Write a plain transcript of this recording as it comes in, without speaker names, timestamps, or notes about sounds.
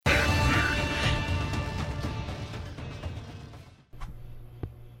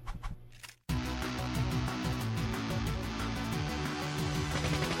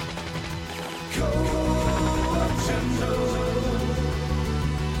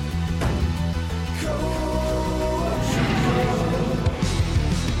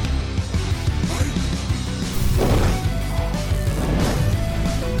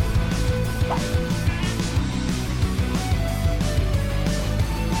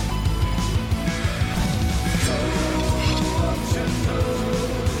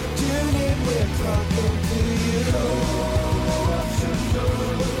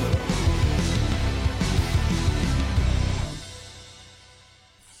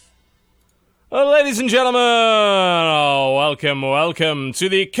Well, ladies and gentlemen, welcome to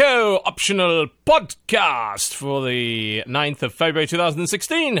the co-optional podcast for the 9th of February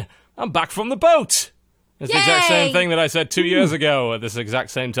 2016. I'm back from the boat. It's the exact same thing that I said 2 years ago at this exact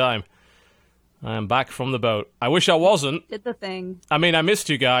same time. I am back from the boat. I wish I wasn't. Did the thing. I mean, I missed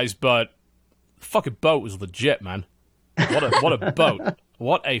you guys, but the fucking boat was legit, man. What a boat.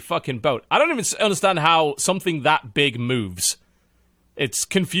 What a fucking boat. I don't even understand how something that big moves. It's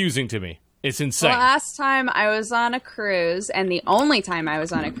confusing to me. It's insane. The last time I was on a cruise, and the only time I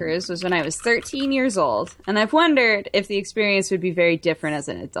was on a cruise, was when I was 13 years old. And I've wondered if the experience would be very different as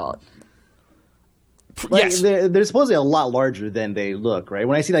an adult. Like, yes. they're supposedly a lot larger than they look, right?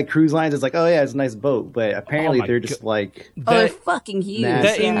 When I see like cruise lines, it's like, oh yeah, it's a nice boat. But apparently they're just like... they're fucking huge.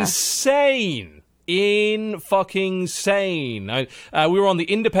 They're insane. In-fucking-sane. We were on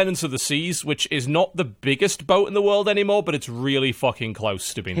the Independence of the Seas, which is not the biggest boat in the world anymore, but it's really fucking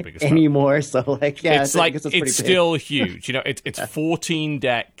close to being the biggest anymore. boat. So like, yeah, it's still huge. You know, it's 14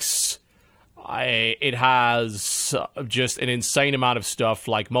 decks. It has just an insane amount of stuff,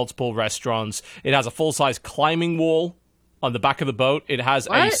 like multiple restaurants. It has a full-size climbing wall on the back of the boat. It has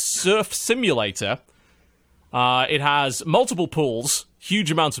a surf simulator. It has multiple pools, huge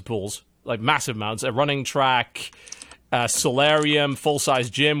amounts of pools. Like massive amounts, a running track, a solarium, full-size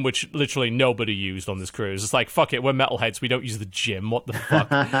gym, which literally nobody used on this cruise. It's like, fuck it, we're metalheads, we don't use the gym. What the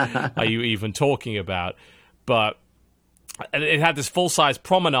fuck are you even talking about? But it had this full-size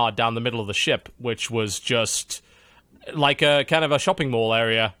promenade down the middle of the ship, which was just like a kind of a shopping mall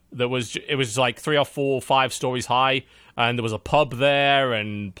area. It was like 3 or 4 or 5 stories high, and there was a pub there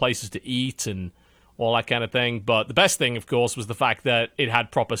and places to eat and all that kind of thing. But the best thing, of course, was the fact that it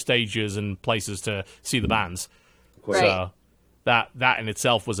had proper stages and places to see the bands. Right. So that in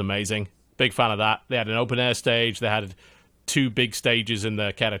itself was amazing. Big fan of that. They had an open-air stage. They had 2 big stages in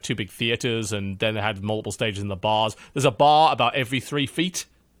the kind of 2 big theaters, and then they had multiple stages in the bars. There's a bar about every 3 feet,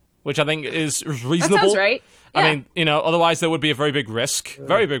 which I think is reasonable. That sounds right. Yeah. I mean, you know, otherwise there would be a very big risk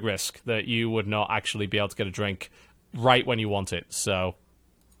that you would not actually be able to get a drink right when you want it. So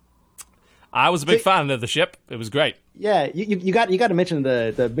I was a big fan of the ship. It was great. Yeah, you got to mention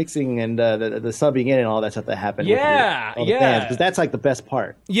the mixing and the subbing in and all that stuff that happened. Yeah, with fans, because that's like the best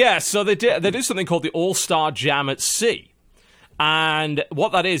part. Yeah, so they do something called the All-Star Jam at Sea, and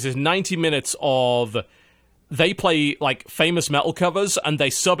what that is 90 minutes of they play like famous metal covers and they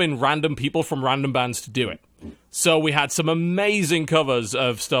sub in random people from random bands to do it. So we had some amazing covers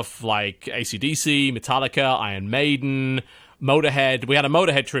of stuff like AC/DC, Metallica, Iron Maiden, Motorhead. We had a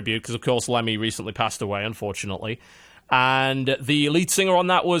Motorhead tribute because, of course, Lemmy recently passed away, unfortunately. And the lead singer on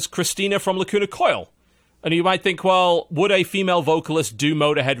that was Christina from Lacuna Coil. And you might think, well, would a female vocalist do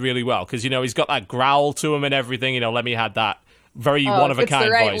Motorhead really well? Because, you know, he's got that growl to him and everything. You know, Lemmy had that very one-of-a-kind voice. It's the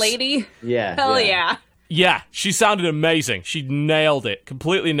right lady? Yeah. Hell yeah. Yeah, she sounded amazing. She nailed it.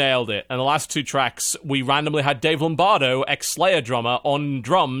 Completely nailed it. And the last 2 tracks, we randomly had Dave Lombardo, ex-Slayer drummer, on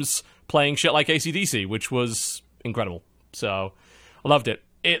drums playing shit like AC/DC, which was incredible. So, I loved it.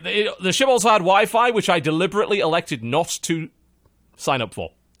 The ship also had Wi-Fi, which I deliberately elected not to sign up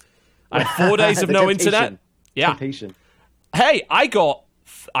for. I had 4 days of no internet. Yeah. Temptation. Hey, I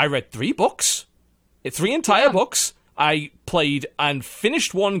read 3 books. 3 entire books. I played and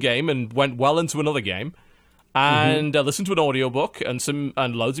finished 1 game and went well into another game. And listened to an audiobook and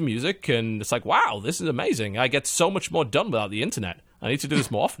loads of music. And it's like, wow, this is amazing. I get so much more done without the internet. I need to do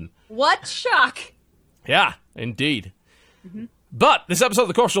this more often. What shock. Yeah, indeed. But this episode of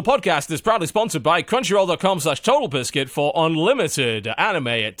the Cordial Podcast is proudly sponsored by Crunchyroll.com/TotalBiscuit for unlimited anime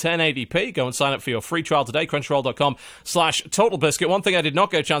at 1080p. Go and sign up for your free trial today, Crunchyroll.com/TotalBiscuit. One thing I did not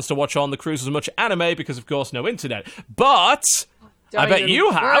get a chance to watch on the cruise was much anime because, of course, no internet. But I bet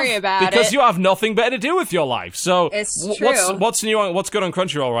you have, because you have nothing better to do with your life. So it's true. What's new? What's good on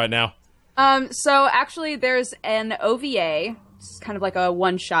Crunchyroll right now? So actually, there's an OVA. It's kind of like a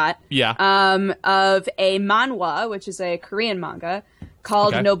one-shot. Yeah. Of a manhwa, which is a Korean manga,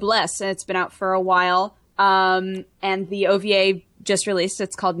 called Noblesse, and it's been out for a while. And the OVA just released.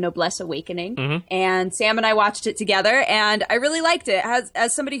 It's called Noblesse Awakening. And Sam and I watched it together, and I really liked it.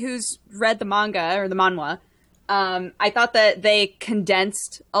 As somebody who's read the manga, or the manhwa, I thought that they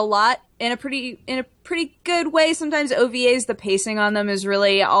condensed a lot in a pretty good way. Sometimes OVAs, the pacing on them is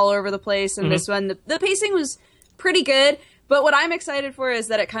really all over the place, and this one, the pacing was pretty good. But what I'm excited for is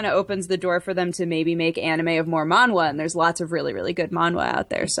that it kind of opens the door for them to maybe make anime of more manhwa, and there's lots of really, really good manhwa out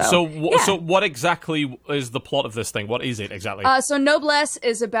there. So what exactly is the plot of this thing? What is it exactly? So Noblesse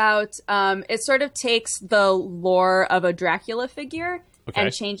is about, it sort of takes the lore of a Dracula figure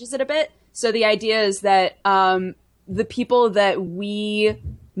and changes it a bit. So the idea is that the people that we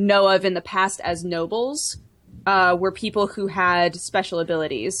know of in the past as nobles were people who had special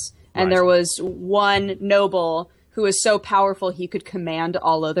abilities. And there was one noble who is so powerful he could command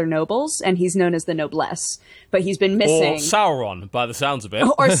all other nobles, and he's known as the noblesse. But he's been missing... Or Sauron, by the sounds of it.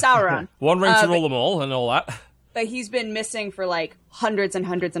 Or Sauron. One ring to rule them all, and all that. But he's been missing for, like, hundreds and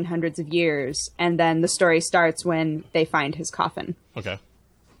hundreds and hundreds of years, and then the story starts when they find his coffin. Okay.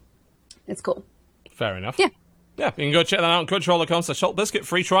 It's cool. Fair enough. Yeah. Yeah, you can go check that out on Crunchyroll.com/Salt Biscuit.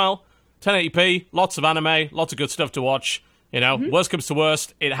 Free trial, 1080p, lots of anime, lots of good stuff to watch. You know, worst comes to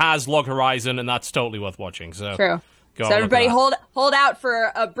worst, it has Log Horizon, and that's totally worth watching. So true. So everybody hold out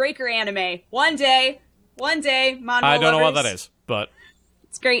for a breaker anime. One day, Mondo I don't know what lovers. that is, but...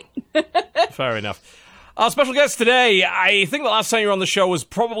 It's great. Fair enough. Our special guest today, I think the last time you were on the show was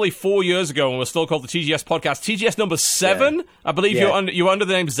probably 4 years ago when we were still called the TGS Podcast. TGS number 7? Yeah. I believe you were under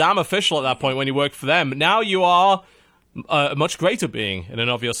the name Zam Official at that point when you worked for them. Now you are... a much greater being in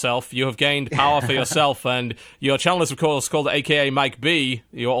and of yourself. You have gained power for yourself, and your channel is, of course, called akaMikeB.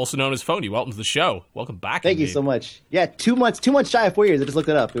 You're also known as Phony. Welcome to the show. Welcome back. Thank you so much. Yeah, 2 months shy of 4 years. I just looked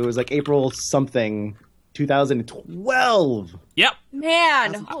it up. It was like April something, 2012. Yep.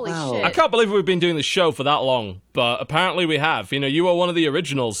 Man, holy shit. I can't believe we've been doing this show for that long, but apparently we have. You know, you were one of the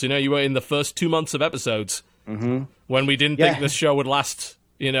originals. You know, you were in the first 2 months of episodes when we didn't think this show would last...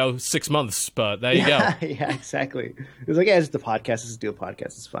 6 months, but there you go. Yeah, exactly. It was like, it's just a podcast. Let's just do a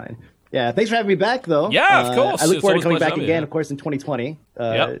podcast. It's fine. Yeah, thanks for having me back, though. Yeah, of course. I look forward to coming back again, of course, in 2020.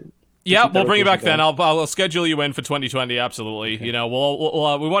 Yeah, we'll bring you back then. I'll schedule you in for 2020, absolutely. Okay. You know,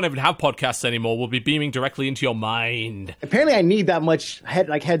 we won't even have podcasts anymore. We'll be beaming directly into your mind. Apparently, I need that much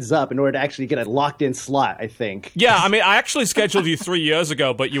heads up in order to actually get a locked-in slot, I think. Yeah, I mean, I actually scheduled you 3 years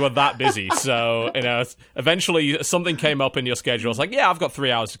ago, but you were that busy. So, eventually something came up in your schedule. I was like, yeah, I've got 3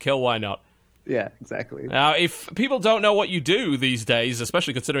 hours to kill. Why not? Yeah, exactly. Now, if people don't know what you do these days,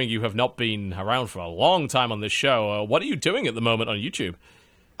 especially considering you have not been around for a long time on this show, what are you doing at the moment on YouTube?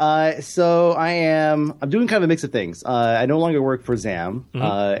 So I'm doing kind of a mix of things. I no longer work for Zam,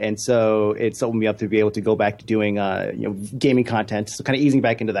 and so it's opened me up to be able to go back to doing, gaming content. So kind of easing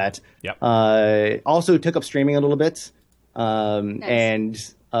back into that. Yep. Also took up streaming a little bit, and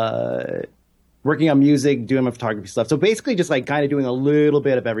working on music, doing my photography stuff. So basically just like kind of doing a little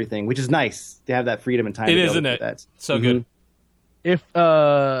bit of everything, which is nice to have that freedom and time. It is, isn't it? That. So good. If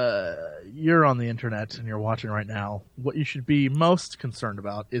you're on the internet and you're watching right now, what you should be most concerned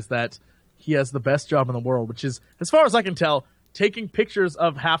about is that he has the best job in the world, which is, as far as I can tell, taking pictures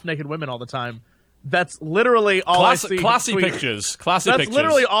of half-naked women all the time. That's literally all I see. Classy pictures. That's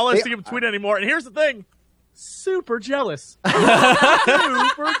literally all I see him tweet anymore. And here's the thing. Super jealous.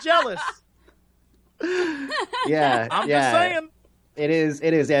 Super jealous. Yeah. I'm just saying. It is.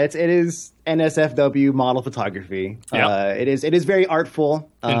 Yeah, it is NSFW model photography. Yep. It is very artful.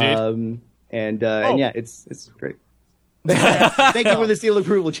 Indeed. And yeah, it's great. Thank you for the seal of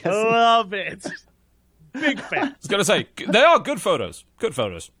approval, Jesse. Love it. Big fan. I was gonna say they are good photos. Good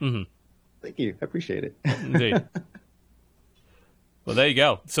photos. Mm-hmm. Thank you. I appreciate it. Indeed. Well, there you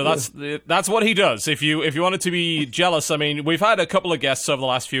go. So that's what he does. If you wanted to be jealous, I mean, we've had a couple of guests over the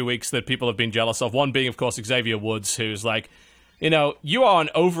last few weeks that people have been jealous of. One being, of course, Xavier Woods, who's like, you are an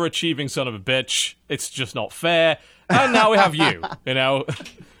overachieving son of a bitch. It's just not fair. And now we have you,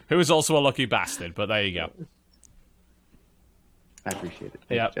 who is also a lucky bastard. But there you go. I appreciate it.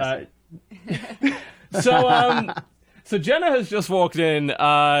 Yeah. So Jenna has just walked in.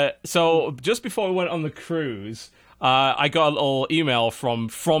 So just before we went on the cruise, I got a little email from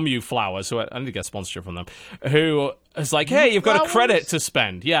You Flowers, who I need to get sponsorship from them, who is like, hey, you've got a credit to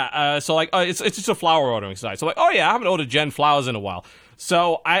spend. Yeah, so like, it's just a flower ordering site. So like, oh yeah, I haven't ordered Jen flowers in a while.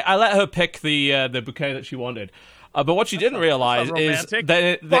 So I let her pick the bouquet that she wanted. But what she didn't realize is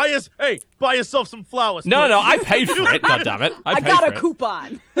that buy yourself some flowers. No, I paid for it. God damn it! I got a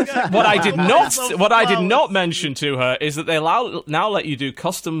coupon. What I did not mention to her is that they now let you do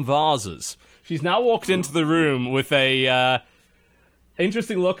custom vases. She's now walked into the room with a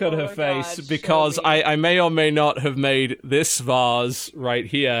interesting look on her face because I may or may not have made this vase right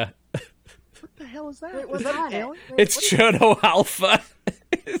here. What the hell is that? Wait, It's Cherno Alpha.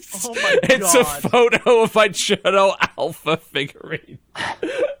 Oh my God. It's a photo of my Cherno Alpha figurine.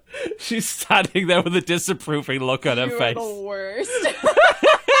 She's standing there with a disapproving look on her face. You're the worst.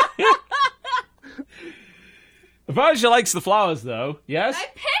 Apparently she likes the flowers, though. Yes? I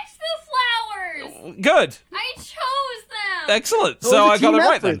picked the flowers! Good. I chose them! Excellent. So I got it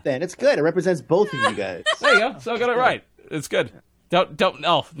right then. It's good. It represents both of you guys. There you go. So I got it right. It's good. No.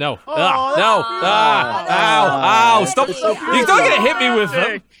 Oh, No. Ow. Stop. You're not going to hit me with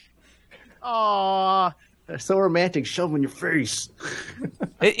them. Aww. That's so romantic. Shove them in your face.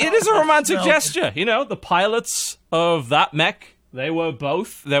 It is a romantic gesture. You know, the pilots of that mech, they were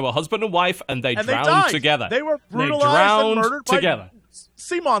husband and wife, and they drowned died together. They were brutalized and murdered together. by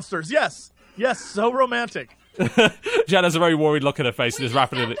sea monsters. Yes, so romantic. Jen has a very worried look at her face and is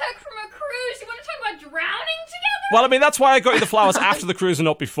Got rapidly. back from a cruise. You want to talk about drowning together? Well, I mean, that's why I got you the flowers after the cruise and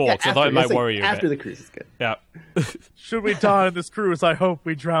not before, because I thought it might worry you. After the cruise is good. Yeah. Should we die on this cruise? I hope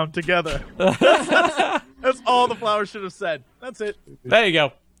we drown together. That's all the flowers should have said. That's it. There you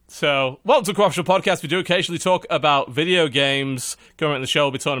go. So, welcome to Corruption Podcast. We do occasionally talk about video games. Going in the show,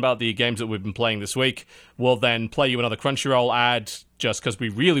 we'll be talking about the games that we've been playing this week. We'll then play you another Crunchyroll ad, just because we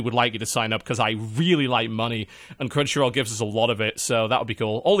really would like you to sign up, because I really like money, and Crunchyroll gives us a lot of it, so that would be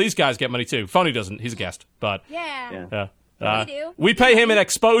cool. All these guys get money too. Phony doesn't. He's a guest, but... Yeah. Yeah. We do. We pay him in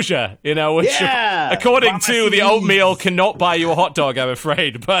exposure, you know, which, according to the oatmeal, cannot buy you a hot dog, I'm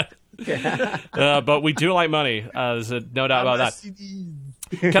afraid, but... but we do like money. There's no doubt about that.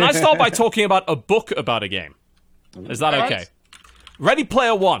 Can I start by talking about a book about a game? Is that okay? Ready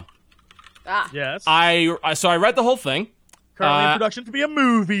Player One. Yes. So I read the whole thing. Currently in production to be a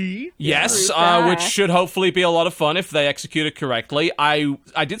movie. Yes, which should hopefully be a lot of fun if they execute it correctly. I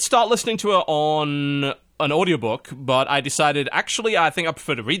did start listening to it on an audiobook, but I decided, actually, I think I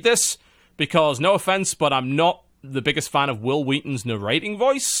prefer to read this, because, no offense, but I'm not the biggest fan of Will Wheaton's narrating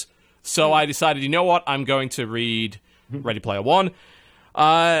voice. So I decided, you know what, I'm going to read Ready Player One.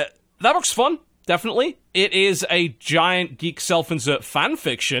 That book's fun, definitely. It is a giant geek self-insert fan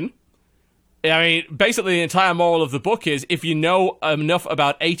fiction. I mean, basically the entire moral of the book is, if you know enough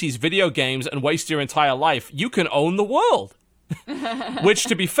about 80s video games and waste your entire life, you can own the world. Which,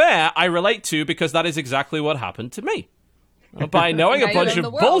 to be fair, I relate to, because that is exactly what happened to me. By knowing a bunch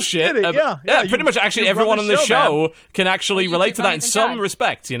of bullshit. Pretty much actually everyone on the show can actually relate to that in some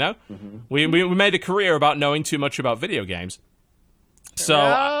respect, you know? Mm-hmm. We made a career about knowing too much about video games. So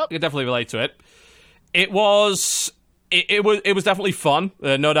I can definitely relate to it. It was definitely fun,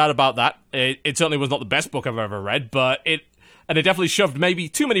 no doubt about that. It certainly was not the best book I've ever read, but it definitely shoved maybe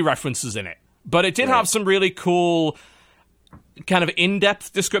too many references in it. But it did have some really cool kind of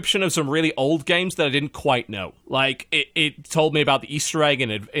in-depth description of some really old games that I didn't quite know. Like, it told me about the Easter egg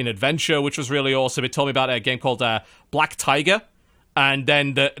in Adventure, which was really awesome. It told me about a game called Black Tiger, and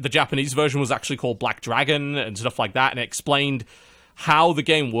then the Japanese version was actually called Black Dragon and stuff like that, and it explained how the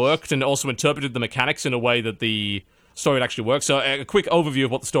game worked and also interpreted the mechanics in a way that the story would actually work. So a quick overview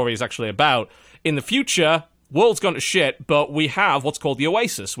of what the story is actually about. In the future, world's gone to shit, but we have what's called the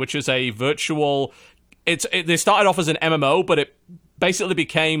Oasis, which is a virtual... They started off as an MMO, but it basically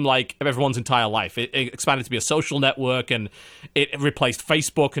became like everyone's entire life. It expanded to be a social network, and it replaced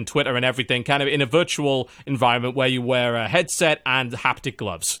Facebook and Twitter and everything, kind of in a virtual environment where you wear a headset and haptic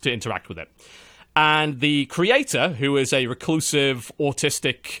gloves to interact with it. And the creator, who is a reclusive,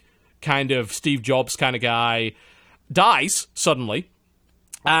 autistic, kind of Steve Jobs kind of guy, dies suddenly.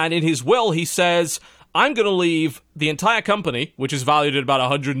 And in his will, he says, I'm going to leave the entire company, which is valued at about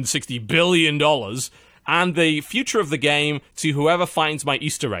 $160 billion, and the future of the game to whoever finds my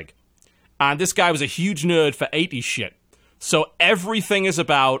Easter egg. And this guy was a huge nerd for 80s shit. So everything is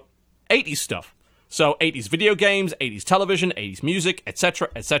about 80s stuff. So 80s video games, 80s television, 80s music, etc.,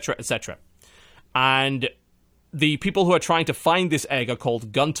 etc., etc. And the people who are trying to find this egg are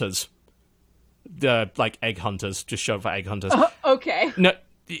called Gunters. Like egg hunters, just short for egg hunters. Okay. No,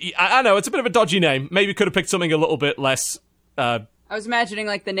 I know, it's a bit of a dodgy name. Maybe could have picked something a little bit less... I was imagining,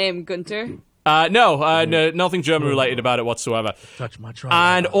 like, the name Gunter. No, nothing German-related about it whatsoever. Touch my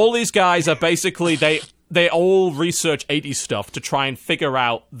and all these guys are basically... They all research 80s stuff to try and figure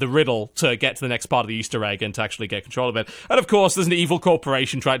out the riddle to get to the next part of the Easter egg and to actually get control of it. And of course, there's an evil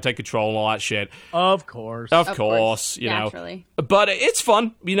corporation trying to take control and all that shit. Of course, you naturally. Know. But it's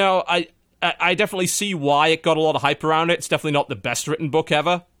fun. You know, I definitely see why it got a lot of hype around it. It's definitely not the best written book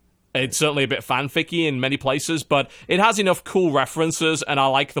ever. It's certainly a bit fanficky in many places, but it has enough cool references, and I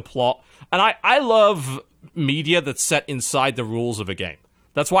like the plot. And I love media that's set inside the rules of a game.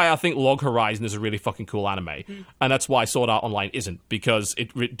 That's why I think Log Horizon is a really fucking cool anime. And that's why Sword Art Online isn't, because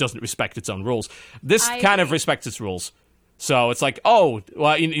it doesn't respect its own rules. This kind of respects its rules. So it's like, oh,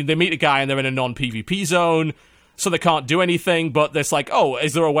 well, they meet a guy and they're in a non-PvP zone, so they can't do anything, but it's like, oh,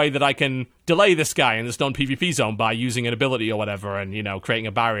 is there a way that I can delay this guy in this non-PvP zone by using an ability or whatever and, you know, creating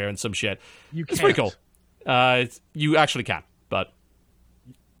a barrier and some shit? It's pretty cool. You actually can, but...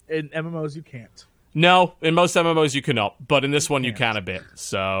 In MMOs, you can't. No, in most MMOs you cannot, but in this one you can a bit,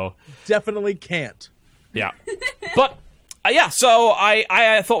 so... Definitely can't. Yeah. But Yeah, so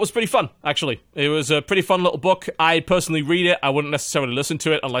I thought it was pretty fun, actually. It was a pretty fun little book. I'd personally read it. I wouldn't necessarily listen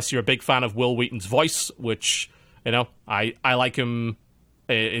to it unless you're a big fan of Will Wheaton's voice, which, I like him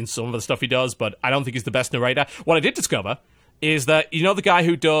in some of the stuff he does, but I don't think he's the best narrator. What I did discover is that, the guy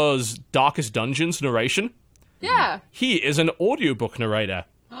who does Darkest Dungeons narration? Yeah. He is an audiobook narrator.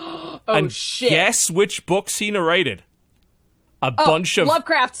 Shit. Guess which books he narrated? A bunch of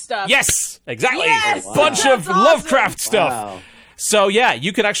Lovecraft stuff. Yes, exactly. Yes! A bunch That's of awesome. Lovecraft stuff. Wow. So yeah,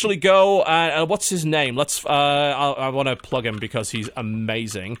 you could actually go. What's his name? I want to plug him because he's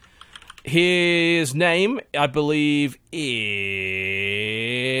amazing. His name, I believe,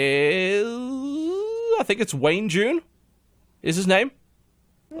 is I think it's Wayne June. Is his name?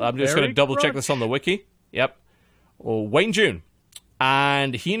 I'm just going to double check this on the wiki. Yep, Wayne June,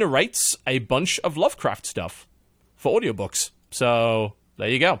 and he narrates a bunch of Lovecraft stuff for audiobooks. So there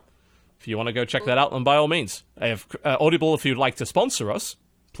you go. If you want to go check that out, then by all means. I have Audible, if you'd like to sponsor us,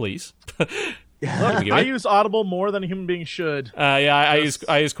 please. Look, I use Audible more than a human being should. I use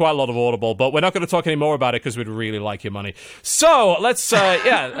quite a lot of Audible, but we're not going to talk any more about it because we'd really like your money. So let's,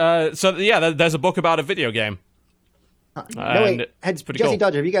 there's a book about a video game. It's pretty Jesse cool.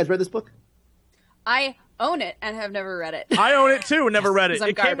 Dodger, have you guys read this book? I own it and have never read it. I own it too, never read it. 'Cause I'm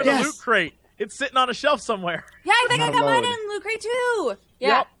It came in a garbage. loot crate. It's sitting on a shelf somewhere. Yeah, I think I got mine Download. in Loot Crate too.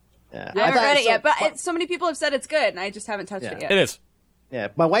 Yeah. Yep. Yeah. I haven't read it yet, but so many people have said it's good, and I just haven't touched it yet. It is. Yeah,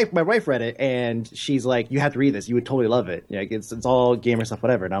 my wife read it, and she's like, "You have to read this. You would totally love it. Yeah, it's all gamer stuff,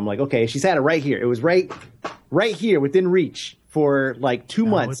 whatever." And I'm like, "Okay." She's had it right here. It was right here within reach for like 2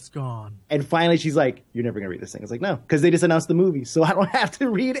 months. It's gone. And finally, she's like, "You're never gonna read this thing." I was like, "No," because they just announced the movie, so I don't have to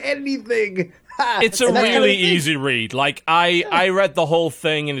read anything. It's a And that's really kind of the thing. easy read. Like, I read the whole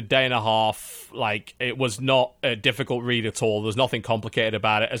thing in a day and a half. Like, it was not a difficult read at all. There's nothing complicated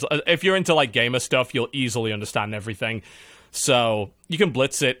about it. If you're into, like, gamer stuff, you'll easily understand everything. So, you can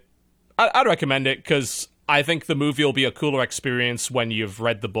blitz it. I'd recommend it, because I think the movie will be a cooler experience when you've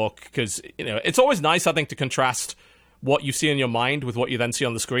read the book, because, it's always nice, I think, to contrast what you see in your mind with what you then see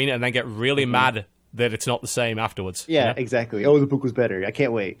on the screen, and then get really mad that it's not the same afterwards. Yeah, exactly. Oh, the book was better. I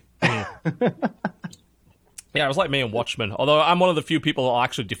can't wait. Yeah, it was like me and Watchmen. Although I'm one of the few people that will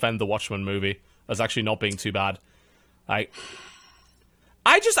actually defend the Watchmen movie as actually not being too bad. I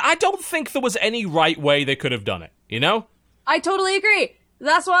don't think there was any right way they could have done it, I totally agree.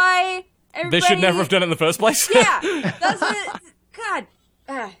 That's why everybody... They should never have done it in the first place. Yeah, that's what... God.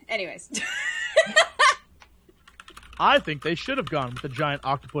 Anyways. I think they should have gone with the giant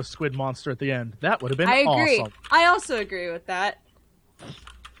octopus squid monster at the end. That would have been I agree. awesome. I also agree with that.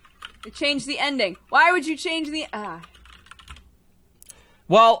 They changed the ending. Why would you change the...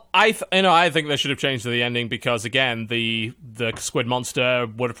 Well, I think they should have changed the ending because, again, the squid monster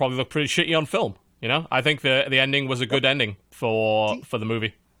would have probably looked pretty shitty on film. I think the ending was a good ending for the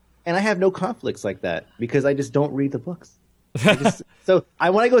movie. And I have no conflicts like that because I just don't read the books. So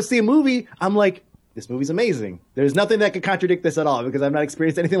when I go see a movie, I'm like, this movie's amazing. There's nothing that could contradict this at all because I've not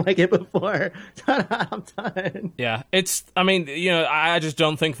experienced anything like it before. I'm done. Yeah, I just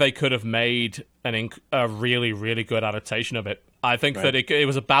don't think they could have made a really, really good adaptation of it. I think that it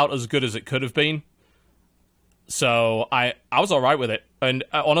was about as good as it could have been. So I was all right with it. And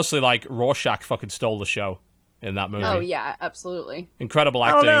honestly, like, Rorschach fucking stole the show in that movie. Oh, yeah, absolutely. Incredible I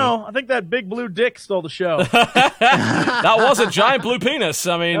acting. don't know. I think that big blue dick stole the show. That was a giant blue penis.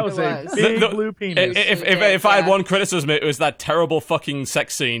 I mean, That was a It was. big blue penis. if I had one criticism, it was that terrible fucking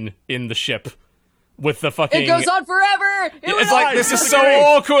sex scene in the ship with the fucking. It goes on forever! It's like, this is so disagree.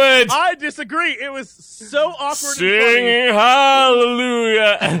 awkward. I disagree. It was so awkward Singing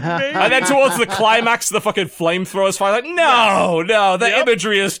hallelujah. And then towards the climax, the fucking flamethrowers fire. Like, no, the Yep.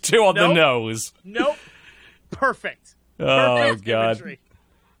 imagery is too on the Nope. nose. and funny. Nope. Perfect. Oh, Perfect God. imagery.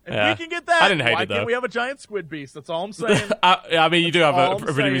 If Yeah. we can get that, I didn't hate why it, though. can't we have a giant squid beast? That's all I'm saying. I mean, you do have all a I'm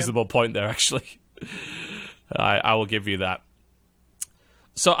pretty saying. reasonable point there, actually. I will give you that.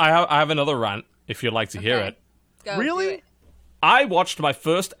 So I have another rant, if you'd like to hear Okay. it. Go, Really? do it. I watched my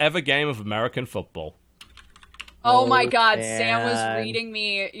first ever game of American football. Oh, Oh, my God, Sam was man. reading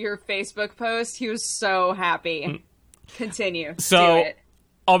me your Facebook post. He was so happy. Continue. So, do it.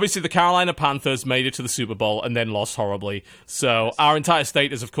 obviously, the Carolina Panthers made it to the Super Bowl and then lost horribly. So our entire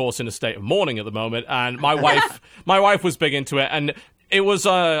state is, of course, in a state of mourning at the moment. And my wife was big into it. And it was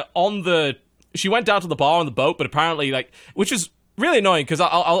she went down to the bar on the boat, but apparently, which is really annoying because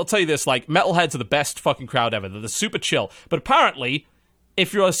I'll tell you this, metalheads are the best fucking crowd ever. They're super chill. But apparently,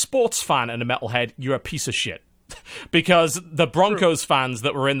 if you're a sports fan and a metalhead, you're a piece of shit. Because the Broncos fans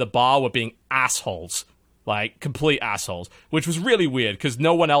that were in the bar were being assholes. Like, complete assholes, which was really weird because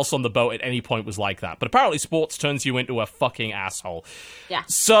no one else on the boat at any point was like that. But apparently sports turns you into a fucking asshole. Yeah.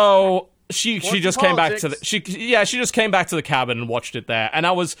 So she just came back to politics. she just came back to the cabin and watched it there. And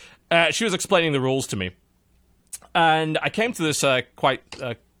she was explaining the rules to me. And I came to this quite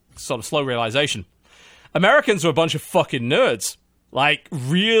sort of slow realization. Americans are a bunch of fucking nerds. Like,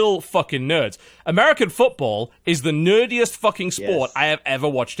 real fucking nerds. American football is the nerdiest fucking sport I have ever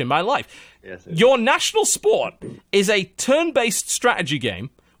watched in my life. Yes, Your national sport is a turn-based strategy game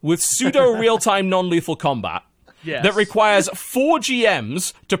with pseudo-real-time non-lethal combat that requires 4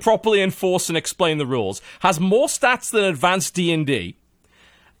 GMs to properly enforce and explain the rules, has more stats than advanced D&D,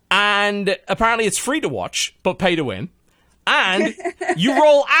 and apparently it's free to watch, but pay to win, and you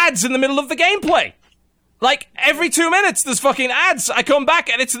roll ads in the middle of the gameplay. Like, every 2 minutes, there's fucking ads. I come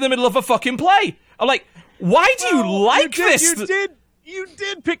back, and it's in the middle of a fucking play. I'm like, why do you like this? You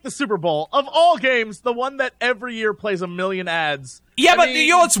did pick the Super Bowl. Of all games, the one that every year plays a million ads. Yeah, but you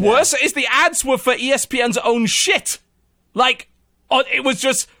know what's worse? Is the ads were for ESPN's own shit. Like, it was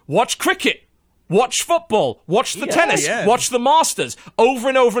just, watch cricket, watch football, watch the tennis, watch the Masters, over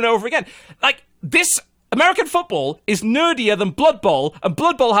and over and over again. Like, this American football is nerdier than Blood Bowl, and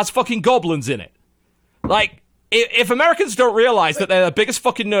Blood Bowl has fucking goblins in it. Like, if Americans don't realize that they're the biggest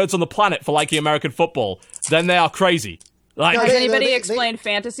fucking nerds on the planet for liking American football, then they are crazy. Like, has anybody explained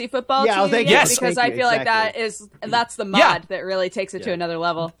fantasy football to you yet? Yes. Because I feel like that's the mod that really takes it to another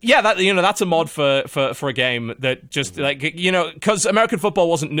level. Yeah, that's a mod for a game that just, like, because American football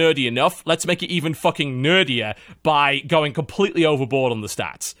wasn't nerdy enough, let's make it even fucking nerdier by going completely overboard on the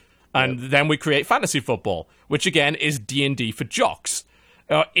stats. And then we create fantasy football, which again is D&D for jocks.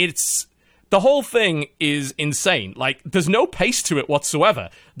 The whole thing is insane. Like, there's no pace to it whatsoever.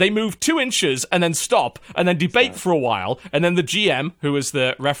 They move 2 inches and then stop and then debate for a while. And then the GM, who is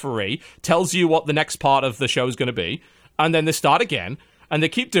the referee, tells you what the next part of the show is going to be. And then they start again and they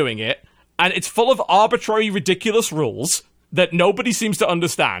keep doing it. And it's full of arbitrary, ridiculous rules that nobody seems to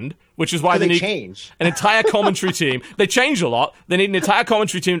understand, which is why they need change. An entire commentary team. They change a lot. They need an entire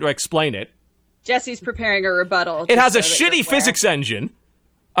commentary team to explain it. Jesse's preparing a rebuttal. It has a shitty physics engine.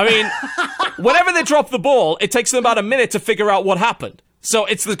 I mean, whenever they drop the ball, it takes them about a minute to figure out what happened. So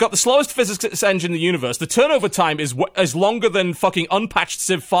it's got the slowest physics engine in the universe. The turnover time is longer than fucking unpatched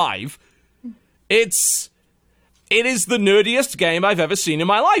Civ 5. It is the nerdiest game I've ever seen in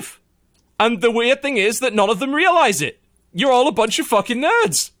my life. And the weird thing is that none of them realize it. You're all a bunch of fucking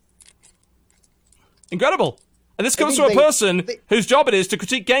nerds. Incredible. And this comes from a person whose job it is to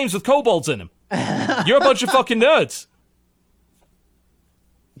critique games with kobolds in them. You're a bunch of fucking nerds.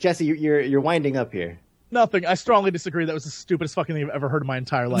 Jesse, you're winding up here. Nothing. I strongly disagree. That was the stupidest fucking thing I've ever heard in my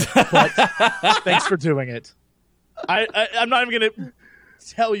entire life. But thanks for doing it. I'm not even going to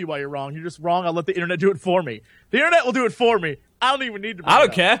tell you why you're wrong. You're just wrong. I'll let the internet do it for me. The internet will do it for me. I don't even need to. I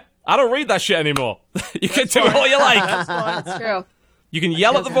don't care. I don't read that shit anymore. You can do it all you like. That's true. You can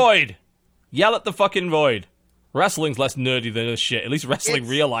yell at the void. Yell at the fucking void. Wrestling's less nerdy than this shit. At least wrestling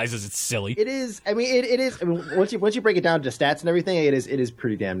realizes it's silly. It is. I mean, it is. I mean, once you break it down to stats and everything, it is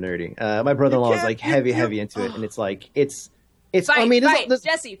pretty damn nerdy. My brother-in-law is like heavy into it, and it's like it's. Fight, I mean,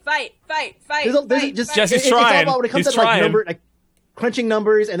 Jesse, fight. Jesse's trying. It's all about when it comes He's to trying. like crunching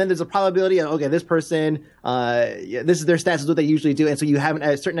numbers, and then there's a probability of, okay, this person, this is their stats, is what they usually do, and so you have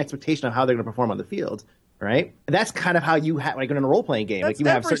a certain expectation of how they're going to perform on the field, right? And that's kind of how you have, like, in a role-playing game, like you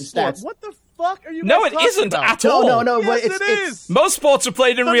have certain stats. What the fuck are you? No, it isn't about? at all. No, yes, but it is. Most sports are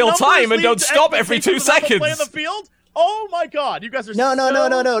played in real time and don't stop every 2 seconds. Play on the field. Oh my god, you guys are no.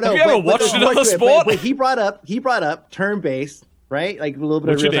 Have you ever watched another sport? But he brought up turn-based, right? Like a little bit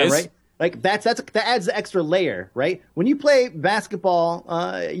Which of real it time, is. right? Like that adds the extra layer, right? When you play basketball,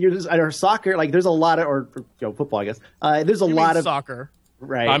 or soccer, like there's a lot of, or football, I guess. There's a lot of soccer.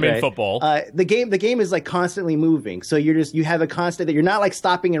 Right. I'm in football. The game is like constantly moving, so you have a constant that you're not like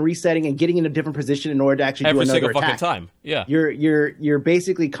stopping and resetting and getting in a different position in order to actually do every another single attack. fucking time. Yeah. You're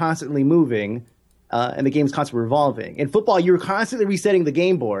basically constantly moving, and the game's constantly revolving. In football, you're constantly resetting the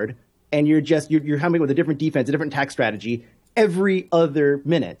game board, and you're coming with a different defense, a different attack strategy every other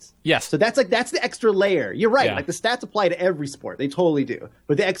minute. Yes. So that's the extra layer. You're right. Yeah. Like the stats apply to every sport. They totally do.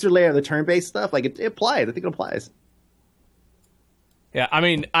 But the extra layer of the turn-based stuff, like it applies. I think it applies. Yeah, I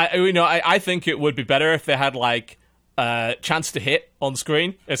mean, I think it would be better if they had, like, chance to hit on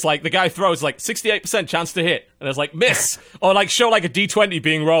screen. It's like the guy throws, like, 68% chance to hit, and it's like, miss! Or, like, show, like, a D20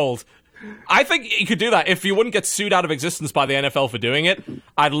 being rolled. I think you could do that. If you wouldn't get sued out of existence by the NFL for doing it,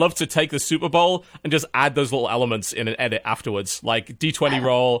 I'd love to take the Super Bowl and just add those little elements in an edit afterwards. Like, D20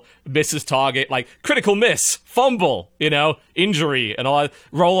 roll, misses target, like, critical miss, fumble, injury, and all that.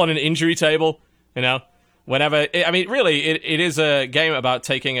 Roll on an injury table, Whenever, really, it is a game about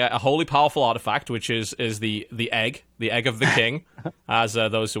taking a wholly powerful artifact, which is the egg of the king, as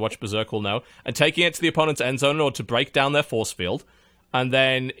those who watch Berserk will know, and taking it to the opponent's end zone in order to break down their force field, and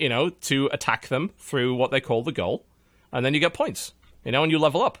then, to attack them through what they call the goal, and then you get points, and you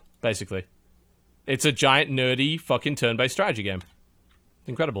level up, basically. It's a giant, nerdy, fucking turn-based strategy game.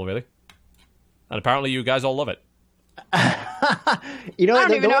 Incredible, really. And apparently you guys all love it. I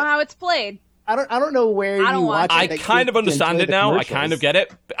don't even know how it's played. I don't know where you watch it. I kind of understand it now. I kind of get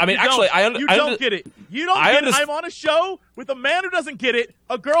it. I mean, actually, you don't get it. You don't get it. I'm on a show with a man who doesn't get it,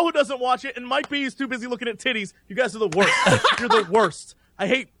 a girl who doesn't watch it, and Mike B is too busy looking at titties. You guys are the worst. You're the worst. I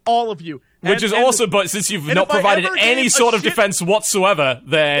hate all of you. Which is awesome, but since you've not provided any sort of defense whatsoever,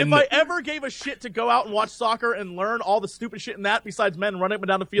 then... If I ever gave a shit to go out and watch soccer and learn all the stupid shit in that, besides men running up and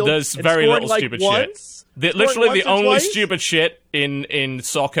down the field... There's very little stupid shit. Literally the only stupid shit in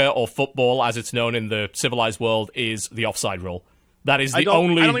soccer or football, as it's known in the civilized world, is the offside rule. That is the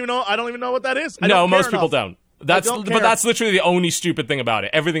only... I don't even know what that is. No, most people don't. But that's literally the only stupid thing about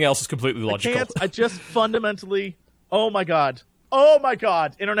it. Everything else is completely logical. I just fundamentally... Oh my god,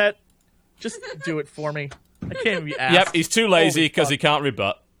 Internet... Just do it for me. I can't be asked. Yep, he's too lazy because he can't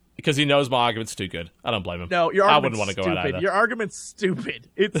rebut. Because he knows my argument's too good. I don't blame him. No, I wouldn't want to go out either. Your argument's stupid.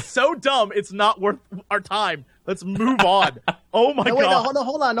 It's so dumb, it's not worth our time. Let's move on. Oh my god.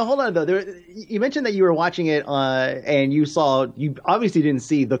 Hold on, though. You mentioned that you were watching it, and you obviously didn't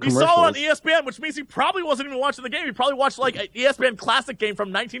see the commercials. You saw it on ESPN, which means he probably wasn't even watching the game. He probably watched like an ESPN Classic game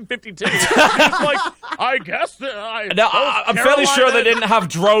from 1952. He's like, I guess I'm fairly sure they didn't have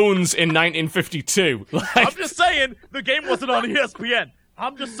drones in 1952. I'm just saying, the game wasn't on ESPN.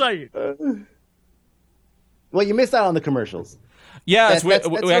 I'm just saying. Well, you missed out on the commercials. Yeah, that's we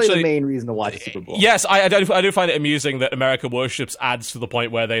really actually the main reason to watch the Super Bowl. Yes, I do find it amusing that America worships ads to the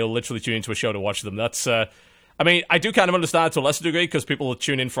point where they'll literally tune into a show to watch them. That's, I do kind of understand it to a lesser degree because people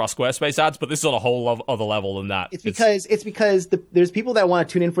tune in for our Squarespace ads, but this is on a whole other level than that. It's because there's people that want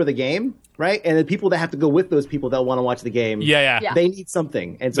to tune in for the game, right? And the people that have to go with those people that want to watch the game. Yeah. They need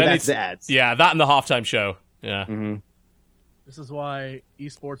something, and so that's the ads. Yeah, that and the halftime show. Yeah. Mm-hmm. This is why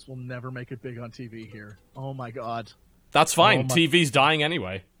esports will never make it big on TV here. Oh my god. That's fine. TV's dying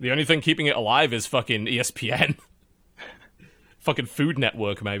anyway. The only thing keeping it alive is fucking ESPN. Fucking Food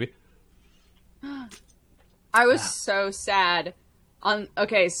Network, maybe. I was so sad.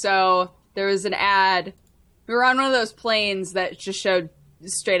 So there was an ad. We were on one of those planes that just showed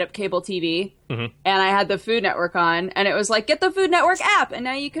straight up cable TV, and I had the Food Network on, and it was like, get the Food Network app, and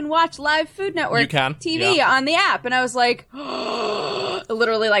now you can watch live Food Network TV on the app. And I was like,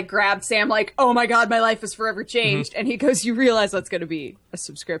 literally like grabbed Sam, like, oh my god, my life is forever changed. And he goes, you realize that's going to be a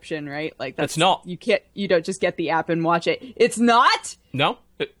subscription, right? Like that's not. You don't just get the app and watch it. It's not. No.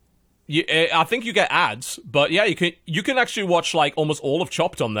 I think you get ads, but yeah, you can actually watch like almost all of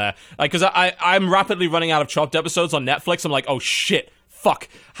Chopped on there. Like, because I'm rapidly running out of Chopped episodes on Netflix. I'm like, oh shit. Fuck.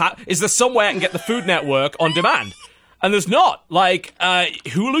 Is there some way I can get the Food Network on demand? And there's not. Like,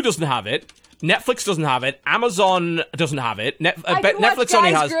 Hulu doesn't have it. Netflix doesn't have it. Amazon doesn't have it. Netflix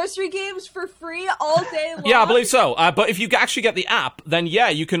only has grocery games for free all day long. Yeah, I believe so. But if you actually get the app, then yeah,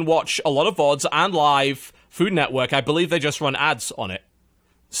 you can watch a lot of VODs and live Food Network. I believe they just run ads on it.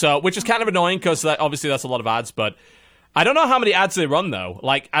 So, which is kind of annoying because obviously that's a lot of ads, but I don't know how many ads they run though.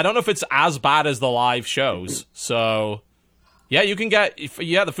 Like, I don't know if it's as bad as the live shows. So, yeah, you can get the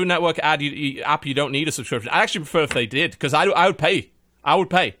Food Network app. You don't need a subscription. I actually prefer if they did because I would pay. I would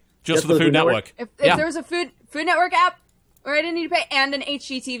pay just for the Food Network. If there was a Food Network app where I didn't need to pay, and an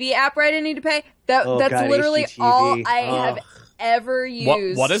HGTV app where I didn't need to pay, that's literally HGTV. all I have ever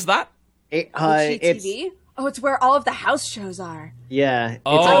used. What is that? HGTV. It's where all of the house shows are. Yeah, it's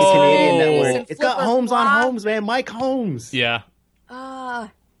like a Canadian network. It's got Homes on Homes, man. Mike Holmes. Yeah.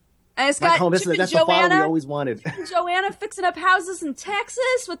 And it's got that's the file we always wanted. Joanna fixing up houses in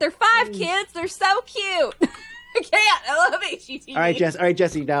Texas with their 5 kids. They're so cute. I can't. I love HGTV. All right,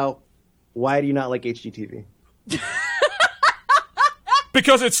 Jesse. Now, why do you not like HGTV?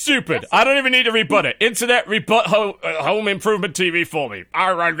 Because it's stupid. I don't even need to rebut it. Internet rebut home improvement TV for me.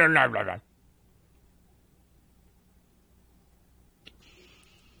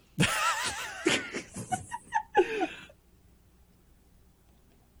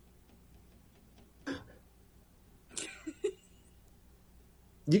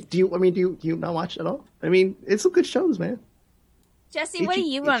 Do you not watch it at all? I mean, it's some good shows, man. Jesse, what do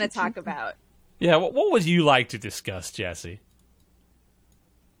you want to talk about? Yeah, what would you like to discuss, Jesse?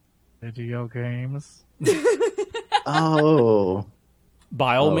 Video games. Oh.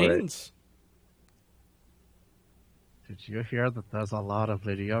 By all means. Did you hear that there's a lot of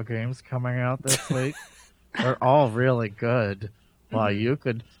video games coming out this week? They're all really good. Well, you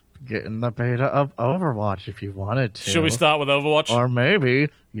could get in the beta of Overwatch if you wanted to. Should we start with Overwatch? Or maybe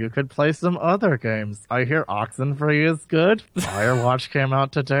you could play some other games. I hear Oxenfree is good. Firewatch came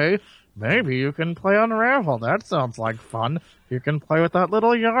out today. Maybe you can play Unravel. That sounds like fun. You can play with that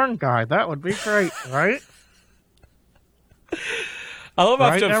little yarn guy. That would be great, right? I love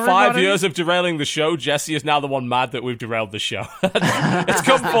Right, after everybody? 5 years of derailing the show, Jesse is now the one mad that we've derailed the show. It's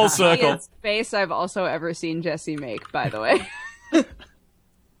come full circle. Funniest face I've also ever seen Jesse make, by the way.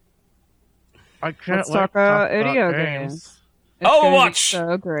 I can't Let's wait talk to talk about video games. It's Overwatch! gonna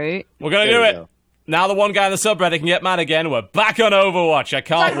be so great. We're going to There do you it. go. Now the one guy in the subreddit can get mad again. We're back on Overwatch. I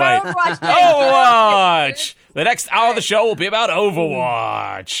can't wait. Overwatch, Overwatch! The next hour of the show will be about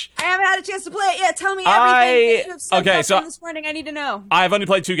Overwatch. I haven't had a chance to play it yet. Tell me everything that you have said okay, about so- them this morning. I need to know. I've only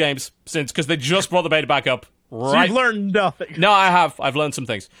played 2 games since, because they just brought the beta back up. So Right. you've learned nothing. No, I have. I've learned some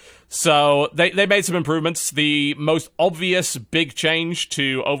things. So they made some improvements. The most obvious big change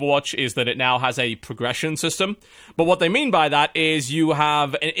to Overwatch is that it now has a progression system. But what they mean by that is you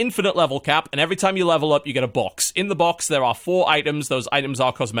have an infinite level cap, and every time you level up, you get a box. In the box, there are 4 items. Those items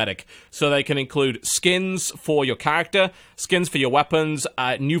are cosmetic. So they can include skins for your character, skins for your weapons,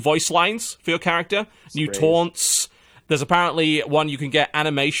 new voice lines for your character, new Sprays. taunts. There's apparently one you can get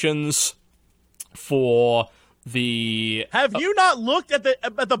animations for the... Have you not looked at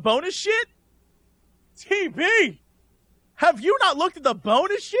the bonus shit? TB! Have you not looked at the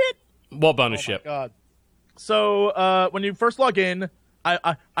bonus shit? What bonus ship? God. So, when you first log in,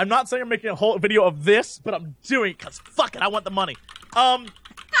 I'm not saying I'm making a whole video of this, but I'm doing it because fuck it, I want the money.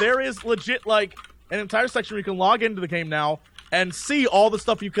 There is legit, like, an entire section where you can log into the game now and see all the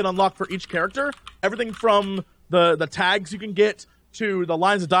stuff you can unlock for each character. Everything from the tags you can get, to the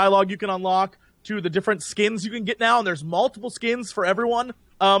lines of dialogue you can unlock, to the different skins you can get now, and there's multiple skins for everyone.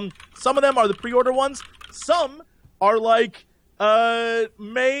 Some of them are the pre-order ones. Some are like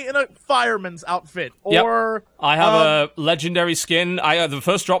May in a fireman's outfit, or I have a legendary skin. The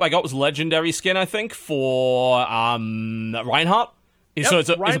first drop I got was legendary skin, I think, for Reinhardt. So it's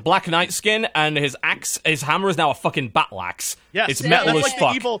a Black Knight skin, and his hammer is now a fucking battle axe. Yes, It's metal that's as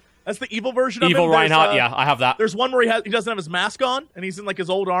like fuck. That's the evil version Evil of him. Reinhardt, yeah, I have that. There's one where he doesn't have his mask on, and he's in like his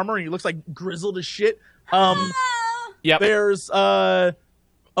old armor, and he looks like grizzled as shit. Yep. There's oh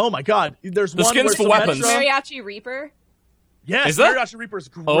my god, there's The one skins where for weapons. Mariachi Reaper. Yes, Is there? Mariachi Reaper is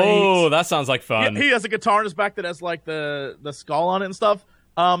great. Oh, that sounds like fun. He has a guitar in his back that has like the skull on it and stuff.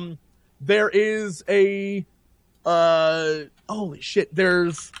 There is a holy shit.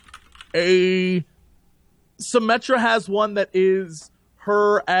 There's a Symmetra has one that is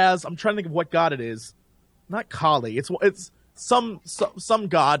her as I'm trying to think of what god it is. Not Kali. It's some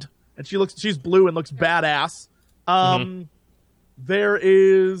god, and she's blue and looks badass.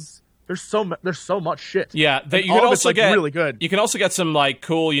 There's so much shit. Yeah, And you all can of it's, also like, get really good. You can also get some like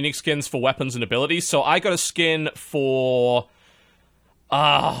cool, unique skins for weapons and abilities. So I got a skin for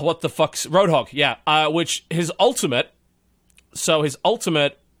what the fuck's Roadhog? Yeah, which his ultimate. So his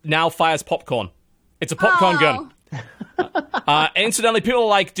ultimate now fires popcorn. It's a popcorn gun. Incidentally, people are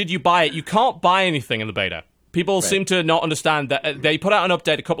like, "Did you buy it?" You can't buy anything in the beta. People seem to not understand that they put out an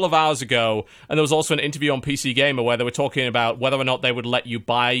update a couple of hours ago, and there was also an interview on PC Gamer where they were talking about whether or not they would let you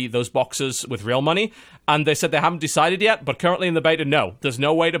buy those boxes with real money, and they said they haven't decided yet, but currently in the beta, no. There's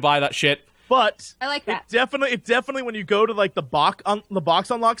no way to buy that shit. But I like that. It definitely when you go to like the box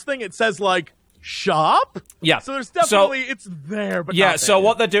unlocks thing, it says like shop. Yeah. So there's definitely it's there, but Yeah, not so there.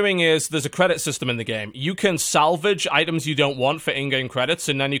 what they're doing is there's a credit system in the game. You can salvage items you don't want for in-game credits,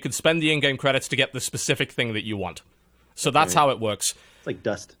 and then you can spend the in-game credits to get the specific thing that you want. So that's how it works. It's like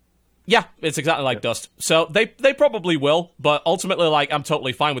dust. Yeah, it's exactly like Dust. So they probably will, but ultimately, like, I'm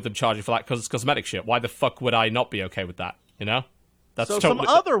totally fine with them charging for that because it's cosmetic shit. Why the fuck would I not be okay with that? You know? That's So totally...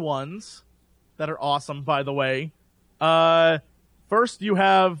 some other ones that are awesome, by the way. First, you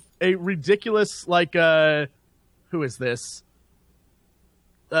have a ridiculous, like, who is this?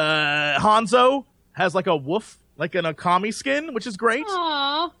 Hanzo has, like, a wolf, like an Akami skin, which is great.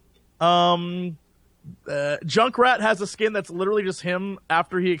 Aww. Junkrat has a skin that's literally just him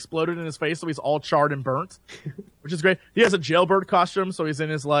after he exploded in his face, so he's all charred and burnt, which is great. He has a jailbird costume, so he's in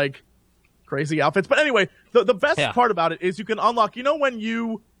his, like, crazy outfits. But anyway, the best part about it is you can unlock, you know when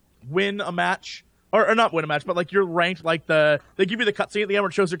you win a match, or not win a match, but like you're ranked, like they give you the cutscene at the end where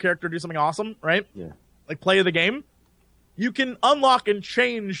it shows your character do something awesome, right? Yeah. Like play of the game. You can unlock and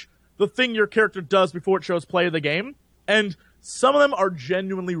change the thing your character does before it shows play of the game. And some of them are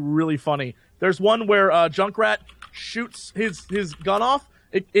genuinely really funny. There's one where Junkrat shoots his gun off.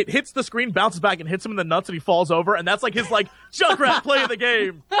 It hits the screen, bounces back, and hits him in the nuts, and he falls over. And that's like his like Junkrat play of the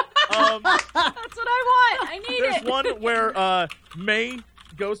game. That's what I want. I need There's it. one where May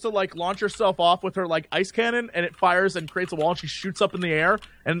goes to like launch herself off with her like ice cannon, and it fires and creates a wall, and she shoots up in the air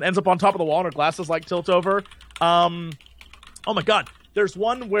and ends up on top of the wall, and her glasses like tilt over. Oh my god. There's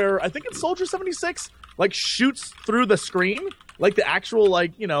one where I think it's Soldier 76 like shoots through the screen, like the actual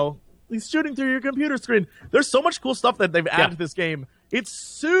like, you know, he's shooting through your computer screen. There's so much cool stuff that they've added to this game. It's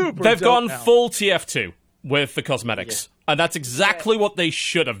super They've dope gone now. full TF2 with the cosmetics. And that's exactly what they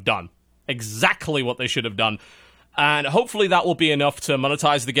should have done. Exactly what they should have done. And hopefully that will be enough to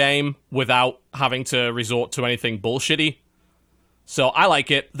monetize the game without having to resort to anything bullshitty. So I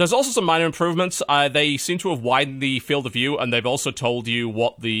like it. There's also some minor improvements. They seem to have widened the field of view, and they've also told you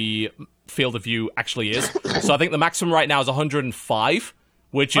what the field of view actually is. So I think the maximum right now is 105,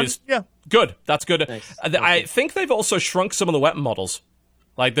 which is good. That's good. Nice. I think they've also shrunk some of the weapon models.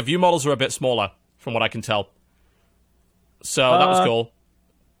 Like, the view models are a bit smaller, from what I can tell. So that was cool.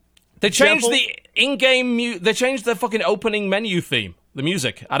 They changed the in-game... They changed the fucking opening menu theme, the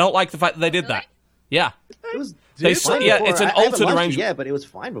music. I don't like the fact that they did that. Yeah. It was It's fine an before. I haven't altered launched it arrangement. yet, but it was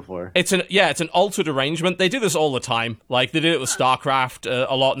fine before. It's an altered arrangement. They do this all the time. Like, they did it with StarCraft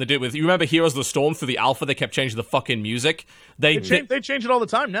a lot, and they did it with... You remember Heroes of the Storm through the alpha? They kept changing the fucking music. They change it all the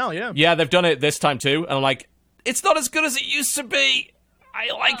time now, yeah. Yeah, they've done it this time too, and I'm like, it's not as good as it used to be.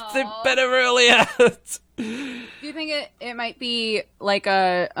 I liked it better earlier. Do you think it might be like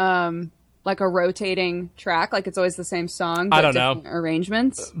a rotating track, like it's always the same song, but I don't different know.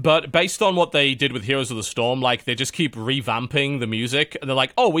 arrangements? But based on what they did with Heroes of the Storm, like, they just keep revamping the music, and they're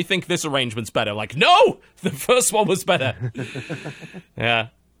like, oh, we think this arrangement's better. Like, no! The first one was better. Yeah.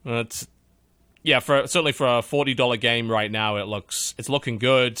 Certainly for a $40 game right now, it's looking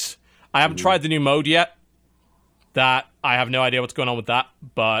good. I haven't tried the new mode yet. That, I have no idea what's going on with that,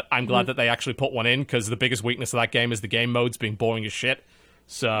 but I'm glad that they actually put one in, because the biggest weakness of that game is the game modes being boring as shit.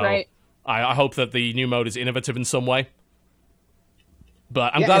 So, Right. I hope that the new mode is innovative in some way.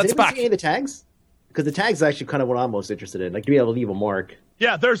 But I'm glad has it's anyone back. seen any of the tags? Because the tags is actually kind of what I'm most interested in. Like, do we have to leave a mark?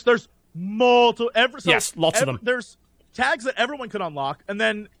 Yeah, there's multiple... Yes, lots of them. There's tags that everyone can unlock, and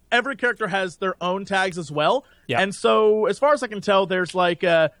then every character has their own tags as well. Yeah. And so, as far as I can tell, there's like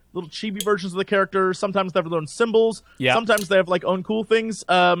little chibi versions of the characters. Sometimes they have their own symbols. Yeah. Sometimes they have like own cool things.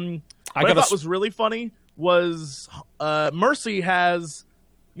 What I thought was really funny was Mercy has...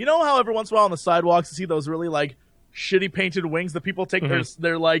 You know how every once in a while on the sidewalks you see those really like shitty painted wings that people take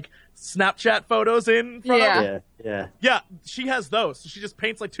their like Snapchat photos in front of? Yeah, she has those. So she just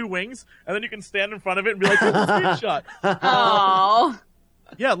paints like two wings, and then you can stand in front of it and be like, "Here's a screenshot." Oh,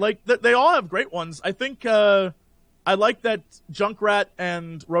 Yeah, like they all have great ones. I think I like that Junkrat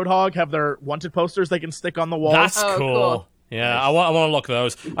and Roadhog have their wanted posters they can stick on the wall. That's Oh, cool. cool. Yeah, I want to look at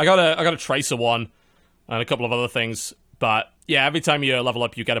those. I got a Tracer one and a couple of other things. But yeah, every time you level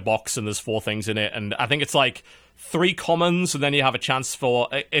up, you get a box, and there's 4 things in it. And I think it's like 3 commons, and then you have a chance for...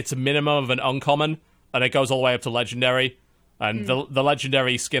 It's a minimum of an uncommon, and it goes all the way up to legendary. And the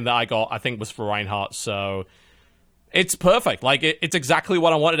legendary skin that I got, I think, was for Reinhardt. So it's perfect. Like, it's exactly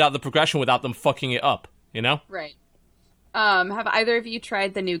what I wanted out of the progression without them fucking it up, you know? right. Have either of you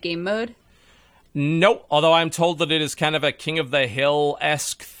tried the new game mode? Nope. Although I'm told that it is kind of a King of the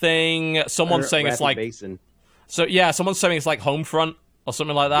Hill-esque thing. Someone's saying it's like... Basin. So, yeah, someone's saying it's like Homefront or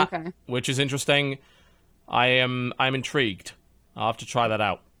something like that, Okay. which is interesting. I'm intrigued. I'll have to try that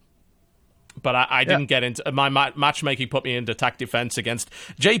out. But I didn't get into... My matchmaking put me into attack defense against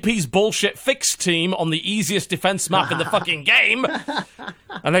JP's bullshit fixed team on the easiest defense map in the fucking game.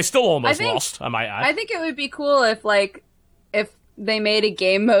 And they still almost lost, I might add. I think it would be cool if they made a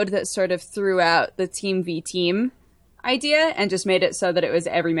game mode that sort of threw out the team v team idea and just made it so that it was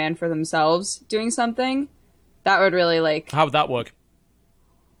every man for themselves doing something. That would really, like... How would that work?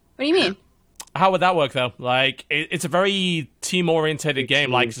 What do you mean? How would that work, though? Like, it's a very team-oriented game,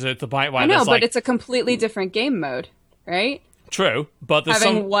 like, to the point where I know, there's, but like... it's a completely different game mode, right? True, but there's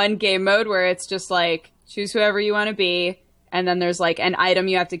Having some... one game mode where it's just, like, choose whoever you want to be, and then there's, like, an item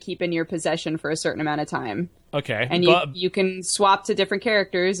you have to keep in your possession for a certain amount of time. Okay, And you can swap to different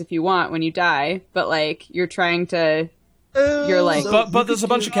characters if you want when you die, but, like, you're trying to... You're, like... But there's a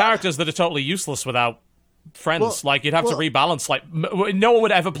bunch of characters that are totally useless without friends. Like, you'd have to rebalance. Like, no one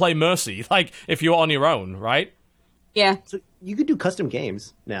would ever play Mercy, like, if you're on your own, right? Yeah. So you could do custom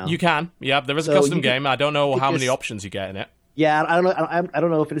games now. You can. Yeah, there is a So custom you could- game. I don't know how many just- options you get in it. Yeah, I don't know. I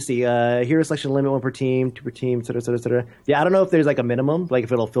don't know if it's the hero selection limit 1 per team, 2 per team, etc., etc., etc. Yeah, I don't know if there's like a minimum, like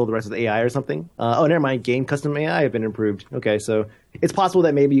if it'll fill the rest of the AI or something. Oh, never mind. Game custom AI have been improved. Okay, so it's possible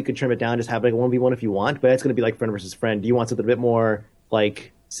that maybe you could trim it down, just have like a 1v1 if you want, but it's going to be like friend versus friend. Do you want something a bit more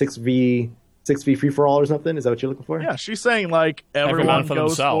like 6v 6 feet free for all or something. Is that what you're looking for? Yeah, she's saying like everyone for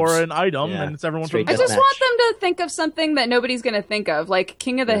goes themselves. for an item, Yeah. and it's everyone Straight for I just Match. want them to think of something that nobody's going to think of. Like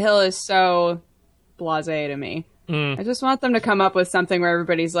King of the Hill is so blasé to me. I just want them to come up with something where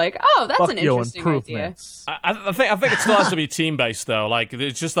everybody's like, "Oh, that's an interesting idea." improvements. I think it still has to be team based though. Like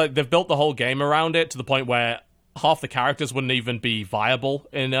it's just like they've built the whole game around it to the point where half the characters wouldn't even be viable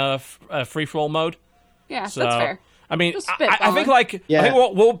in a free for all mode. Yeah, So, that's fair. I mean, Just I think Yeah. I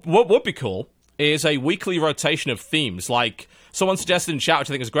think what would be cool is a weekly rotation of themes. Like someone suggested in chat, which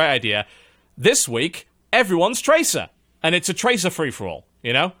I think is a great idea. This week, everyone's Tracer, and it's a Tracer free for all.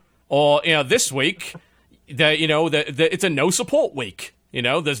 Or this week. It's a no support week.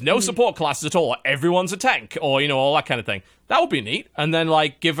 There's no support classes at all. Everyone's a tank, or all that kind of thing. That would be neat. And then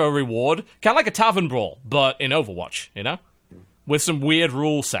give a reward, kind of like a tavern brawl, but in Overwatch. With some weird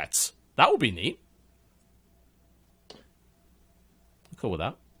rule sets. That would be neat. Cool with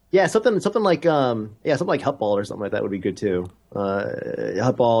that. Yeah, something like something like Hutball or something like that would be good too.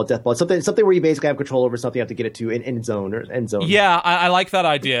 Hutball, Deathball, something where you basically have control over something you have to get it to in end zone or end zone. Yeah, I like that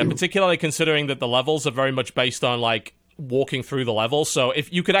idea, particularly considering that the levels are very much based on walking through the level. So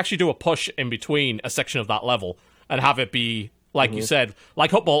if you could actually do a push in between a section of that level and have it be like you said,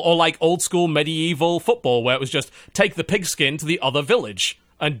 like Hutball or like old school medieval football, where it was just take the pigskin to the other village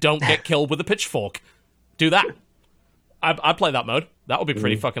and don't get killed with a pitchfork. Do that. I'd play that mode. That would be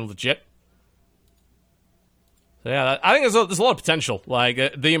pretty fucking legit. So yeah, I think there's a lot of potential.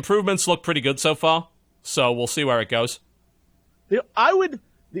 The improvements look pretty good so far. So we'll see where it goes. The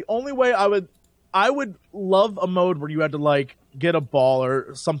only way I would love a mode where you had to get a ball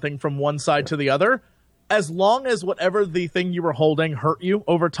or something from one side to the other, as long as whatever the thing you were holding hurt you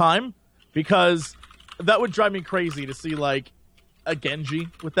over time, because that would drive me crazy to see a Genji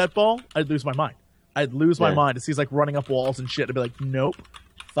with that ball. I'd lose my mind. I'd lose my mind to see he's running up walls and shit. I'd be like, nope,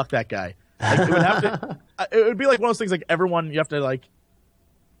 fuck that guy. It would have to. It would be one of those things. Everyone, you have to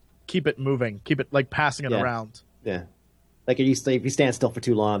keep it moving, keep it passing it around. Yeah, if you stand still for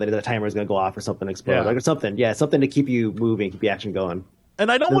too long, then the timer is going to go off or something explode, or something. Yeah, something to keep you moving, keep the action going. And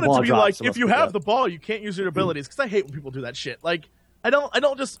I don't want it to be drops, if you have the ball, you can't use your abilities, because I hate when people do that shit. I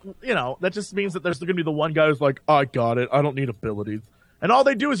don't just that just means that there's going to be the one guy who's like, I got it, I don't need abilities. And all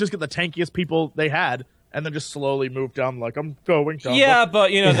they do is just get the tankiest people they had, and then just slowly move down. I'm going down. Yeah, but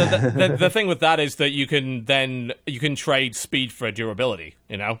the thing with that is that you can trade speed for durability.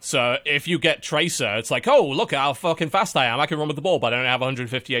 So if you get Tracer, it's like, oh, look at how fucking fast I am. I can run with the ball, but I don't have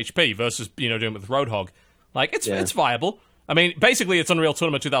 150 HP. Versus doing it with Roadhog. It's viable. I mean, basically, it's Unreal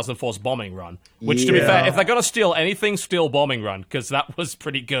Tournament 2004's bombing run. Which, to be fair, if they're gonna steal anything, steal bombing run, because that was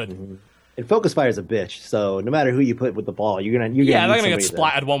pretty good. Mm-hmm. And Focus Fire's a bitch, so no matter who you put with the ball, they're gonna they're gonna get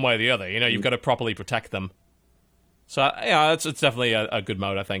splattered one way or the other. You've got to properly protect them. So it's definitely a good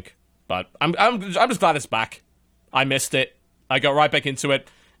mode, I think. But I'm just glad it's back. I missed it. I got right back into it.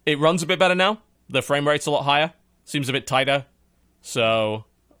 It runs a bit better now. The frame rate's a lot higher. Seems a bit tighter. So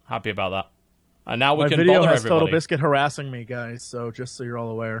happy about that. And now we My can video bother has everybody. Total Biscuit harassing me, guys. So just so you're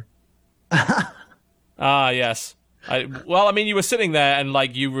all aware. Yes. You were sitting there and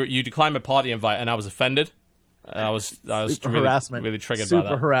you declined my party invite, and I was offended. I was harassment. really triggered by that.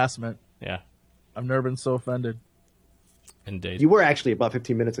 Super harassment. Yeah, I've never been so offended. Indeed. You were actually about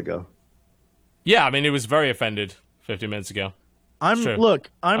 15 minutes ago. Yeah, it was very offended 15 minutes ago. I'm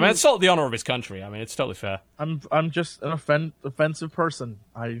insult the honor of his country. It's totally fair. I'm just an offensive person.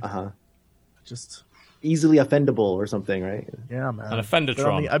 Just easily offendable or something, right? Yeah, man. An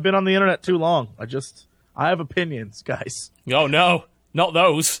offendertron. I've been on the internet too long. I have opinions, guys. Oh no, not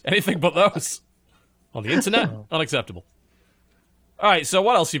those. Anything but those. On the internet, unacceptable. All right, so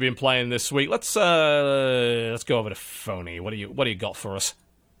what else have you been playing this week? Let's go over to Phony. What do you got for us?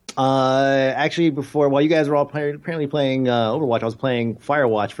 Actually, while you guys were all apparently playing Overwatch, I was playing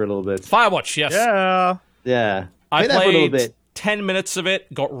Firewatch for a little bit. Firewatch, yes. Yeah. I that for a little played bit. 10 minutes of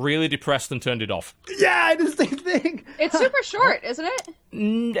it, got really depressed and turned it off. Yeah, I did the same thing. It's super short, isn't it?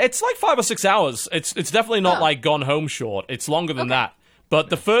 It's 5 or 6 hours. It's definitely not Gone Home short. It's longer than that. But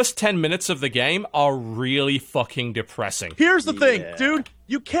the first 10 minutes of the game are really fucking depressing. Here's the thing, dude.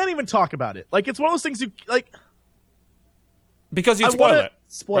 You can't even talk about it. It's one of those things you because you'd spoil it.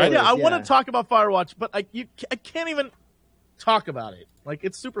 Spoilers, I want to talk about Firewatch, but I can't even talk about it.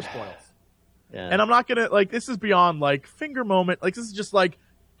 It's super spoils. Yeah. And I'm not gonna this is beyond finger moment. This is just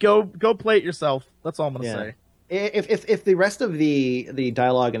go play it yourself. That's all I'm gonna say. If the rest of the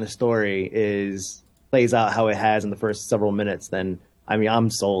dialogue and the story plays out how it has in the first several minutes, then I'm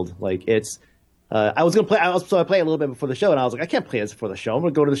sold. I was gonna play. I played a little bit before the show, and I was like, I can't play this before the show. I'm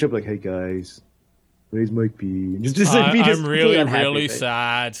gonna go to the show, and be like, hey guys, Where's Mike P? I'm really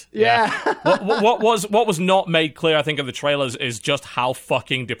sad. Yeah. what was not made clear, I think, of the trailers is just how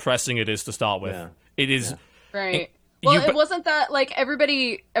fucking depressing it is to start with. Yeah. It is. Right. Well, it wasn't that, like,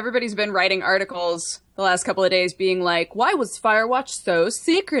 everybody's been writing articles the last couple of days being like, why was Firewatch so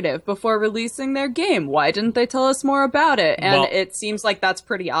secretive before releasing their game? Why didn't they tell us more about it? And it seems like that's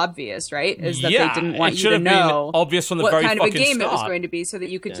pretty obvious, right? Is that they didn't want you to know obvious from the what very kind of a fucking game start. it was going to be so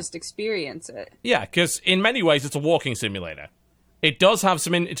that you could just experience it. Yeah, because in many ways it's a walking simulator. It does have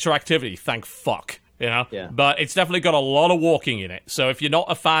some interactivity, thank fuck, you know? Yeah. But it's definitely got a lot of walking in it. So if you're not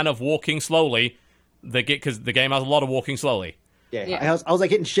a fan of walking slowly, because the game has a lot of walking slowly. Yeah. I was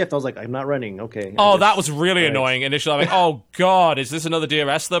like hitting shift. I was like, I'm not running. Okay. That was really annoying initially. I'm like, oh god, is this another Dear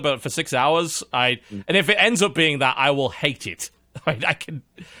Esther? But for 6 hours, and if it ends up being that, I will hate it. I can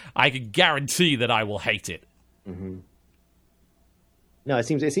guarantee that I will hate it. Mm-hmm. No, it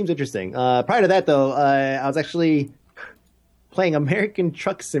seems interesting. Prior to that, though, I was actually playing American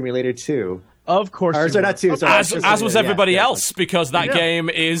Truck Simulator 2. Of course, not 2. Sorry, as was everybody else, because that game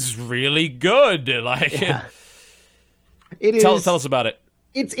is really good. Like, it is. Tell us about it.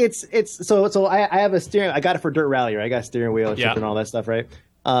 It's so I have a steering. I got it for Dirt Rally, right? I got a steering wheel and all that stuff, right?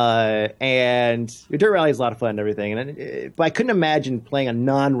 And Dirt Rally is a lot of fun and everything. But I couldn't imagine playing a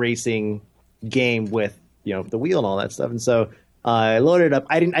non-racing game with the wheel and all that stuff. And so I loaded it up.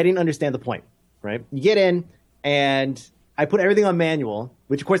 I didn't understand the point, right? You get in and I put everything on manual,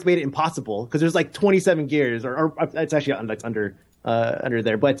 which of course made it impossible because there's like 27 gears, or it's actually under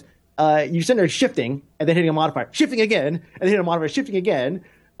there. But you're sitting there shifting and then hitting a modifier, shifting again, and then hitting a modifier, shifting again,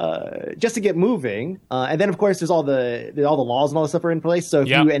 just to get moving. And then of course there's all the laws and all the stuff are in place. So if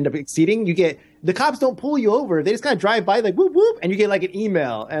you end up exceeding, the cops don't pull you over; they just kind of drive by like whoop whoop, and you get like an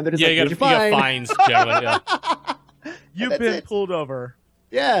email, and they're just you get fines generally. You've been pulled over.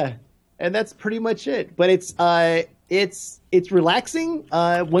 Yeah, and that's pretty much it. But it's relaxing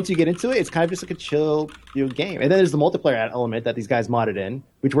once you get into it. It's kind of just like a chill game. And then there's the multiplayer element that these guys modded in,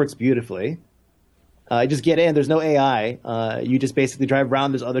 which works beautifully. Just get in. There's no AI. You just basically drive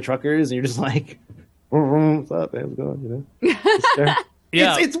around. There's other truckers, and you're just like, what's up? How's it going?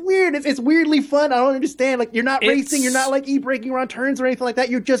 Yeah. It's weird. It's weirdly fun. I don't understand. Like, you're not racing. You're not like e-braking around turns or anything like that.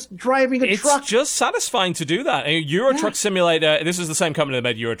 You're just driving a truck. It's just satisfying to do that. Euro Truck Simulator, this is the same company that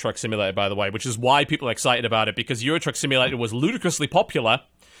made Euro Truck Simulator, by the way, which is why people are excited about it, because Euro Truck Simulator was ludicrously popular,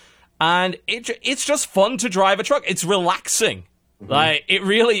 and it's just fun to drive a truck. It's relaxing. Mm-hmm.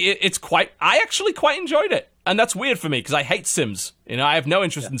 Like, I actually quite enjoyed it. And that's weird for me, because I hate Sims. I have no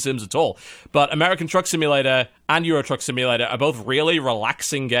interest in Sims at all. But American Truck Simulator and Euro Truck Simulator are both really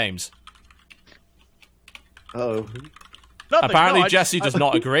relaxing games. Oh. Apparently Jesse does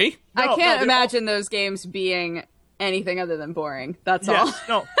not agree. I can't imagine those games being anything other than boring. That's all.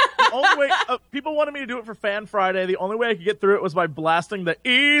 No. The only way people wanted me to do it for Fan Friday. The only way I could get through it was by blasting the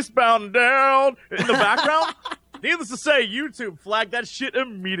Eastbound Down in the background. Needless to say, YouTube flagged that shit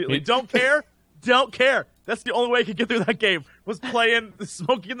immediately. Don't care. That's the only way I could get through that game, was playing the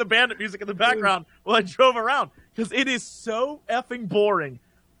Smokey and the Bandit music in the background while I drove around, because it is so effing boring.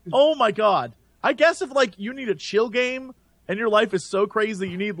 Oh my god. I guess if you need a chill game and your life is so crazy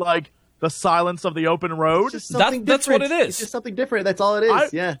you need the silence of the open road. That's what it is. It's just something different. That's all it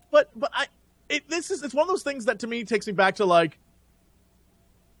is. Yeah. But it's one of those things that to me takes me back to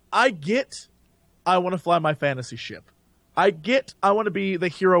I want to fly my fantasy ship. I want to be the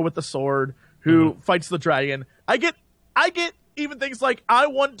hero with the sword who fights the dragon. I get even things like I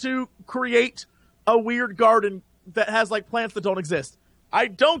want to create a weird garden that has plants that don't exist. I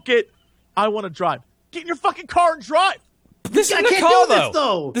don't get I want to drive. Get in your fucking car and drive. This isn't a car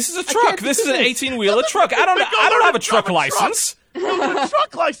though. This is a truck. This is an 18-wheeler truck. I don't have a truck license. A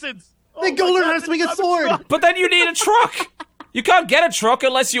truck license. Then go learn how to swing a sword. But then you need a truck. You can't get a truck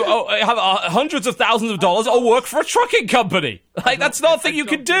unless you have hundreds of thousands of dollars or work for a trucking company. That's not a thing you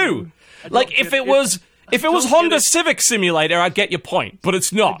can do. If it was Honda Civic Simulator, I'd get your point, but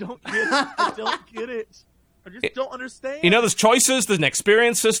it's not. I don't get it. I just don't understand. There's choices. There's an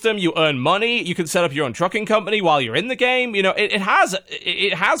experience system. You earn money. You can set up your own trucking company while you're in the game. It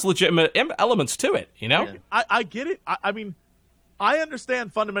has legitimate elements to it. Yeah. I get it. I mean, I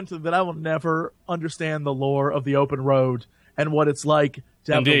understand fundamentally that I will never understand the lore of the open road and what it's like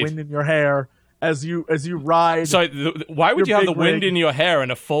to have the wind in your hair as you ride. So why would you have the wind in your hair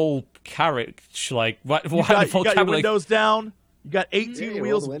and a full carriage? Why you got your windows down. You got 18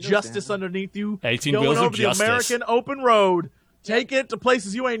 wheels of justice underneath you. 18 going wheels over of justice. The American open road. Take it to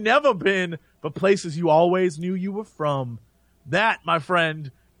places you ain't never been, but places you always knew you were from. That, my friend,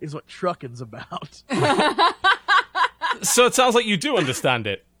 is what trucking's about. So it sounds like you do understand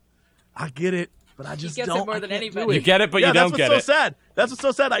it. I get it. but I just gets it don't. more I than can't anybody. do it. You get it, but you don't get That's what's it. so sad. That's what's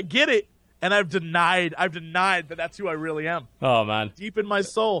so sad. I get it, and I've denied that that's who I really am. Oh, man. Deep in my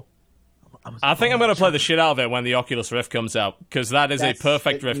soul. I think I'm going to play the shit out of it when the Oculus Rift comes out, because that is a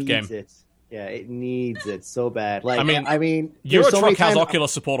perfect Rift game. Yeah, it needs it so bad. Like, I mean, Euro Truck has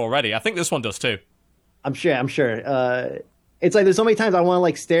Oculus support already. I think this one does too. I'm sure. It's like there's so many times I want to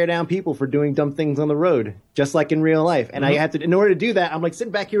like stare down people for doing dumb things on the road, just like in real life. And I have to, in order to do that, I'm like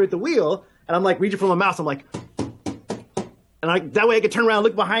sitting back here at the wheel, and I'm like reaching for my mouse. I'm like, and that way I can turn around,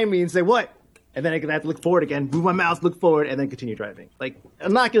 look behind me, and say what, and then I can have to look forward again, move my mouse, look forward, and then continue driving. Like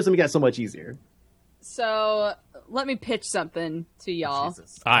Oculus got so much easier. So let me pitch something to y'all.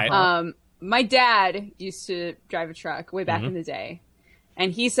 Jesus. All right. My dad used to drive a truck way back in the day,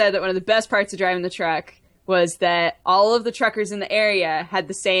 and he said that one of the best parts of driving the truck was that all of the truckers in the area had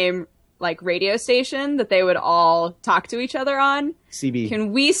the same like radio station that they would all talk to each other on. CB.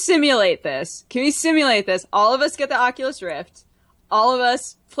 Can we simulate this? All of us get the Oculus Rift. All of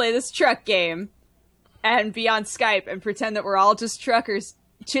us play this truck game and be on Skype and pretend that we're all just truckers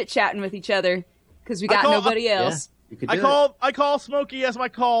chit-chatting with each other because we got nobody else. Yeah, I call Smokey as my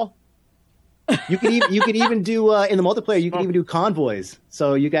call. You could even do in the multiplayer. You could even do convoys,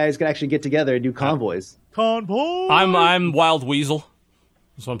 so you guys could actually get together and do convoys. Convoy. I'm Wild Weasel.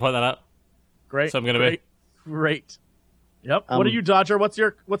 Just want to point that out. Great. So I'm going to be great. Yep. What are you, Dodger? What's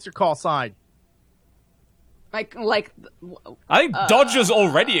your call sign? I think Dodger's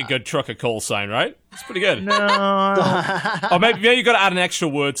already a good trucker call sign, right? It's pretty good. No. Or maybe you got to add an extra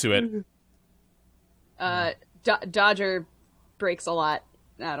word to it. Dodger breaks a lot.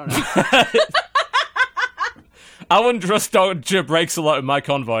 I don't know. I wouldn't trust Dodger breaks a lot in my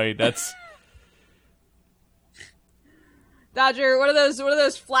convoy. That's Dodger. What are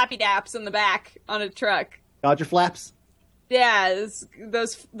those flappy daps in the back on a truck? Dodger flaps. Yeah,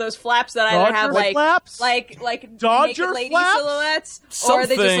 those flaps that either Dodger have like flaps? like Dodger naked lady flaps? silhouettes, or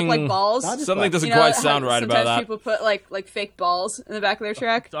they just look like balls. Dodger something doesn't You know quite how sound right about sometimes that. people put like fake balls in the back of their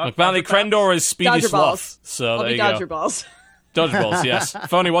truck. Apparently, Krendor is Speedy Dodger Sloth. balls. So I'll there be you Dodger go. balls. Dodger balls, yes.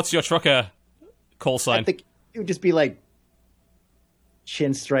 Phony, what's your trucker call sign? I think it would just be like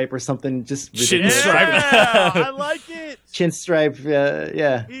chin stripe or something. Just Chin ridiculous. stripe. Yeah, I like it. Chin stripe.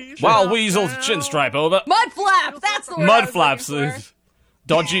 Yeah. Wild Weasel, chin stripe over. Mud flap. That's the word. I Mud was flaps. looking for.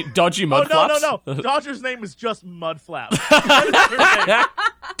 Dodgy mud flaps. No. Dodger's name is just Mudflap.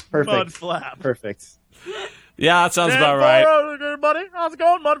 Perfect. Mudflap. Perfect. Yeah, that sounds about right. Everybody, how's it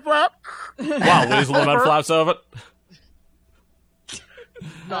going, Mudflap? Wow, Weasel and mud flaps over.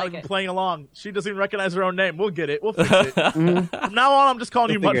 Not like even it. playing along. She doesn't even recognize her own name. We'll get it. We'll fix it. From now on, I'm just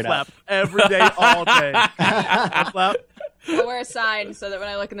calling you We'll figure it Mudflap out. every day, all day. Mudflap. I'll wear a sign so that when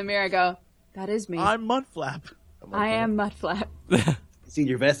I look in the mirror, I go, "That is me. I'm Mudflap. I am Mudflap." See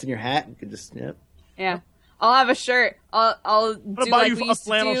your vest and your hat. You could just Yeah. I'll have a shirt. I'll do buy like you we a used to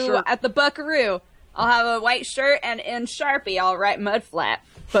flannel do shirt. at the Buckaroo. I'll have a white shirt and in Sharpie I'll write Mudflap,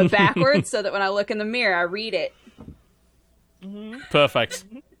 but backwards so that when I look in the mirror I read it. Perfect.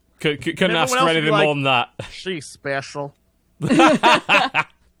 Couldn't ask everyone for else would anything be like- more than that. She's special.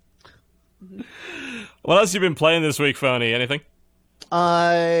 What else have you been playing this week, Phony? Anything?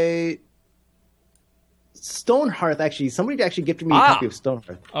 Stonehearth. Actually, somebody actually gifted me a copy of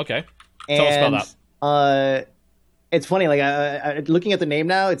Stonehearth. Okay. Tell us about that. It's funny. Like looking at the name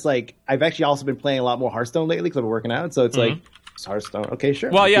now, it's like I've actually also been playing a lot more Hearthstone lately because I've been working out. So it's like it's Hearthstone. Okay,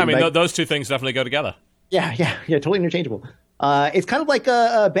 sure. Well, yeah, I Getting mean, back- those two things definitely go together. yeah, totally interchangeable. It's kind of like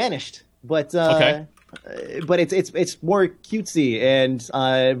Banished, but Okay. But it's more cutesy and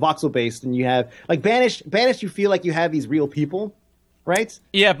voxel based, and you have like Banished. You feel like you have these real people, right?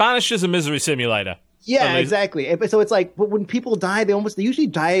 Yeah, Banished is a misery simulator. Yeah, At least- exactly. So it's like, but when people die, they usually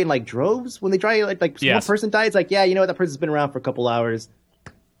die in like droves. When they die, like one Yes. person dies, like, yeah, you know what, that person's been around for a couple hours,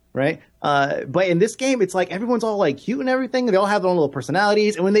 right? But in this game, it's like everyone's all like cute and everything. They all have their own little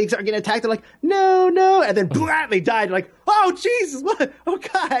personalities, and when they start getting attacked, they're like, no, and then blah, they die. They're like, oh Jesus, what? Oh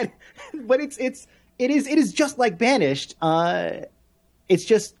God! But it is just like Banished. It's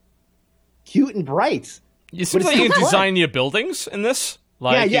just cute and bright. You seem But like it's you still can fun. design your buildings in this.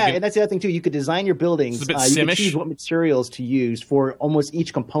 Like, Yeah, you can- and that's the other thing too. You could design your buildings. It's a bit You can Simish. choose what materials to use for almost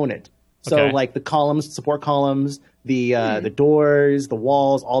each component. So, Okay. like the columns, support columns, the doors, the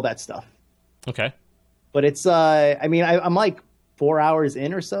walls, all that stuff. Okay. But it's, I'm like 4 hours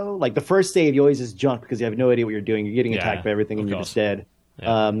in or so. Like the first save, you always just jump because you have no idea what you're doing. You're getting Yeah, attacked by everything, and of you're course. just dead.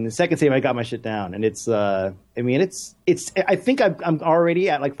 Yeah. The second save, I got my shit down, and it's. I think I'm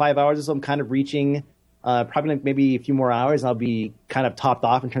already at like 5 hours or so. I'm kind of reaching. Probably like maybe a few more hours, and I'll be kind of topped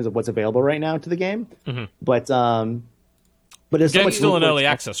off in terms of what's available right now to the game. But it's so Game's much still in room for early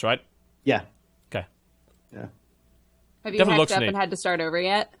expansion. access, right? Yeah. Okay. Yeah. Have you Definitely hacked looks up neat. and had to start over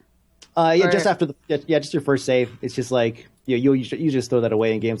yet? Yeah, Or- just after just your first save. It's just like you just throw that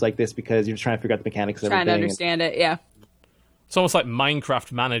away in games like this because you're just trying to figure out the mechanics of Trying to everything. understand it, yeah. It's almost like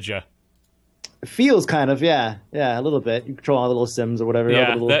Minecraft Manager. It feels kind of, yeah, a little bit. You control all the little Sims or whatever.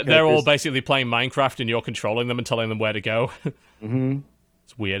 Yeah, all the little they're all characters. basically playing Minecraft, and you're controlling them and telling them where to go. Mm-hmm.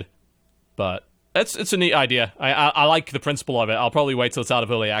 It's weird, but it's a neat idea. I like the principle of it. I'll probably wait till it's out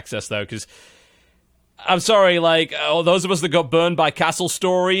of early access though, because I'm sorry, like those of us that got burned by Castle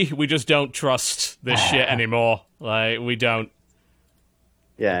Story, we just don't trust this shit anymore. Like we don't.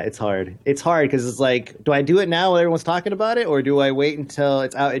 Yeah, it's hard. It's hard because it's like, do I do it now when everyone's talking about it, or do I wait until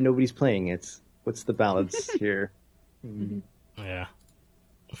it's out and nobody's playing it? What's the balance here? Yeah,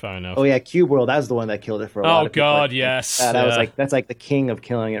 fair enough. Oh yeah, Cube World. That was the one that killed it for a lot of people. Oh god, yes. That was that's like the king of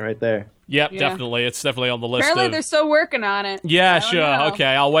killing it right there. Yep, Yeah. definitely. It's definitely on the list. Apparently of... they're still working on it. Yeah, I don't sure. know. Okay,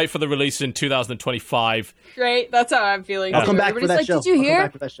 I'll wait for the release in 2025. Great, that's how I'm feeling. I'll too. come back for Everybody's that like, show. did you I'll come hear?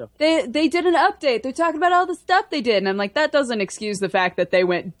 back for that show. They did an update. They're talking about all the stuff they did. And I'm like, that doesn't excuse the fact that they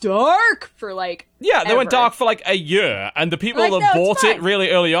went dark for like Yeah, they went ever. dark for like a year, and the people Like, that no, it's bought it fine.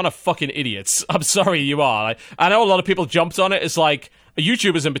 really early on are fucking idiots. I'm sorry, you are. Like, I know a lot of people jumped on it. It's like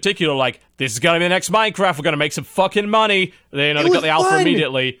YouTubers in particular, like, this is gonna be the next Minecraft. We're gonna make some fucking money. They It got was the alpha fun.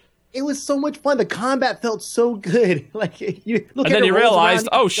 immediately, It was so much fun. The combat felt so good. Like you look and at then it you rolls realized,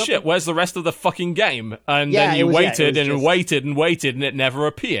 around, oh you jump shit, where's the rest of the fucking game? And Yeah, then you it was waited and just- waited and waited, and it never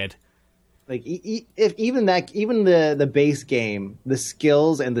appeared. Like if even the base game, the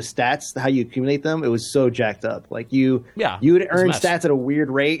skills and the stats, how you accumulate them, it was so jacked up. Like you would was a earn mess. stats at a weird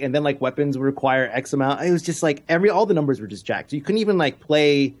rate, and then like weapons would require X amount. It was just like all the numbers were just jacked. You couldn't even like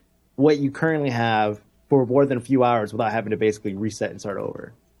play what you currently have for more than a few hours without having to basically reset and start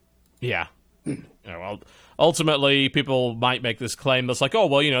over. Yeah. Yeah, well, ultimately, people might make this claim that's like, oh,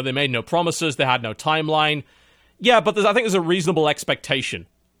 well, you know, they made no promises, they had no timeline. Yeah, but I think there's a reasonable expectation,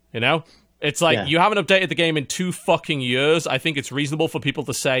 you know? It's like, Yeah. you haven't updated the game in 2 fucking years. I think it's reasonable for people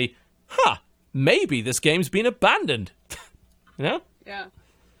to say, maybe this game's been abandoned. You know? Yeah.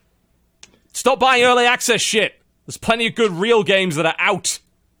 Stop buying early access shit. There's plenty of good real games that are out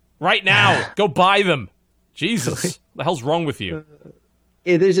right now. Go buy them. Jesus. The hell's wrong with you?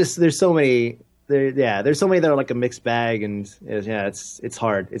 There's so many there's so many that are like a mixed bag, and it's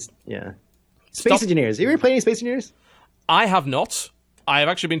hard. Space Engineers. Have you ever played any Space Engineers? I have not. I have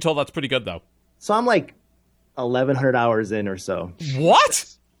actually been told that's pretty good, though. So I'm like 1,100 hours in or so. What?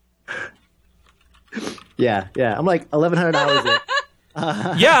 Yeah. I'm like 1,100 hours in.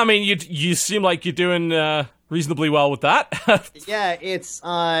 Yeah, I mean, you seem like you're doing reasonably well with that. Yeah, it's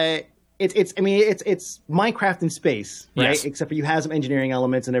Minecraft in space, right? Yes. Except for you have some engineering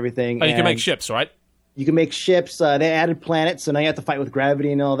elements and everything. Oh, you can and make ships, right? You can make ships. They added planets, so now you have to fight with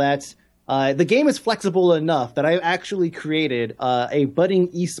gravity and all that. The game is flexible enough that I actually created a budding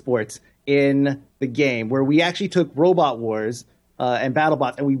esports in the game where we actually took Robot Wars and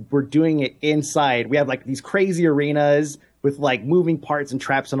BattleBots, and we were doing it inside. We have like these crazy arenas with like moving parts and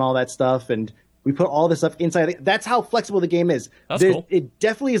traps and all that stuff, and we put all this stuff inside. That's how flexible the game is. That's cool. It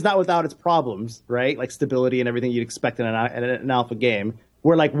definitely is not without its problems, right? Like stability and everything you'd expect in an alpha game.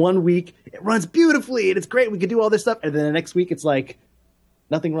 Where like 1 week it runs beautifully and it's great, we can do all this stuff, and then the next week it's like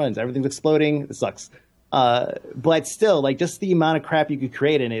nothing runs, everything's exploding, it sucks. But still, like just the amount of crap you could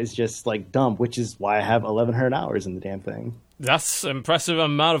create in it is just like dumb, which is why I have 1,100 hours in the damn thing. That's an impressive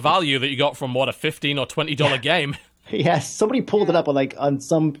amount of value that you got from, what, a $15 or $20 game? Yes, somebody pulled it up on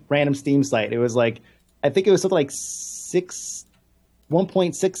some random Steam site. It was like, I think it was something like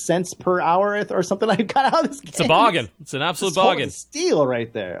 1.6 cents per hour or something. I got out of this game. It's a bargain. It's an absolute It's a total bargain. steal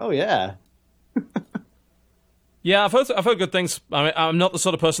right there. Oh yeah. Yeah, I've heard good things. I mean, I'm not the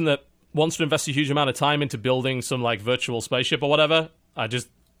sort of person that wants to invest a huge amount of time into building some like virtual spaceship or whatever. I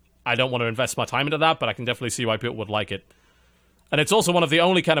don't want to invest my time into that, but I can definitely see why people would like it. And it's also one of the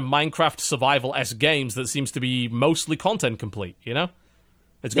only kind of Minecraft survival-esque games that seems to be mostly content complete, you know?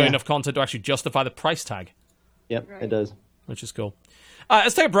 It's got enough content to actually justify the price tag. Yep, Right. it does. Which is cool.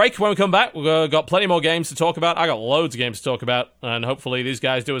 Let's take a break. When we come back, we've got plenty more games to talk about. I got loads of games to talk about, and hopefully these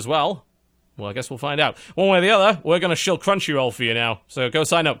guys do as well. Well, I guess we'll find out. One way or the other, we're going to shill Crunchyroll for you now. So go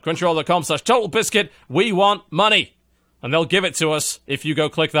sign up. Crunchyroll.com/TotalBiscuit. We want money. And they'll give it to us if you go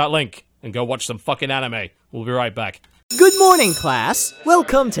click that link and go watch some fucking anime. We'll be right back. Good morning, class.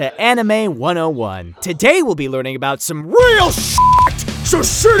 Welcome to Anime 101. Today we'll be learning about some real shit. So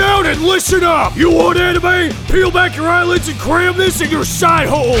sit down and listen up! You want anime? Peel back your eyelids and cram this in your side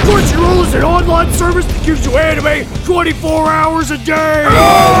hole! Crunchyroll is an online service that gives you anime 24 hours a day!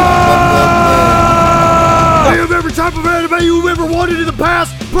 They have every every type of anime you've ever wanted in the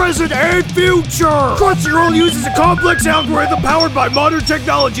past, present, and future. Crunchyroll uses a complex algorithm powered by modern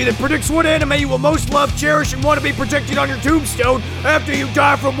technology that predicts what anime you will most love, cherish, and want to be protected on your tombstone after you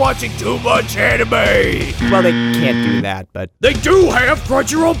die from watching too much anime. Well, they can't do that, but... They do have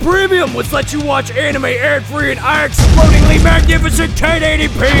Crunchyroll Premium, which lets you watch anime ad-free in eye-explodingly magnificent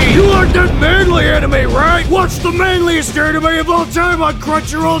 1080p. You like that manly anime, right? Watch the manliest anime of all time on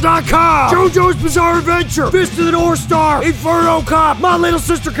Crunchyroll.com. JoJo's Bizarre Adventure, Fist of the North Star, Inferno Cop, My Little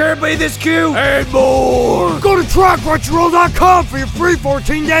Sister Can't Be This Cute, and more. Go to trycrunchyroll.com for your free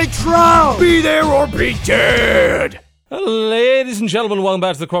 14-day trial. Be there or be dead. Ladies and gentlemen, welcome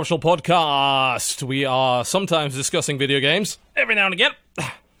back to the Corruptional Podcast. We are sometimes discussing video games, every now and again.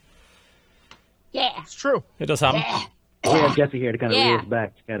 Yeah. It's true. It does happen. We have Jesse here to kind of lead us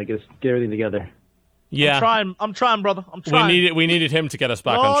back, to kind of get everything together. Yeah. I'm trying, brother. I'm trying. We needed him to get us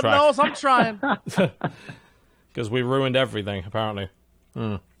back on track. Lord knows I'm trying. Because we ruined everything, apparently.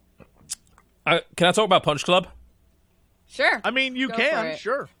 Can I talk about Punch Club? Sure. I mean, you Go can,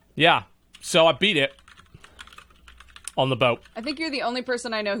 sure. Yeah. So I beat it. On the boat. I think you're the only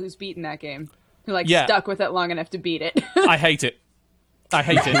person I know who's beaten that game. Who, Yeah. stuck with it long enough to beat it. I hate it.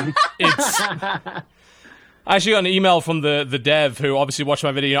 It's... I actually got an email from the dev who obviously watched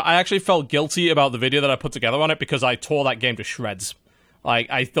my video. I actually felt guilty about the video that I put together on it because I tore that game to shreds.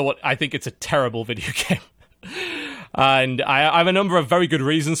 I think it's a terrible video game. And I have a number of very good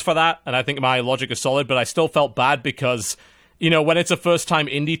reasons for that, and I think my logic is solid, but I still felt bad because... when it's a first-time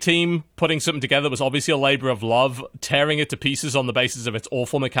indie team, putting something together was obviously a labor of love. Tearing it to pieces on the basis of its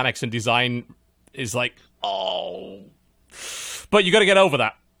awful mechanics and design is like, oh. But you got to get over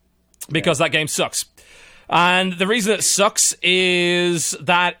that because that game sucks. And the reason it sucks is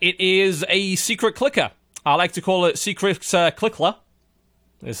that it is a secret clicker. I like to call it secret clickler.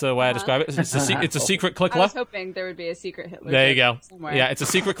 Is the way I describe it. It's a secret clickler. I was hoping there would be a secret Hitler. There you go. Somewhere. Yeah, it's a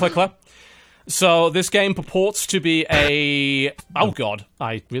secret clickler. So this game purports to be a... Oh, God.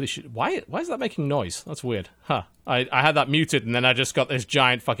 I really should... Why is that making noise? That's weird. Huh. I had that muted, and then I just got this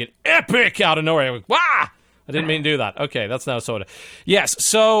giant fucking epic out of nowhere. Wah! I didn't mean to do that. Okay, that's now sorted. Yes,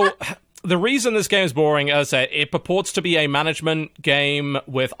 so the reason this game is boring, as I said, it purports to be a management game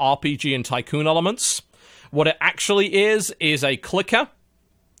with RPG and tycoon elements. What it actually is a clicker,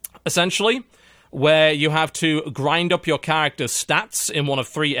 essentially, where you have to grind up your character's stats in one of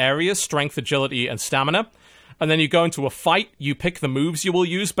three areas, strength, agility, and stamina. And then you go into a fight, you pick the moves you will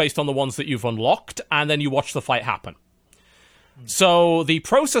use based on the ones that you've unlocked, and then you watch the fight happen. So the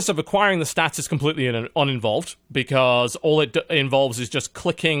process of acquiring the stats is completely uninvolved, because all it involves is just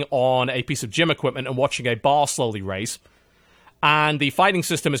clicking on a piece of gym equipment and watching a bar slowly raise. And the fighting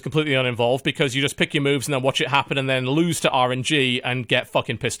system is completely uninvolved, because you just pick your moves and then watch it happen and then lose to RNG and get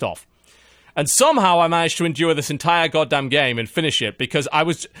fucking pissed off. And somehow I managed to endure this entire goddamn game and finish it because I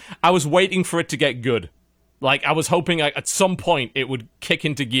was waiting for it to get good. Like, I was hoping at some point it would kick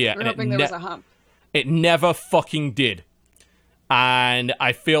into gear. We're hoping there was a hump. It never fucking did. And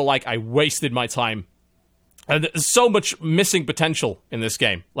I feel like I wasted my time. And there's so much missing potential in this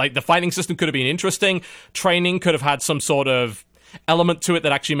game. Like, the fighting system could have been interesting. Training could have had some sort of element to it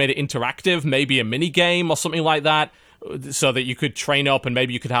that actually made it interactive. Maybe a mini game or something like that. So that you could train up and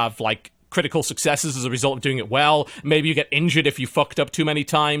maybe you could have, critical successes as a result of doing it well. Maybe you get injured if you fucked up too many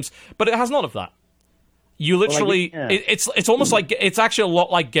times. But it has none of that. You literally... It's almost like... It's actually a lot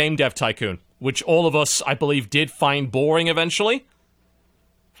like Game Dev Tycoon, which all of us, I believe, did find boring eventually.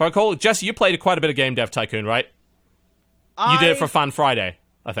 If I recall, Jesse, you played quite a bit of Game Dev Tycoon, right? You did it for Fan Friday,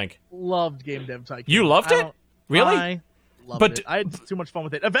 I think. Loved Game Dev Tycoon. You loved it? Really? I loved it. I had too much fun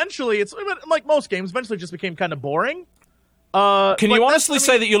with it. Eventually, it's like most games, eventually it just became kind of boring. Can you honestly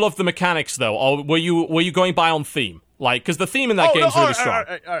say that you love the mechanics, though, or were you going by on theme? Because the theme in that game's really strong.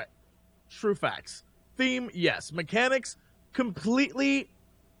 All right. True facts. Theme, yes. Mechanics, completely.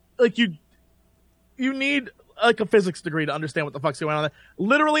 You need a physics degree to understand what the fuck's going on there.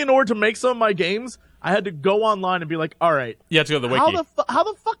 Literally, in order to make some of my games, I had to go online and be like, all right. You had to go to the wiki. How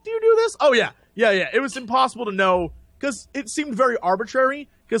the fuck do you do this? Oh, yeah. It was impossible to know, because it seemed very arbitrary,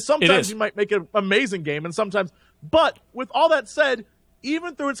 because sometimes you might make an amazing game, and sometimes... But, with all that said,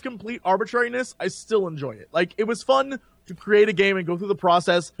 even through its complete arbitrariness, I still enjoy it. It was fun to create a game and go through the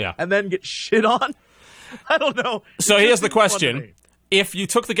process, and then get shit on. I don't know. So here's the question. If you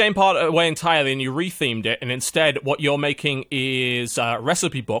took the game part away entirely and you rethemed it, and instead what you're making is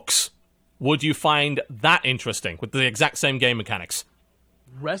recipe books, would you find that interesting with the exact same game mechanics?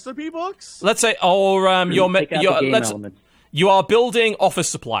 Recipe books? Let's say, you are building office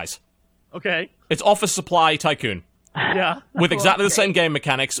supplies. Okay. It's Office Supply Tycoon. Yeah. With exactly the same game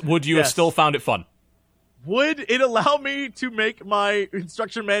mechanics, would you have still found it fun? would it allow me to make my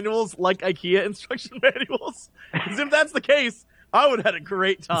instruction manuals like IKEA instruction manuals? Because if that's the case, I would have had a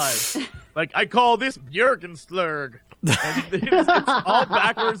great time. Like, I call this Björgenslurg. And it's all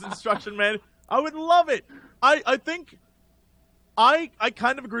backwards instruction manual. I would love it. I think I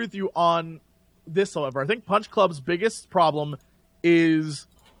kind of agree with you on this, however. I think Punch Club's biggest problem is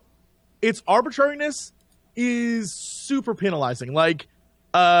its arbitrariness is super penalizing. Like,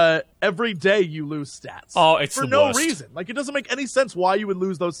 every day you lose stats. Oh, it's for the no worst. reason. Like, it doesn't make any sense why you would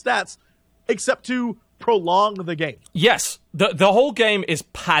lose those stats, except to prolong the game. Yes, the whole game is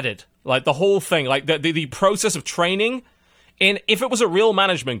padded. Like, the whole thing, like the process of training. If it was a real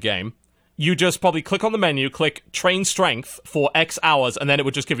management game, you just probably click on the menu, click train strength for X hours, and then it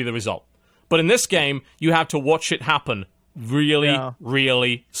would just give you the result. But in this game, you have to watch it happen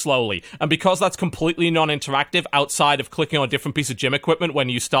really slowly. And because that's completely non-interactive outside of clicking on a different piece of gym equipment when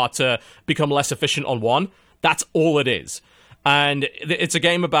you start to become less efficient on one, that's all it is. And it's a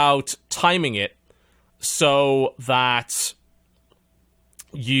game about timing it so that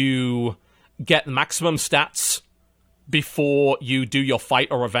you get maximum stats before you do your fight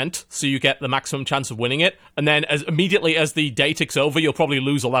or event, so you get the maximum chance of winning it, and then immediately as the day ticks over, you'll probably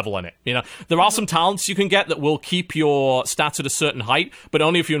lose a level in it. You know, there are some talents you can get that will keep your stats at a certain height, but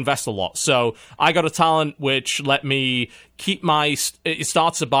only if you invest a lot. So I got a talent which let me keep my... It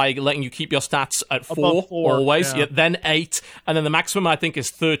starts by letting you keep your stats at 4 always, then 8, and then the maximum, I think, is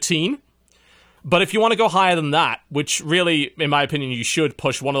 13. But if you want to go higher than that, which really, in my opinion, you should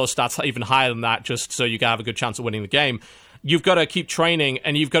push one of those stats even higher than that just so you can have a good chance of winning the game, you've got to keep training,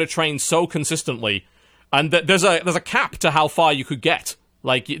 and you've got to train so consistently. And there's a cap to how far you could get.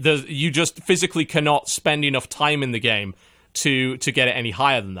 Like, you just physically cannot spend enough time in the game to get it any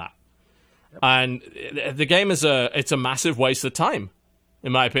higher than that. Yep. And the game is it's a massive waste of time,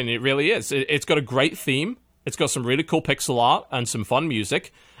 in my opinion. It really is. It's got a great theme. It's got some really cool pixel art and some fun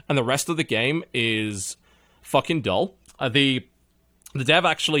music. And the rest of the game is fucking dull. The dev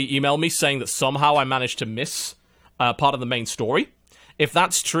actually emailed me saying that somehow I managed to miss part of the main story. If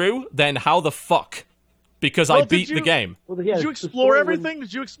that's true, then how the fuck? Because I beat the game. Well, yeah, did you explore everything?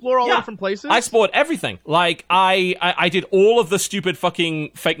 Did you explore all the different places? I explored everything. Like, I did all of the stupid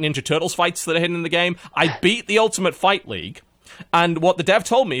fucking fake Ninja Turtles fights that are hidden in the game. I beat the Ultimate Fight League. And what the dev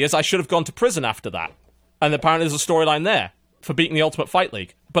told me is I should have gone to prison after that. And apparently there's a storyline there for beating the Ultimate Fight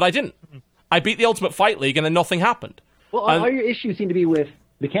League. But I didn't. I beat the Ultimate Fight League, and then nothing happened. Well, all your issues seem to be with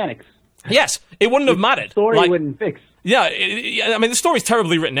mechanics. Yes, it wouldn't have mattered. The story wouldn't fix. Yeah, I mean, the story's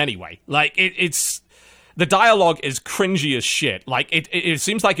terribly written anyway. Like, it's... The dialogue is cringy as shit. Like, it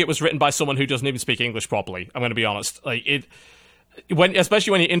seems like it was written by someone who doesn't even speak English properly, I'm going to be honest. Like,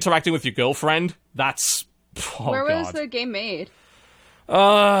 especially when you're interacting with your girlfriend, that's... Where was the game made?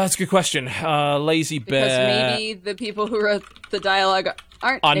 That's a good question. Lazy Bear. Because maybe the people who wrote the dialogue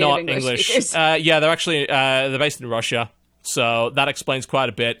are not English. Yeah, they're actually they're based in Russia, so that explains quite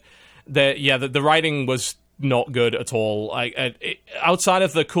a bit. The writing was not good at all. Like, outside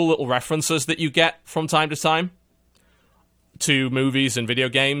of the cool little references that you get from time to time to movies and video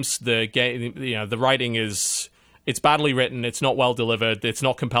games, the writing is... It's badly written, it's not well delivered, it's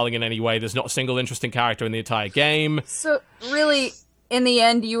not compelling in any way, there's not a single interesting character in the entire game. So, really, in the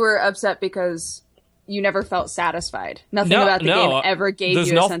end, you were upset because you never felt satisfied. Nothing about the game ever gave you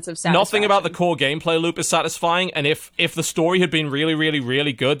a sense of satisfaction. Nothing about the core gameplay loop is satisfying, and if the story had been really, really,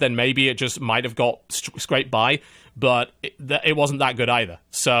 really good, then maybe it just might have got scraped by, but it wasn't that good either.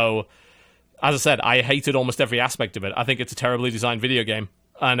 So, as I said, I hated almost every aspect of it. I think it's a terribly designed video game.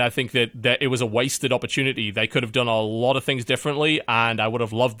 And I think that it was a wasted opportunity. They could have done a lot of things differently, and I would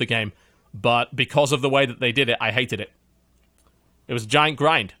have loved the game. But because of the way that they did it, I hated it. It was a giant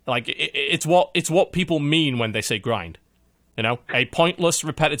grind. Like, it's what people mean when they say grind. You know? A pointless,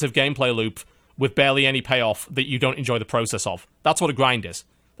 repetitive gameplay loop with barely any payoff that you don't enjoy the process of. That's what a grind is.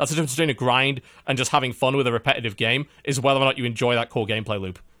 That's the difference between a grind and just having fun with a repetitive game, is whether or not you enjoy that core gameplay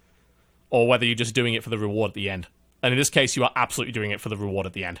loop. Or whether you're just doing it for the reward at the end. And in this case, you are absolutely doing it for the reward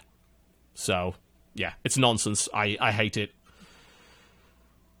at the end. So, yeah, it's nonsense. I hate it.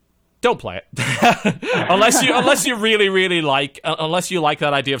 Don't play it. unless you really, really like... Unless you like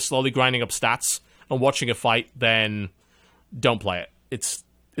that idea of slowly grinding up stats and watching a fight, then don't play it.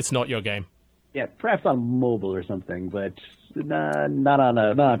 It's not your game. Yeah, perhaps on mobile or something, but not on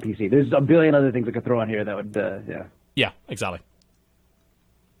PC. There's a billion other things I could throw on here that would, yeah. Yeah, exactly.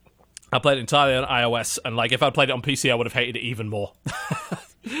 I played it entirely on iOS, and if I played it on PC, I would have hated it even more.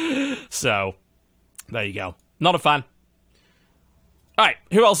 So, there you go. Not a fan. Alright,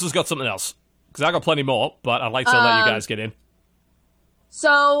 who else has got something else? Because I got plenty more, but I'd like to let you guys get in.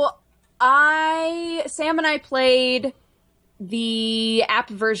 So, Sam and I played the app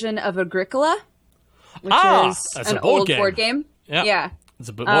version of Agricola, which is an old board game. Yeah. It's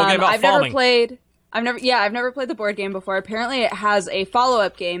a board game about farming. I've never played the board game before. Apparently it has a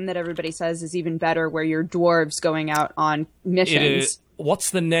follow-up game that everybody says is even better, where you're dwarves going out on missions.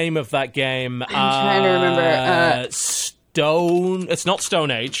 What's the name of that game? I'm trying to remember. It's not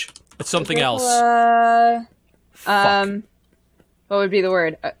Stone Age. It's something else. What would be the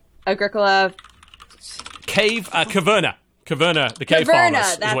word? Agricola. Caverna. Caverna, the cave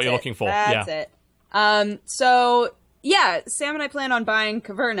farmers is what you're looking for. That's it. So, yeah, Sam and I plan on buying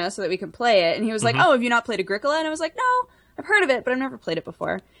Caverna so that we can play it. And he was like, oh, have you not played Agricola? And I was like, no, I've heard of it, but I've never played it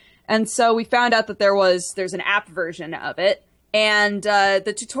before. And so we found out that there's an app version of it. And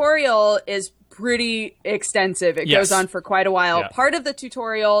the tutorial is pretty extensive. It goes on for quite a while. Yeah. Part of the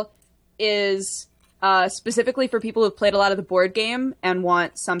tutorial is specifically for people who've played a lot of the board game and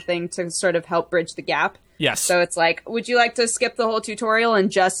want something to sort of help bridge the gap. Yes. So it's like, would you like to skip the whole tutorial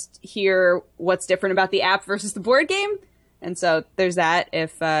and just hear what's different about the app versus the board game? And so there's that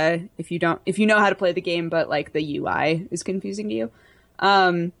if you know how to play the game, but like the UI is confusing to you.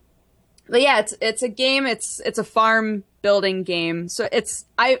 But yeah, it's a game. It's a farm building game. So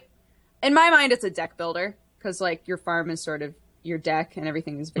in my mind, it's a deck builder because like your farm is sort of your deck and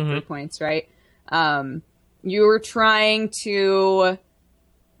everything is victory points, right? You're trying to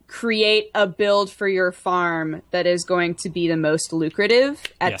create a build for your farm that is going to be the most lucrative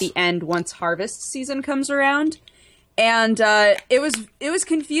at the end once harvest season comes around. And it was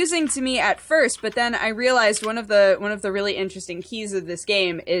confusing to me at first, but then I realized one of the really interesting keys of this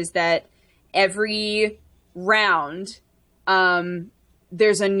game is that every round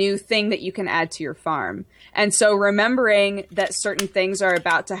there's a new thing that you can add to your farm. And so remembering that certain things are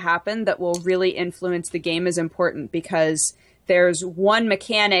about to happen that will really influence the game is important, because there's one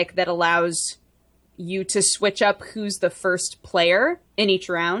mechanic that allows you to switch up who's the first player in each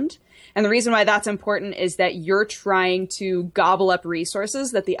round. And the reason why that's important is that you're trying to gobble up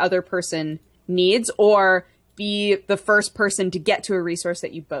resources that the other person needs, or be the first person to get to a resource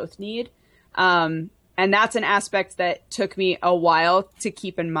that you both need. And that's an aspect that took me a while to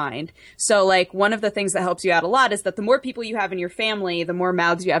keep in mind. So, like, one of the things that helps you out a lot is that the more people you have in your family, the more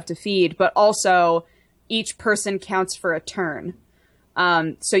mouths you have to feed, but also each person counts for a turn.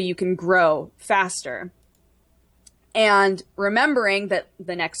 So you can grow faster. And remembering that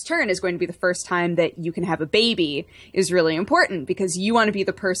the next turn is going to be the first time that you can have a baby is really important, because you want to be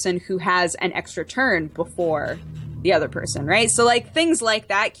the person who has an extra turn before the other person, right? So like things like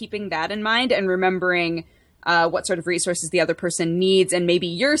that, keeping that in mind and remembering what sort of resources the other person needs. And maybe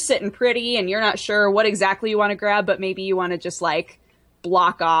you're sitting pretty and you're not sure what exactly you want to grab, but maybe you want to just like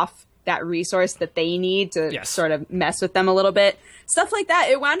block off that resource that they need to sort of mess with them a little bit. Stuff like that.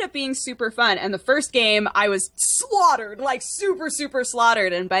 It wound up being super fun. And the first game, I was slaughtered, like super, super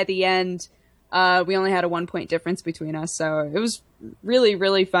slaughtered. And by the end, we only had a 1 point difference between us. So it was really,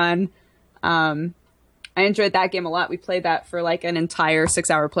 really fun. I enjoyed that game a lot. We played that for like an entire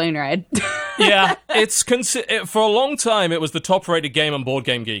 6-hour plane ride. Yeah, for a long time, it was the top-rated game on Board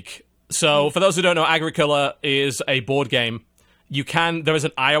Game Geek. So for those who don't know, Agricola is a board game. There is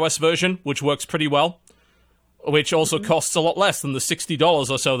an iOS version, which works pretty well, which also costs a lot less than the $60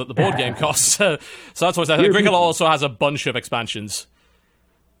 or so that the board game costs. So that's what I said. Agricola also has a bunch of expansions.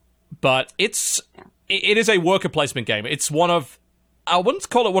 But it is a worker placement game. It's I wouldn't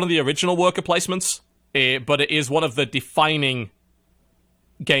call it one of the original worker placements, but it is one of the defining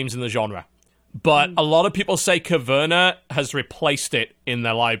games in the genre. But a lot of people say Caverna has replaced it in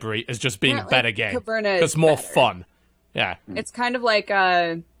their library as just being a better game. Caverna is more fun. Yeah. It's kind of like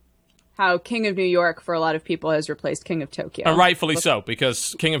how King of New York for a lot of people has replaced King of Tokyo. And rightfully so,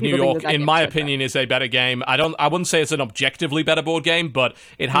 because King of New York, in my opinion, is a better game. I wouldn't say it's an objectively better board game, but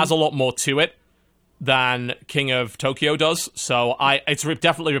it has a lot more to it than King of Tokyo does. So it's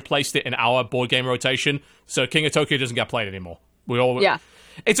definitely replaced it in our board game rotation. So King of Tokyo doesn't get played anymore.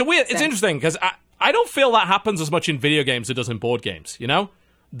 It's interesting, because I don't feel that happens as much in video games as it does in board games, you know?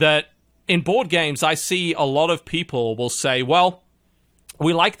 That in board games, I see a lot of people will say, well,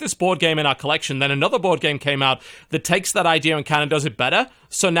 we like this board game in our collection, then another board game came out that takes that idea and kind of does it better,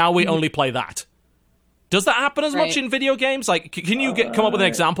 so now we only play that. Does that happen as much in video games? Like, can you come up with an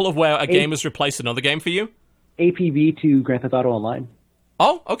example of where a game has replaced another game for you? APB to Grand Theft Auto Online.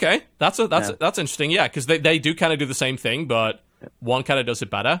 Oh, okay. That's interesting, yeah, because they do kind of do the same thing, but one kind of does it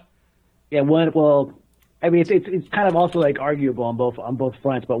better. Yeah, well, I mean, it's kind of also like arguable on both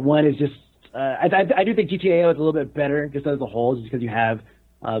fronts, but one is just I do think GTA is a little bit better just as a whole, just because you have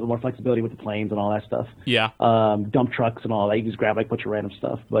But more flexibility with the planes and all that stuff. Yeah. Dump trucks and all that. You just grab like a bunch of random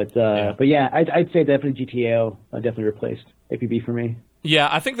stuff. But yeah, I'd say definitely GTA definitely replaced APB for me. Yeah,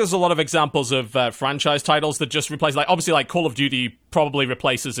 I think there's a lot of examples of franchise titles that just replace, like, obviously, like, Call of Duty probably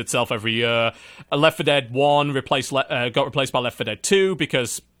replaces itself every year. Left 4 Dead 1 got replaced by Left 4 Dead 2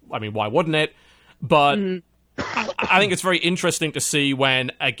 because, I mean, why wouldn't it? But I think it's very interesting to see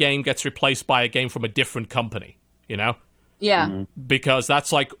when a game gets replaced by a game from a different company, you know? Yeah. Because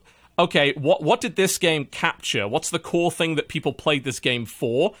that's like, okay, what did this game capture? What's the core thing that people played this game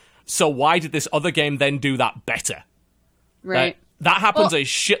for? So why did this other game then do that better? Right. That happens a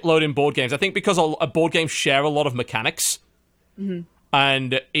shitload in board games. I think because board games share a lot of mechanics.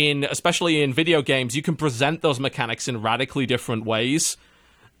 And especially in video games, you can present those mechanics in radically different ways.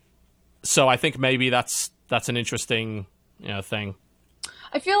 So I think maybe that's an interesting, thing.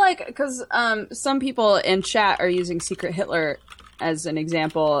 I feel like, because some people in chat are using Secret Hitler as an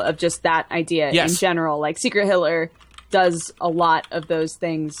example of just that idea in general. Like, Secret Hitler does a lot of those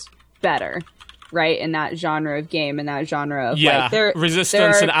things better, right? In that genre of game, in that genre of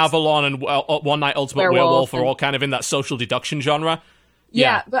Resistance and Avalon and One Night Ultimate Werewolf are all kind of in that social deduction genre.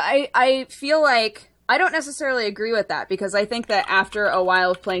 Yeah, but I feel like I don't necessarily agree with that, because I think that after a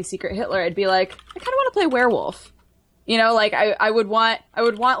while of playing Secret Hitler, I'd be like, I kind of want to play Werewolf. You know, like I would want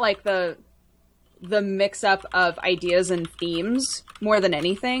like the mix up of ideas and themes more than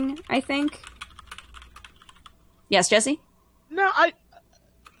anything, I think. Yes, Jesse? No,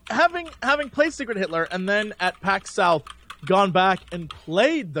 having played Secret Hitler and then at PAX South gone back and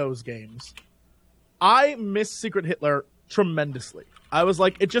played those games, I miss Secret Hitler tremendously. I was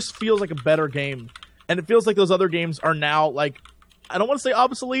like, it just feels like a better game. And it feels like those other games are now, like, I don't want to say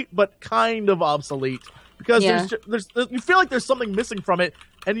obsolete, but kind of obsolete. Because there's you feel like there's something missing from it,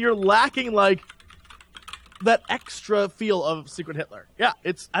 and you're lacking, like, that extra feel of Secret Hitler. Yeah,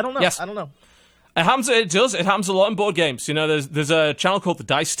 I don't know. Yes. I don't know. It happens a lot in board games. You know, there's a channel called the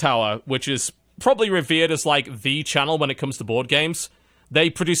Dice Tower, which is probably revered as, like, the channel when it comes to board games. They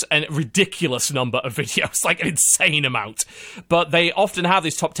produce a ridiculous number of videos, like an insane amount. But they often have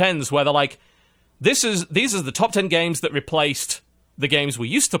these top 10s where they're like, these are the top 10 games that replaced the games we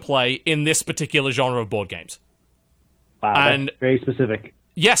used to play in this particular genre of board games. Wow, that's very specific.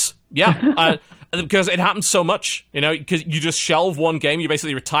 Yes, yeah. Because it happens so much, because you just shelve one game, you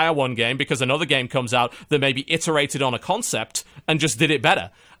basically retire one game because another game comes out that maybe iterated on a concept and just did it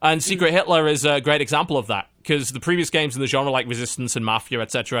better. And Secret Hitler is a great example of that, because the previous games in the genre, like Resistance and Mafia,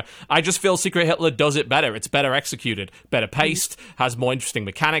 etc., I just feel Secret Hitler does it better. It's better executed, better paced, has more interesting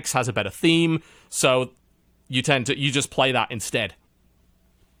mechanics, has a better theme, so you just play that instead.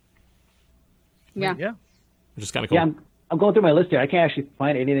 Yeah. Which is kind of cool. Yeah, I'm going through my list here. I can't actually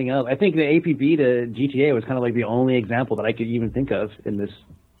find anything else. I think the APB to GTA was kind of like the only example that I could even think of in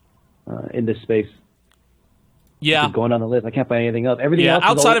this space. Yeah. Going on the list, I can't find anything else. Everything else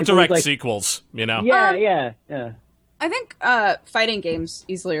outside of direct sequels, Yeah. I think fighting games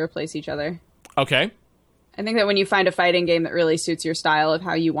easily replace each other. Okay. I think that when you find a fighting game that really suits your style of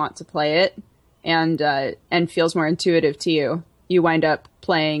how you want to play it and feels more intuitive to you, you wind up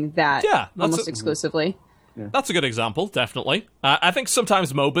playing that almost exclusively. Yeah. That's a good example, definitely. I think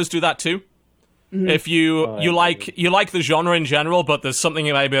sometimes MOBAs do that too. Mm-hmm. If you like the genre in general, but there's something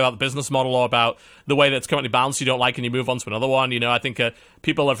maybe about the business model or about the way that it's currently balanced you don't like, and you move on to another one. I think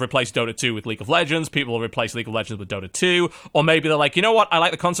people have replaced Dota 2 with League of Legends. People have replaced League of Legends with Dota 2. Or maybe they're like, you know what? I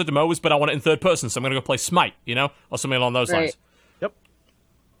like the concept of MOBAs, but I want it in third person, so I'm going to go play Smite, or something along those lines. Yep.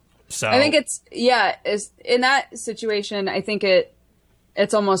 So I think it's in that situation, I think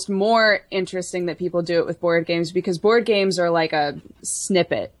it's almost more interesting that people do it with board games, because board games are like a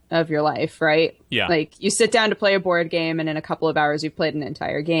snippet of your life, right? Yeah. Like, you sit down to play a board game, and in a couple of hours you've played an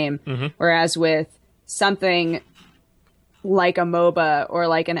entire game. Mm-hmm. Whereas with something like a MOBA or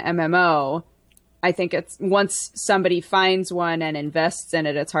like an MMO, I think it's once somebody finds one and invests in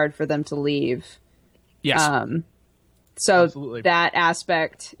it, it's hard for them to leave. Yes. So Absolutely. That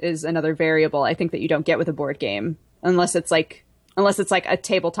aspect is another variable I think that you don't get with a board game, unless it's like a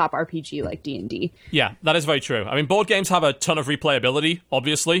tabletop RPG like D&D. Yeah, that is very true. I mean, board games have a ton of replayability,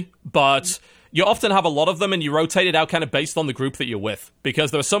 obviously, but you often have a lot of them, and you rotate it out kind of based on the group that you're with,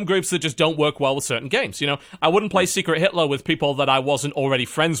 because there are some groups that just don't work well with certain games. I wouldn't play Secret Hitler with people that I wasn't already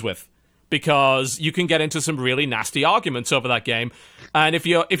friends with, because you can get into some really nasty arguments over that game, and if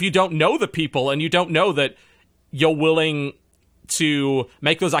you don't know the people, and you don't know that you're willing to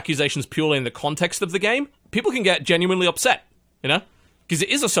make those accusations purely in the context of the game, people can get genuinely upset. Because it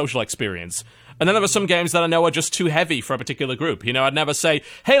is a social experience. And then there are some games that I know are just too heavy for a particular group. You know, I'd never say,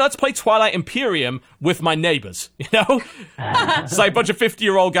 hey, let's play Twilight Imperium with my neighbors. You know? It's like a bunch of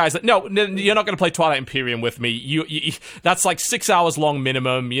 50-year-old guys that, no, you're not going to play Twilight Imperium with me. You that's like 6 hours long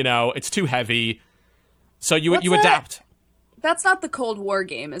minimum, you know, it's too heavy. So you adapt. That's not the Cold War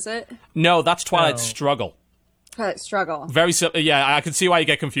game, is it? No, that's Twilight Struggle. Twilight Struggle. Very simple. Yeah, I can see why you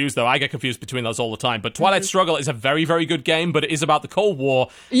get confused, though. I get confused between those all the time. But Twilight Struggle is a very, very good game, but it is about the Cold War,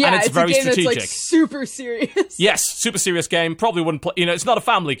 and it's very a game strategic. That's like super serious. Yes, super serious game. Probably wouldn't play. You know, it's not a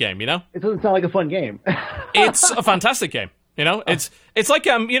family game. You know, It doesn't sound like a fun game. it's a fantastic game. You know, it's like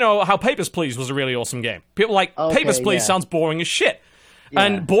you know how Papers, Please was a really awesome game. People like Papers, Please sounds boring as shit. Yeah,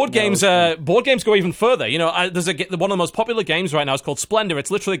 and board games go even further. You know, there's one of the most popular games right now is called Splendor.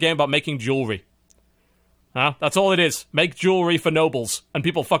 It's literally a game about making jewelry. That's all it is. Make jewelry for nobles, and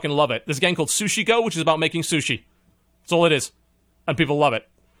people fucking love it. There's a game called Sushi Go, which is about making sushi. That's all it is, and people love it.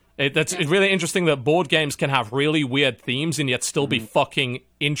 It's really interesting that board games can have really weird themes and yet still be fucking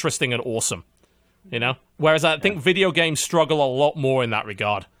interesting and awesome. You know? Whereas I think video games struggle a lot more in that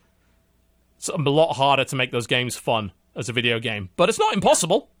regard. It's a lot harder to make those games fun as a video game. But it's not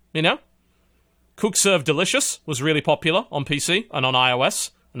impossible, you know? Cook Serve Delicious was really popular on PC and on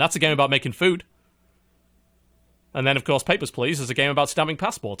iOS, and that's a game about making food. And then, of course, Papers, Please is a game about stamping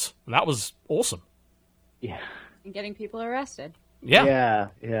passports. And that was awesome. Yeah. And getting people arrested. Yeah.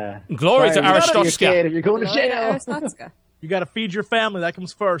 Yeah. Glory to Aristotska. You're going to jail. You got to feed your family. That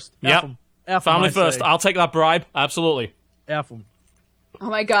comes first. Yep. Family first. I'll take that bribe. Absolutely. F them. Oh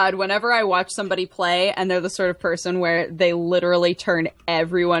my god, whenever I watch somebody play and they're the sort of person where they literally turn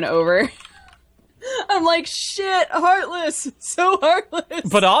everyone over, I'm like, shit, heartless. So heartless.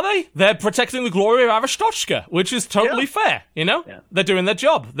 But are they? They're protecting the glory of Aristotska, which is totally fair, you know? Yeah. They're doing their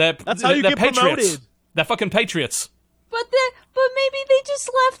job. That's how you get patriots. promoted. They're fucking patriots. But maybe they just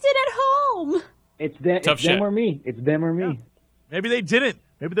left it at home. It's them or me. It's them or me. Yeah. Maybe they didn't.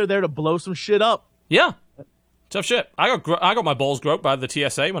 Maybe they're there to blow some shit up. Yeah. Tough shit. I got my balls groped by the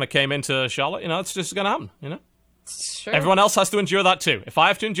TSA when I came into Charlotte. You know, it's just going to happen, you know? Sure. Everyone else has to endure that too. If I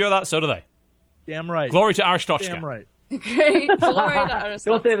have to endure that, so do they. Damn right. Glory to Aristotska. Damn right. Great. Glory to Aristotska.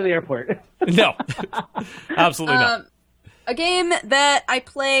 Don't stay to the airport. No. Absolutely not. A game that I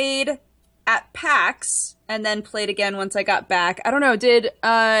played at PAX and then played again once I got back. I don't know,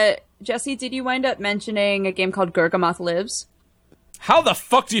 Jesse, did you wind up mentioning a game called Gurgamoth Lives? How the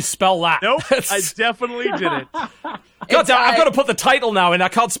fuck do you spell that? Nope, I definitely didn't. God damn, I've got to put the title now in. I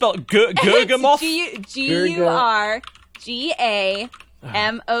can't spell it. Gurgamoth? Gurgamoth.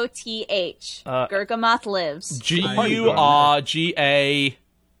 Gurgamoth Lives. Gurgamoth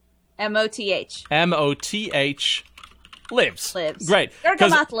Lives. Great.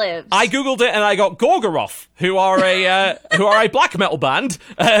 Gurgamoth Lives. I googled it and I got Gorgoroth, who are a black metal band.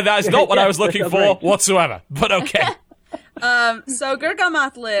 That is not what I was looking for whatsoever. But okay. So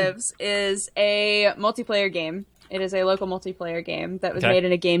Gurgamoth Lives is a multiplayer game. It is a local multiplayer game that was made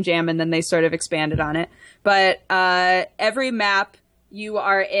in a game jam, and then they sort of expanded on it. But every map, you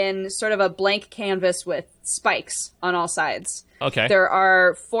are in sort of a blank canvas with spikes on all sides. Okay. There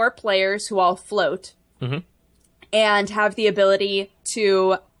are 4 players who all float and have the ability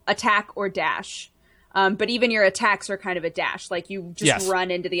to attack or dash. But even your attacks are kind of a dash. Like, you just run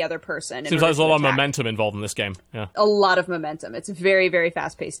into the other person. Seems like there's a lot of momentum involved in this game. Yeah. A lot of momentum. It's a very, very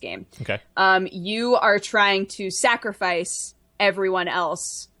fast-paced game. Okay. You are trying to sacrifice everyone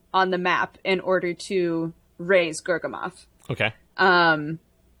else on the map in order to raise Gurgamoth. Okay. And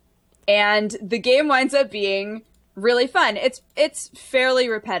the game winds up being really fun. It's fairly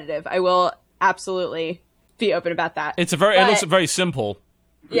repetitive. I will absolutely be open about that. It looks very simple.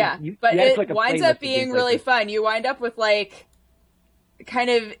 Yeah, but it winds up being really fun. You wind up with, like, kind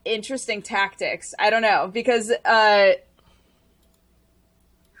of interesting tactics. I don't know, because,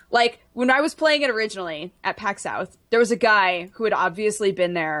 like, when I was playing it originally at PAX South, there was a guy who had obviously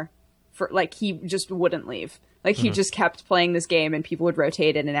been there for, like, he just wouldn't leave. Like, he just kept playing this game, and people would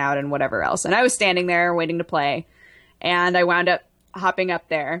rotate in and out and whatever else. And I was standing there waiting to play, and I wound up hopping up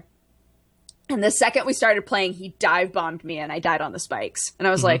there. And the second we started playing, he dive-bombed me, and I died on the spikes. And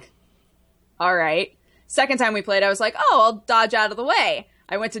I was like, all right. Second time we played, I was like, oh, I'll dodge out of the way.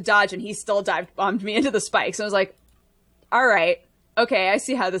 I went to dodge, and he still dive-bombed me into the spikes. And I was like, all right. Okay, I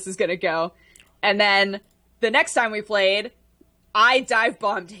see how this is going to go. And then the next time we played, I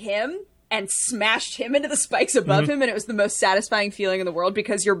dive-bombed him and smashed him into the spikes above him, and it was the most satisfying feeling in the world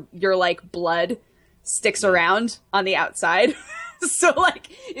because your like, blood sticks around on the outside. So, like,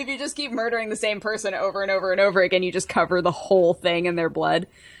 if you just keep murdering the same person over and over and over again, you just cover the whole thing in their blood.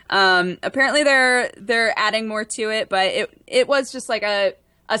 Apparently they're adding more to it, but it was just like a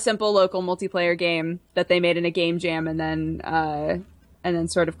a simple local multiplayer game that they made in a game jam and then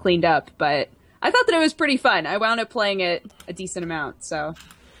sort of cleaned up. But I thought that it was pretty fun. I wound up playing it a decent amount. So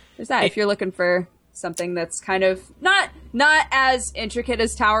there's that. If you're looking for something that's kind of not as intricate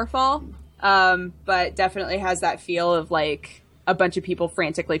as Towerfall, but definitely has that feel of like a bunch of people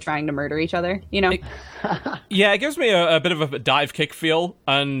frantically trying to murder each other, you know? Yeah, it gives me a bit of a dive kick feel.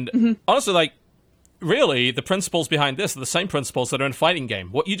 And honestly, like, really, the principles behind this are the same principles that are in a fighting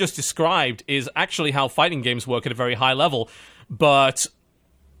game. What you just described is actually how fighting games work at a very high level, but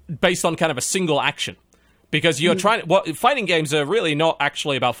based on kind of a single action. Because you're fighting games are really not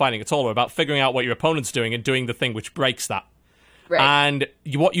actually about fighting at all. They're about figuring out what your opponent's doing and doing the thing which breaks that. Right. And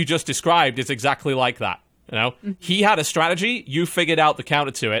what you just described is exactly like that. You know, he had a strategy, you figured out the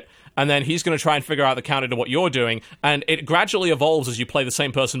counter to it, and then he's going to try and figure out the counter to what you're doing, and it gradually evolves as you play the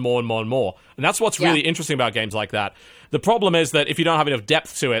same person more and more and more. And that's what's really interesting about games like that. The problem is that if you don't have enough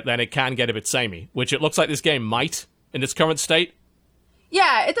depth to it, then it can get a bit samey, which it looks like this game might in its current state.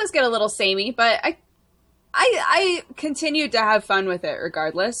 Yeah, it does get a little samey, but I continued to have fun with it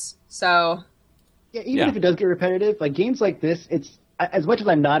regardless. So Yeah, even if it does get repetitive, like games like this, it's as much as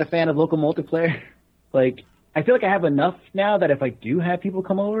I'm not a fan of local multiplayer, like I feel like I have enough now that if I do have people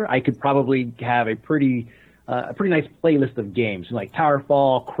come over, I could probably have a pretty nice playlist of games like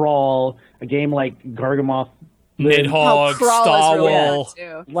Towerfall, Crawl, a game like Gargamoth, Nidhogg, Star Wars,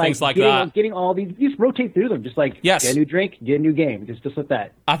 like things like that. Getting all these, you just rotate through them, just like get a new drink, get a new game, just like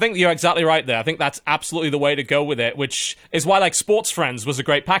that. I think you're exactly right there. I think that's absolutely the way to go with it, which is why like Sports Friends was a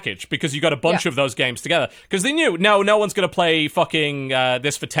great package, because you got a bunch of those games together. Because they knew, no one's going to play fucking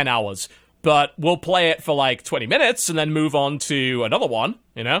this for 10 hours, but we'll play it for like 20 minutes and then move on to another one,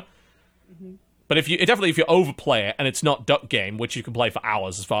 you know? But if you overplay it and it's not Duck Game, which you can play for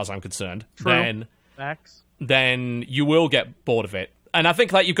hours as far as I'm concerned, then you will get bored of it. And I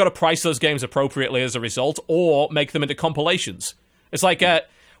think like you've got to price those games appropriately as a result, or make them into compilations. It's like,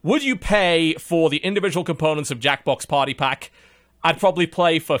 would you pay for the individual components of Jackbox Party Pack? I'd probably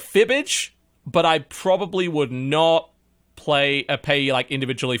play for Fibbage, but I probably would not pay like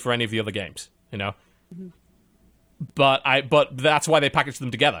individually for any of the other games, you know? But that's why they packaged them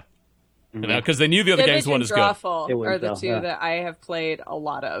together. You know, because they knew the other games weren't as good. Drawful are the two that I have played a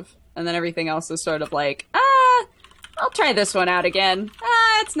lot of. And then everything else is sort of like, I'll try this one out again.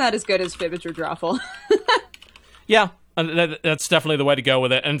 It's not as good as Fibbage or Drawful. Yeah, and that's definitely the way to go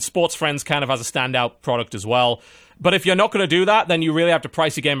with it. And Sports Friends kind of has a standout product as well. But if you're not going to do that, then you really have to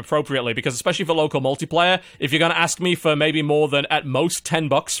price your game appropriately, because especially for local multiplayer, if you're going to ask me for maybe more than, at most,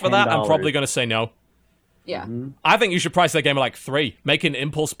 $10 for that, I'm probably going to say no. Yeah. I think you should price that game at like $3. Make an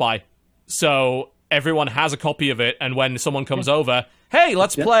impulse buy. So everyone has a copy of it, and when someone comes over, hey,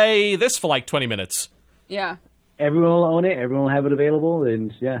 let's play this for like 20 minutes. Yeah. Everyone will own it, everyone will have it available,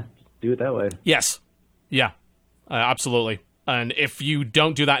 and do it that way. Yes. Yeah. Absolutely. And if you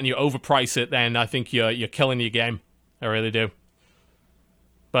don't do that and you overprice it, then I think you're killing your game. I really do.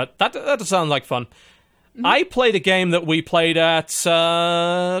 But that does sound like fun. I played a game that we played at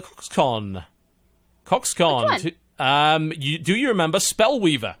CoxCon. Do you remember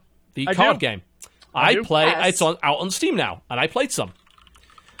Spellweaver? The card game. I play. Yes. It's out on Steam now, and I played some,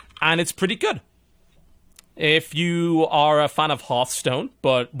 and it's pretty good. If you are a fan of Hearthstone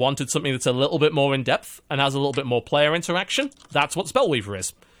but wanted something that's a little bit more in depth and has a little bit more player interaction, that's what Spellweaver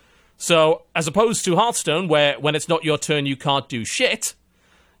is. So, as opposed to Hearthstone, where when it's not your turn you can't do shit,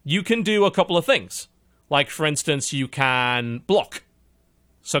 you can do a couple of things. Like, for instance, you can block.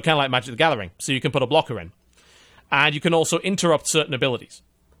 So, kind of like Magic the Gathering. So you can put a blocker in. And you can also interrupt certain abilities.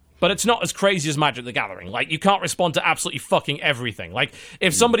 But it's not as crazy as Magic the Gathering. Like, you can't respond to absolutely fucking everything. Like,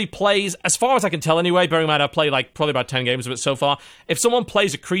 if somebody plays, as far as I can tell anyway, bearing in mind I've played, like, probably about 10 games of it so far, if someone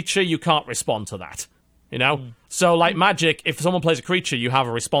plays a creature, you can't respond to that. You know? So, like Magic, if someone plays a creature, you have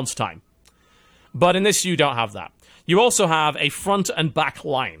a response time. But in this, you don't have that. You also have a front and back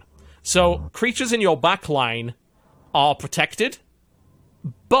line. So, creatures in your back line are protected,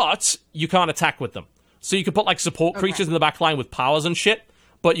 but you can't attack with them. So you can put, like, support creatures in the back line with powers and shit,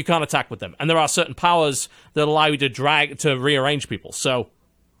 but you can't attack with them. And there are certain powers that allow you to rearrange people. So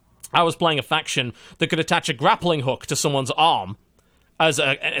I was playing a faction that could attach a grappling hook to someone's arm as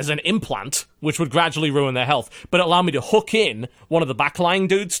an implant, which would gradually ruin their health, but it allowed me to hook in one of the backline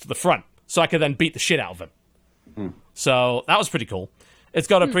dudes to the front, so I could then beat the shit out of him. So that was pretty cool. It's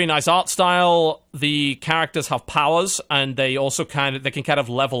got a pretty nice art style. The characters have powers, and they also can kind of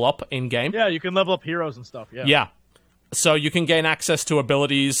level up in-game. Yeah, you can level up heroes and stuff, Yeah. So you can gain access to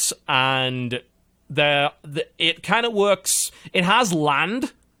abilities, and it kind of works. It has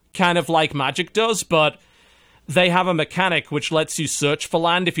land, kind of like Magic does, but they have a mechanic which lets you search for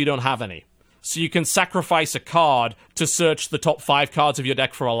land if you don't have any. So you can sacrifice a card to search the top 5 cards of your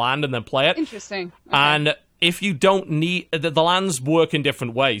deck for a land and then play it. Interesting. Okay. And if you don't need... The lands work in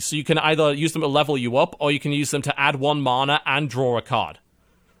different ways. So you can either use them to level you up, or you can use them to add 1 mana and draw a card.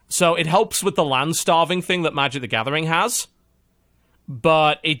 So it helps with the land starving thing that Magic the Gathering has,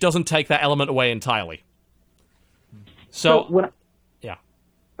 but it doesn't take that element away entirely. So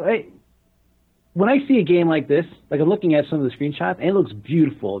when I see a game like this, like I'm looking at some of the screenshots, and it looks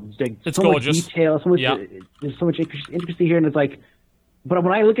beautiful. It's so gorgeous. Much detail, so much. There's so much intricacy here, and it's like, but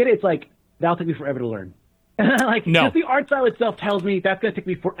when I look at it, it's like that'll take me forever to learn. Like, no, just the art style itself tells me that's going to take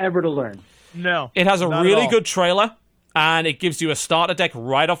me forever to learn. No, it has a really good trailer, and it gives you a starter deck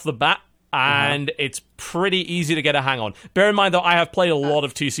right off the bat, and it's pretty easy to get a hang on. Bear in mind, though, I have played a lot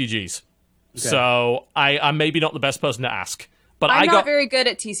of TCGs, so I'm maybe not the best person to ask. But I'm not very good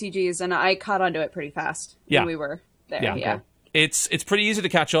at TCGs, and I caught onto it pretty fast when we were there. Yeah. It's pretty easy to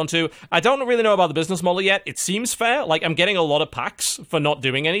catch on to. I don't really know about the business model yet. It seems fair. Like, I'm getting a lot of packs for not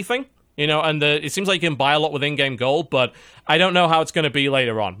doing anything, and it seems like you can buy a lot with in-game gold, but I don't know how it's going to be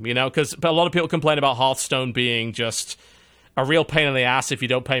later on, because a lot of people complain about Hearthstone being just a real pain in the ass if you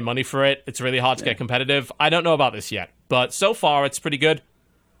don't pay money for it. It's really hard to get competitive. I don't know about this yet, but so far it's pretty good.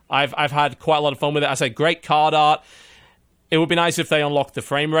 I've had quite a lot of fun with it. I say great card art. It would be nice if they unlocked the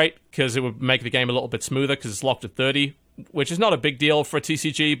frame rate, because it would make the game a little bit smoother, because it's locked at 30, which is not a big deal for a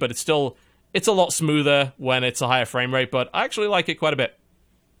TCG, but it's a lot smoother when it's a higher frame rate, but I actually like it quite a bit.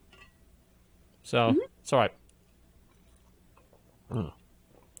 So, it's alright.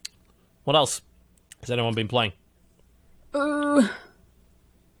 What else has anyone been playing? I'm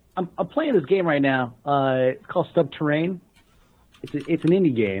playing this game right now. It's called Subterrane. It's an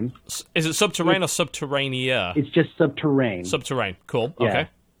indie game. Is it Subterrane or Subterranea? It's just Subterrane. Subterrane. Cool. Yeah.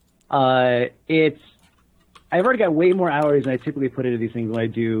 Okay. I've already got way more hours than I typically put into these things when I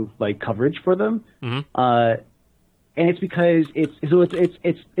do like coverage for them. And it's because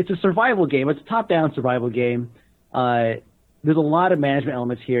it's a survival game. It's a top-down survival game. There's a lot of management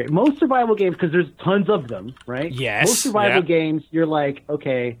elements here. Most survival games, because there's tons of them, right? Yes. Most survival games, you're like,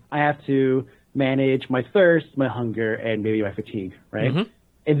 okay, I have to manage my thirst, my hunger, and maybe my fatigue, right?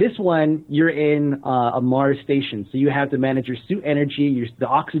 In this one, you're in a Mars station, so you have to manage your suit energy, the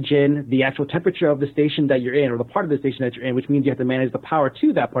oxygen, the actual temperature of the station that you're in, or the part of the station that you're in, which means you have to manage the power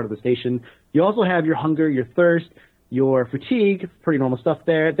to that part of the station. You also have your hunger, your thirst, your fatigue, pretty normal stuff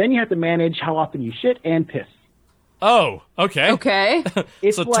there. Then you have to manage how often you shit and piss. Oh, okay. Okay.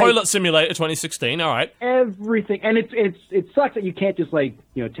 It's so like Toilet Simulator 2016, all right. Everything. And it sucks that you can't just,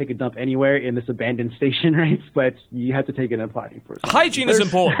 take a dump anywhere in this abandoned station, right? But you have to take it in a potty first. Hygiene is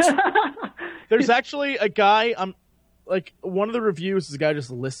important. There's actually a guy, one of the reviews is a guy just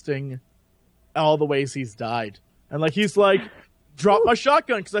listing all the ways he's died. And, he's like, dropped my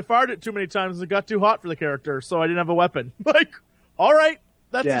shotgun because I fired it too many times and it got too hot for the character, so I didn't have a weapon. All right.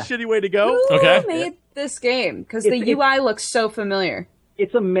 That's a shitty way to go. Who made this game? Because the UI looks so familiar.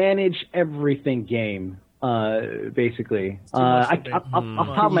 It's a manage everything game, basically. Off the top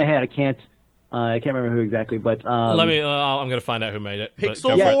of my head, I can't remember who exactly, but I'm going to find out who made it.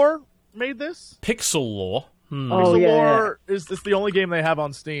 Pixel Lore made this. Pixel Lore. Pixel Lore is the only game they have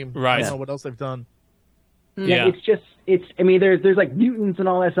on Steam. Right. I don't know what else they've done. Yeah, there's like mutants and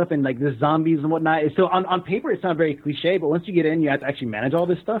all that stuff, and like there's zombies and whatnot. So on paper it sounds very cliche, but once you get in, you have to actually manage all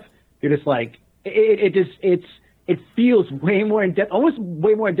this stuff. You're just like it feels way more in depth, almost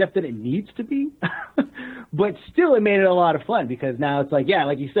way more in depth than it needs to be. But still, it made it a lot of fun because now it's like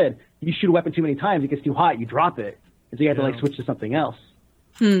you said, you shoot a weapon too many times, it gets too hot, you drop it, and so you have to switch to something else.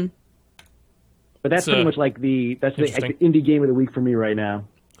 But that's pretty much the indie game of the week for me right now.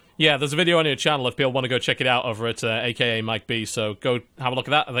 Yeah, there's a video on your channel if people want to go check it out over at akaMikeB, so go have a look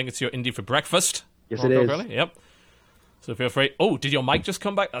at that. I think it's your indie for breakfast. Yes, it is. Really? Yep. So feel free. Oh, did your mic just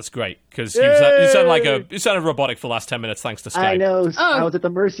come back? That's great, because you sounded robotic for the last 10 minutes thanks to Skype. I know. I was at the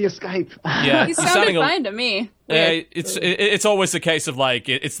mercy of Skype. Yeah, you sounded fine to me. It's always the case of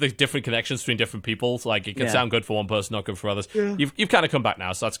it's the different connections between different people. It can sound good for one person, not good for others. Yeah. You've kind of come back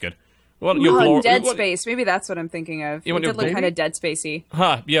now, so that's good. Dead Space. Maybe that's what I'm thinking of. It did look kind of Dead Spacey.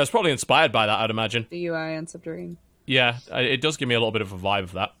 Huh. Yeah, it's probably inspired by that, I'd imagine. The UI on Subterrane. Yeah, it does give me a little bit of a vibe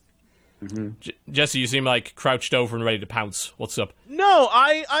of that. Jesse, you seem crouched over and ready to pounce. What's up? No,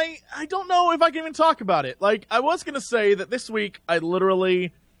 I don't know if I can even talk about it. I was going to say that this week I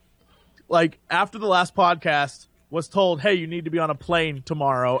literally, after the last podcast, was told, hey, you need to be on a plane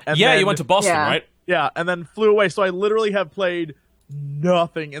tomorrow. And you went to Boston, right? Yeah, and then flew away. So I literally have played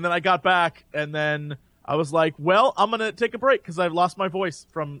nothing. And then I got back, and then I was like, well, I'm going to take a break because I've lost my voice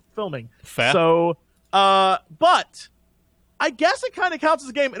from filming. Fair. So But I guess it kind of counts as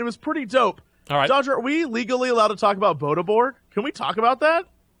a game, and it was pretty dope. All right. Dodger, are we legally allowed to talk about Bodeborg? Can we talk about that?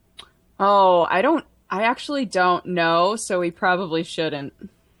 Oh, I actually don't know, so we probably shouldn't.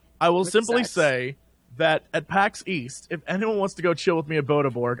 I will simply say that at PAX East, if anyone wants to go chill with me at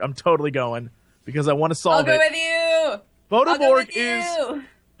Bodeborg, I'm totally going because I want to solve it. I'll go with you.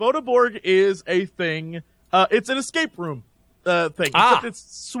 Bodeborg is a thing. It's an escape room thing. Except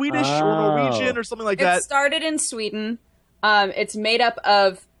it's Swedish or Norwegian or something like that. It started in Sweden. It's made up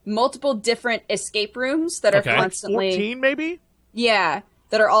of multiple different escape rooms that are constantly 14 maybe? Yeah,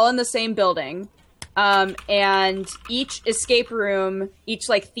 that are all in the same building. And each escape room, each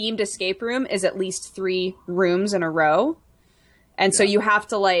like themed escape room is at least 3 rooms in a row. And so you have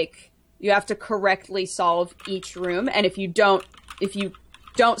to correctly solve each room. And if you don't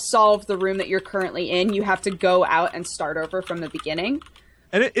solve the room that you're currently in, you have to go out and start over from the beginning.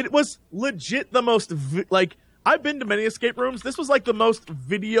 And it was legit the most, I've been to many escape rooms. This was like the most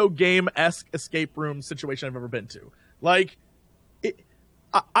video game-esque escape room situation I've ever been to. Like,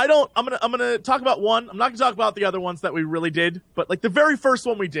 I'm gonna talk about one. I'm not gonna talk about the other ones that we really did, but like the very first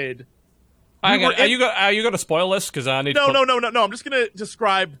one we did. Are you gonna spoil this? Because I need. No. I'm just gonna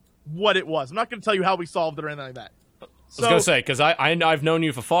describe what it was. I'm not gonna tell you how we solved it or anything like that. I was gonna say because I've known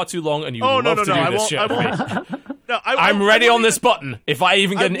you for far too long, and you love to do this shit. I'm ready on this button. If I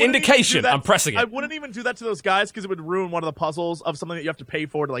even get an indication, I'm pressing it. I wouldn't even do that to those guys because it would ruin one of the puzzles of something that you have to pay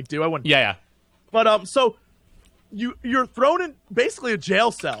for to like do. I wouldn't. Yeah. But so. You're thrown in basically a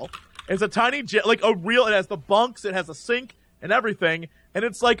jail cell. It's a tiny jail, like a real. It has the bunks, it has a sink and everything. And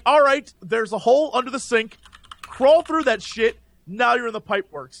it's like, all right, there's a hole under the sink. Crawl through that shit. Now you're in the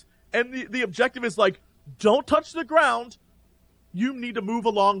pipeworks. And the objective is like, don't touch the ground. You need to move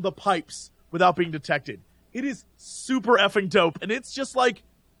along the pipes without being detected. It is super effing dope, and it's just like,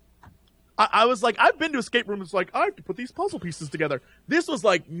 I was like, I've been to escape rooms. Like I have to put these puzzle pieces together. This was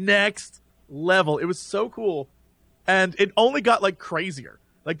like next level. It was so cool. And it only got, like, crazier.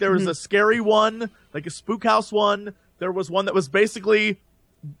 Like, there was a scary one, like a spook house one. There was one that was basically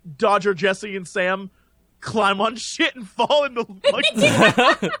Dodger, Jesse, and Sam climb on shit and fall into, like...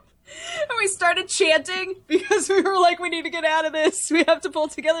 And we started chanting because we were like, we need to get out of this. We have to pull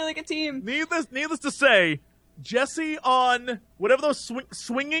together like a team. Needless to say, Jesse on whatever those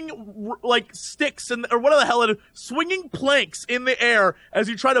swinging, like, sticks, or whatever the hell it is, swinging planks in the air as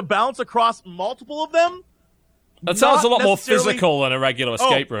you try to bounce across multiple of them. That sounds a lot more physical than a regular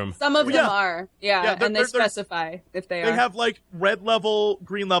escape room. Some of them are, and they specify if they are. They have, like, red level,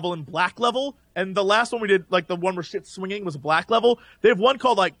 green level, and black level, and the last one we did, like, the one where shit's swinging was a black level. They have one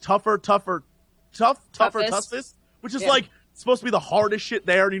called, like, toughest, which is, like, supposed to be the hardest shit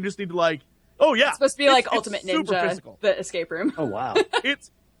there, and you just need to, like, it's supposed to be, like, Ultimate Ninja, the escape room. Oh, wow.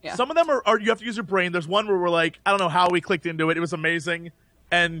 Some of them are, you have to use your brain. There's one where we're like, I don't know how we clicked into it. It was amazing.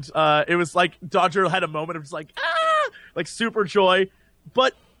 And it was like Dodger had a moment of just like super joy,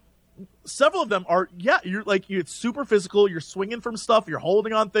 but several of them are you're like it's super physical. You're swinging from stuff. You're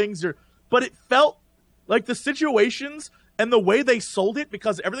holding on things. But it felt like the situations and the way they sold it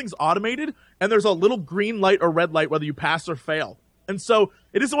because everything's automated and there's a little green light or red light whether you pass or fail. And so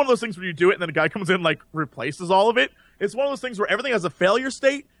it isn't one of those things where you do it and then a guy comes in and like replaces all of it. It's one of those things where everything has a failure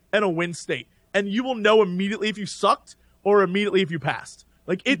state and a win state, and you will know immediately if you sucked or immediately if you passed.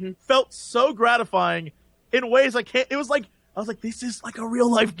 Like, it felt so gratifying in ways I can't... It was like... I was like, this is like a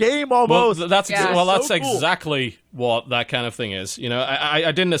real-life game almost. Well, that's exactly what that kind of thing is. You know,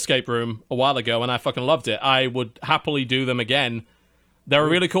 I did an escape room a while ago, and I fucking loved it. I would happily do them again. They're a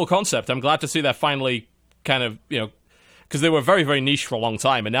really cool concept. I'm glad to see they're finally kind of, you know... Because they were very, very niche for a long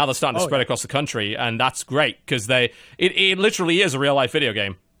time, and now they're starting to spread across the country, and that's great, because it literally is a real-life video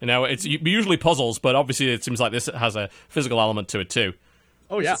game. You know, it's usually puzzles, but obviously it seems like this has a physical element to it, too.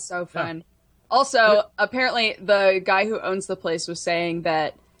 Oh, yeah. This is so fun. Yeah. Also, apparently the guy who owns the place was saying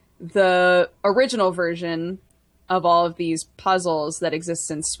that the original version of all of these puzzles that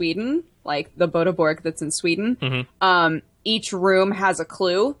exists in Sweden, like the Bodeborg that's in Sweden, each room has a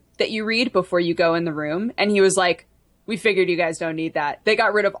clue that you read before you go in the room. And he was like, we figured you guys don't need that. They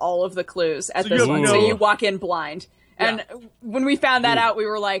got rid of all of the clues at this one, so you walk in blind. And when we found that out, we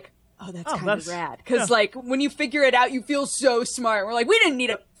were like, oh, that's kind of rad. Because, like, when you figure it out, you feel so smart. We're like, we didn't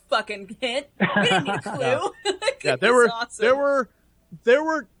need a fucking hint. We didn't need a clue. There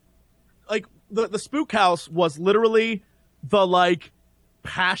were, like, the spook house was literally the, like,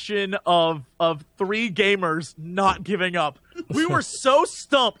 passion of 3 gamers not giving up. We were so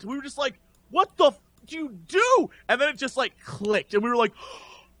stumped. We were just like, what the do you do? And then it just, like, clicked. And we were like...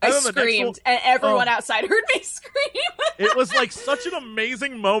 I screamed, and everyone outside heard me scream. It was like such an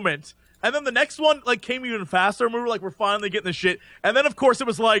amazing moment And then the next one like came even faster, and we were like, we're finally getting this shit. And then of course it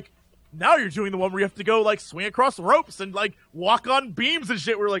was like, now you're doing the one where you have to go like swing across ropes and like walk on beams and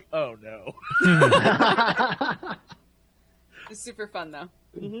shit. We're like, oh no. It's super fun though.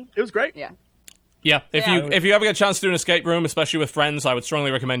 Mm-hmm. It was great. Yeah. Yeah, if you ever get a chance to do an escape room, especially with friends, I would strongly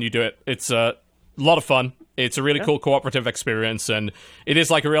recommend you do it. It's a lot of fun. It's a really cool cooperative experience, and it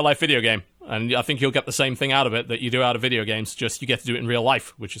is like a real-life video game. And I think you'll get the same thing out of it that you do out of video games, just you get to do it in real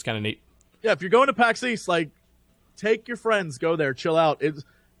life, which is kind of neat. Yeah, if you're going to PAX East, like, take your friends, go there, chill out.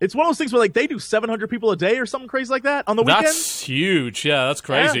 It's one of those things where, like, they do 700 people a day or something crazy like that on the weekends. That's huge. Yeah, that's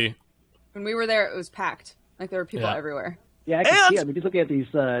crazy. Yeah. When we were there, it was packed. Like, there were people everywhere. Yeah, I can see. I mean, just looking at these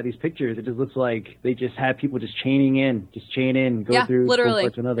pictures, it just looks like they just have people just chain in, go through literally. one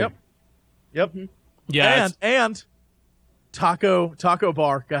part to another. Yep. Mm-hmm. Yeah, and taco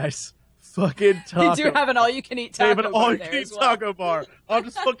bar, guys. Fucking taco. They do have an all-you-can-eat taco bar. They have an all-you-can-eat taco bar. I'm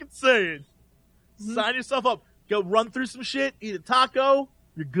just fucking saying. Sign yourself up. Go run through some shit, eat a taco.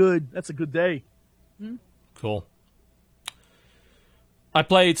 You're good. That's a good day. Cool. I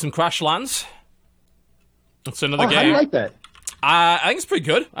played some Crashlands. It's another game. How do you like that? I think it's pretty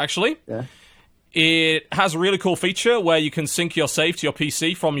good, actually. Yeah. It has a really cool feature where you can sync your save to your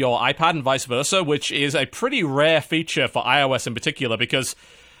PC from your iPad and vice versa, which is a pretty rare feature for iOS in particular, because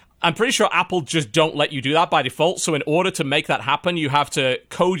I'm pretty sure Apple just don't let you do that by default. So in order to make that happen, you have to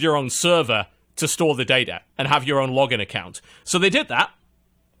code your own server to store the data and have your own login account. So they did that,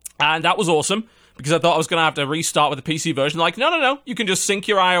 and that was awesome, because I thought I was going to have to restart with the PC version. Like, no, you can just sync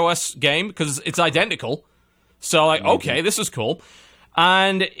your iOS game, because it's identical. So, like, okay, this is cool.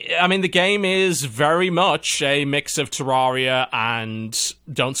 And, I mean, the game is very much a mix of Terraria and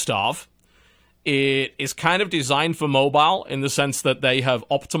Don't Starve. It is kind of designed for mobile in the sense that they have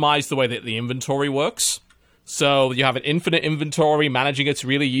optimized the way that the inventory works. So you have an infinite inventory, managing it's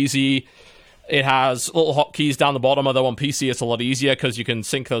really easy. It has little hotkeys down the bottom, although on PC it's a lot easier because you can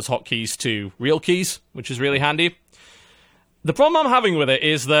sync those hotkeys to real keys, which is really handy. The problem I'm having with it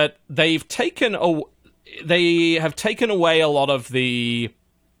is that they have taken away a lot of the,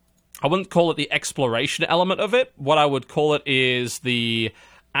 I wouldn't call it the exploration element of it. What I would call it is the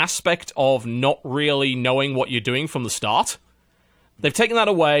aspect of not really knowing what you're doing from the start. They've taken that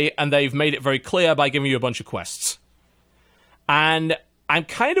away, and they've made it very clear by giving you a bunch of quests. And I'm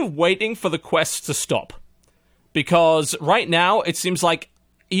kind of waiting for the quests to stop. Because right now, it seems like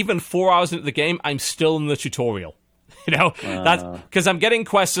even 4 hours into the game, I'm still in the tutorial. You know, that's because I'm getting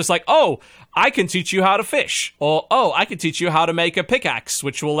quests just like, oh, I can teach you how to fish, or oh, I can teach you how to make a pickaxe,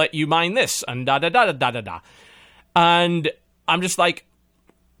 which will let you mine this, and da da da da da da. And I'm just like,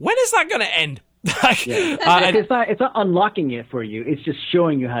 when is that going to end? It's not unlocking it for you. It's just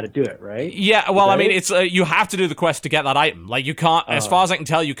showing you how to do it, right? Yeah. Well, I mean, it's you have to do the quest to get that item. Like you can't, as far as I can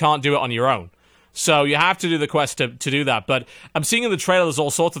tell, you can't do it on your own. So you have to do the quest to do that. But I'm seeing in the trailer there's all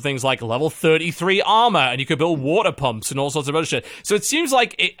sorts of things like level 33 armor, and you could build water pumps and all sorts of other shit. So it seems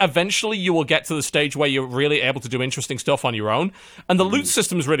like eventually you will get to the stage where you're really able to do interesting stuff on your own. And the loot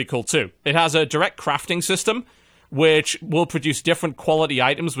system is really cool too. It has a direct crafting system, which will produce different quality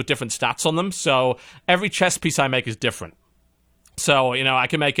items with different stats on them. So every chess piece I make is different. So, you know, I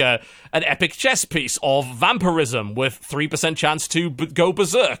can make an epic chess piece of vampirism with 3% chance to go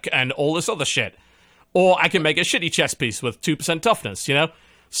berserk and all this other shit. Or I can make a shitty chess piece with 2% toughness, you know?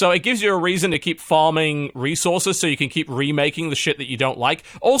 So it gives you a reason to keep farming resources so you can keep remaking the shit that you don't like.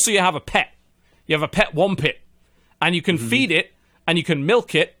 Also, you have a pet. You have a pet Wompit. And you can feed it, and you can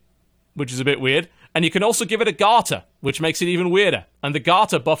milk it, which is a bit weird. And you can also give it a garter, which makes it even weirder. And the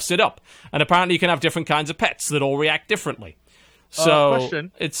garter buffs it up. And apparently you can have different kinds of pets that all react differently. So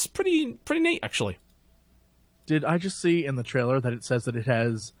it's pretty neat, actually. Did I just see in the trailer that it says that it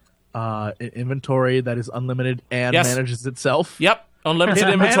has an inventory that is unlimited and manages itself? Yep. Unlimited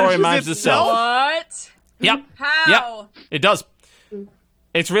inventory manages itself. What? Yep. How? Yep. It does.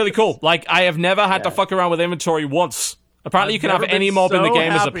 It's really cool. Like, I have never had to fuck around with inventory once. Apparently you can have any mob in the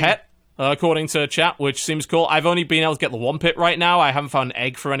game as a pet, according to chat, which seems cool. I've only been able to get the Wompit right now. I haven't found an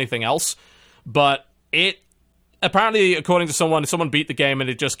egg for anything else. But apparently, according to someone beat the game and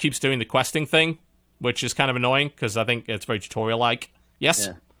it just keeps doing the questing thing, which is kind of annoying because I think it's very tutorial-like. Yes?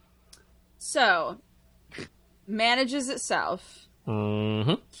 Yeah. So, manages itself.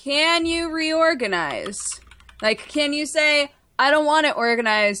 Mm-hmm. Can you reorganize? Like, can you say, I don't want it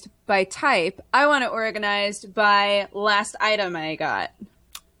organized by type. I want it organized by last item I got.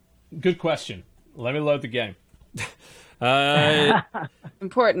 Good question. Let me load the game.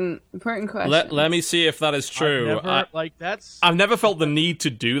 Important question. Let me see if that is true. I've never felt the need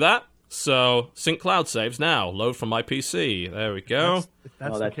to do that. So, sync cloud saves now. Load from my PC. There we go. If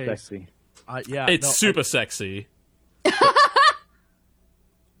that's Oh, the that's case, sexy. It's super sexy.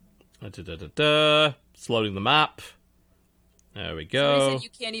 It's loading the map. There we go. So you said you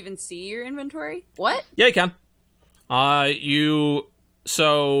can't even see your inventory? What? Yeah, you can.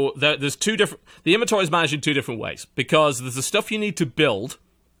 There's two different... The inventory is managed in two different ways, because there's the stuff you need to build.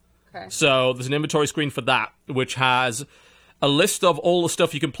 Okay. So there's an inventory screen for that, which has a list of all the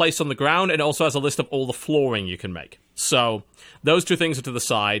stuff you can place on the ground, and it also has a list of all the flooring you can make. So those two things are to the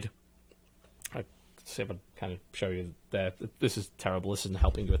side. Let's see if I kind of show you there. This is terrible. This isn't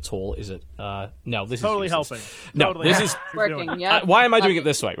helping you at all, is it? No, this totally is helping. No, Totally this is Working, yeah. why am I doing it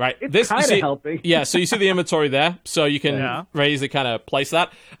this way, right? It's kind of helping. Yeah, so you see the inventory there, so you can raise it, kind of place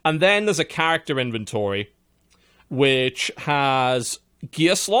that. And then there's a character inventory, which has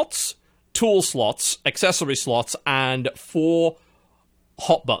gear slots, tool slots, accessory slots, and 4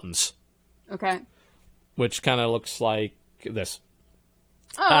 hot buttons, Okay. which kind of looks like this.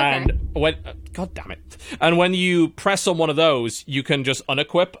 Oh, okay. And God damn it. And when you press on one of those, you can just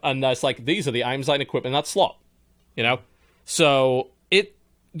unequip, and that's like, these are the items I can equip in that slot. You know? So,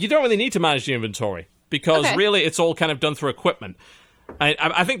 you don't really need to manage the inventory, because really it's all kind of done through equipment.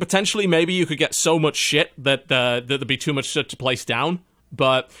 I think potentially maybe you could get so much shit that there'd be too much shit to place down,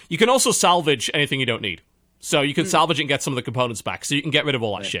 but you can also salvage anything you don't need. So you can salvage it and get some of the components back, so you can get rid of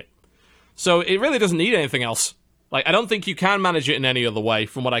all that shit. So it really doesn't need anything else. Like, I don't think you can manage it in any other way,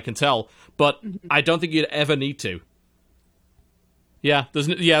 from what I can tell, but I don't think you'd ever need to. Yeah,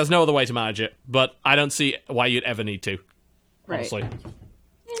 there's no other way to manage it, but I don't see why you'd ever need to, honestly.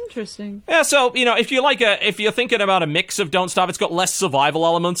 Interesting. Yeah, so, if you're thinking about a mix of Don't Starve, it's got less survival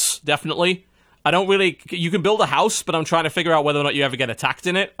elements, definitely. You can build a house, but I'm trying to figure out whether or not you ever get attacked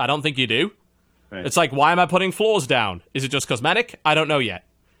in it. I don't think you do. Right. It's like, why am I putting floors down? Is it just cosmetic? I don't know yet.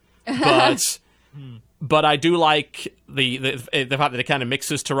 But I do like the fact that it kind of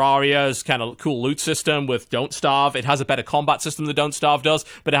mixes Terraria's kind of cool loot system with Don't Starve. It has a better combat system than Don't Starve does,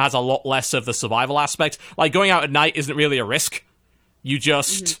 but it has a lot less of the survival aspect. Like, going out at night isn't really a risk. You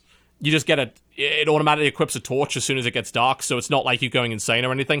just get it automatically equips a torch as soon as it gets dark, so it's not like you're going insane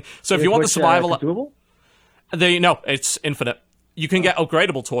or anything. So if you want the survival... No, it's infinite. You can get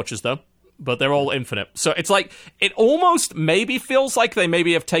upgradable torches, though, but they're all infinite. So it's like, it almost maybe feels like they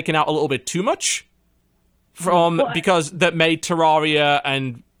maybe have taken out a little bit too much because that made Terraria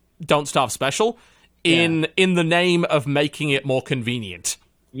and Don't Starve special in the name of making it more convenient.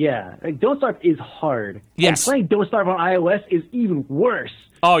 Yeah, like, Don't Starve is hard. Yes. And playing Don't Starve on iOS is even worse.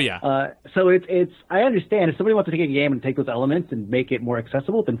 Oh, yeah. So it's I understand if somebody wants to take a game and take those elements and make it more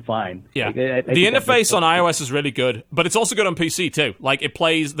accessible, then fine. Yeah. Like, the interface on iOS is really good, but it's also good on PC too. Like,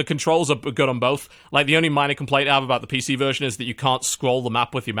 the controls are good on both. Like, the only minor complaint I have about the PC version is that you can't scroll the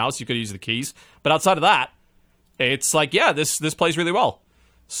map with your mouse. You could use the keys. But outside of that, it's like, yeah, this plays really well.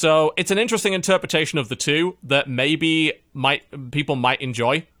 So it's an interesting interpretation of the two that maybe people might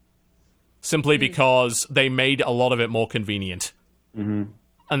enjoy, simply because they made a lot of it more convenient. Mm-hmm.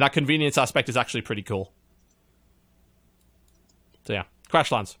 And that convenience aspect is actually pretty cool. So yeah,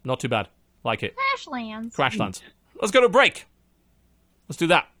 Crashlands, not too bad. Like it. Crashlands. Let's go to a break. Let's do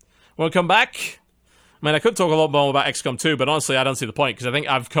that. When we come back, I mean, I could talk a lot more about XCOM 2, but honestly, I don't see the point, because I think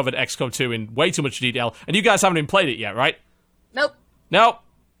I've covered XCOM 2 in way too much detail, and you guys haven't even played it yet, right? Nope. Nope.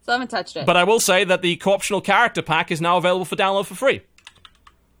 So I haven't touched it. But I will say that the co-optional character pack is now available for download for free.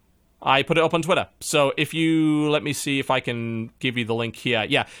 I put it up on Twitter. So if you... Let me see if I can give you the link here.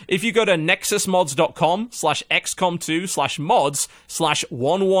 Yeah. If you go to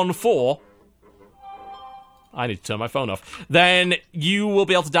nexusmods.com/xcom2/mods/114... I need to turn my phone off. Then you will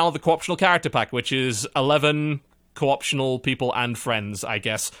be able to download the co-optional character pack, which is 11 co-optional people and friends, I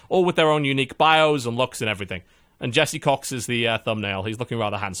guess. All with their own unique bios and looks and everything. And Jesse Cox is the thumbnail. He's looking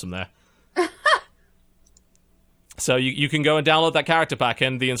rather handsome there. So you can go and download that character pack,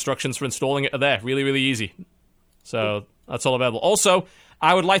 and the instructions for installing it are there. Really, really easy. So that's all available. Also,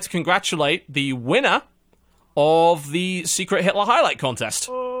 I would like to congratulate the winner of the Secret Hitler Highlight Contest.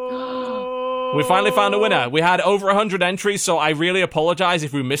 We finally found a winner. We had over 100 entries, so I really apologize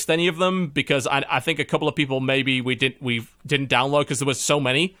if we missed any of them, because I think a couple of people maybe we didn't download because there was so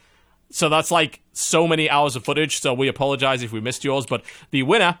many. So that's like so many hours of footage, so we apologize if we missed yours. But the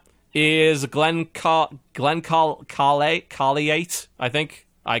winner is Glenn Carliate, I think.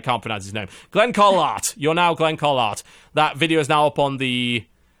 I can't pronounce his name. Glenn Carlart. You're now Glenn Carlart. That video is now up on the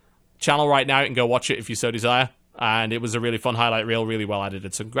channel right now. You can go watch it if you so desire. And it was a really fun highlight reel, really well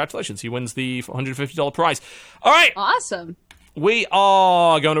edited. So congratulations. He wins the $150 prize. All right. Awesome. we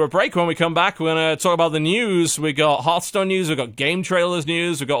are going to a break. When we come back, we're going to talk about the news. We got Hearthstone news, we got game trailers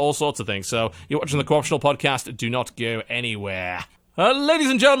news, we got all sorts of things. So you're watching the Co-Optional Podcast. Do not go anywhere. Ladies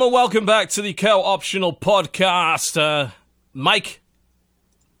and gentlemen, welcome back to the Co-Optional Podcast. Mike,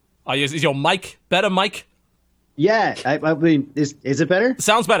 is your mic better, Mike? Yeah, I mean, is it better?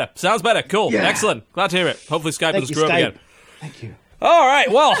 Sounds better. Cool. Yeah. Excellent. Glad to hear it. Hopefully Skype doesn't screw up again. Thank you. All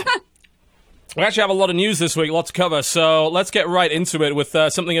right, well, we actually have a lot of news this week, a lot to cover, so let's get right into it with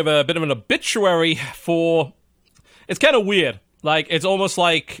something of a bit of an obituary for... It's kind of weird. Like, it's almost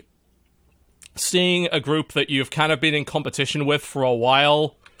like seeing a group that you've kind of been in competition with for a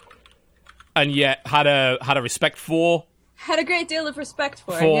while and yet had a respect for. Had a great deal of respect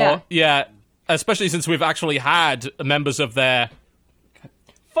for yeah, especially since we've actually had members of their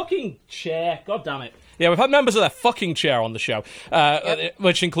fucking chair. God damn it. Yeah, we've had members of their fucking chair on the show,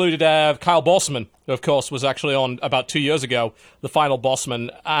 which included Kyle Bossman, who, of course, was actually on about 2 years ago, the final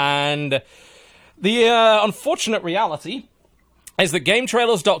Bossman. And the unfortunate reality is that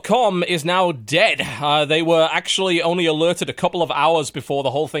GameTrailers.com is now dead. They were actually only alerted a couple of hours before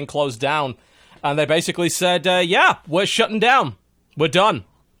the whole thing closed down. And they basically said, yeah, we're shutting down. We're done.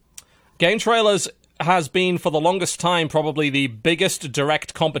 Game Trailers has been, for the longest time, probably the biggest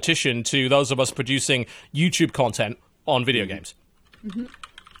direct competition to those of us producing YouTube content on video games. Mm-hmm.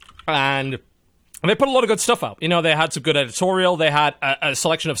 And they put a lot of good stuff out. You know, they had some good editorial. They had a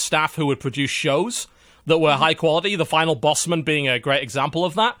selection of staff who would produce shows that were high quality, the final Bossman being a great example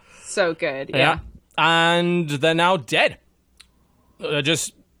of that. So good, yeah. And they're now dead. They're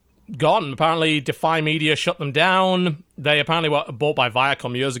just gone. Apparently, Defy Media shut them down. They apparently were bought by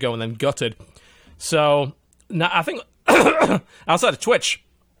Viacom years ago and then gutted. So, now I think, outside of Twitch,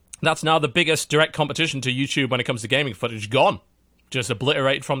 that's now the biggest direct competition to YouTube when it comes to gaming footage. Gone. Just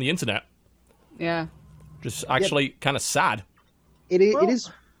obliterated from the internet. Yeah. Just actually kind of sad. It is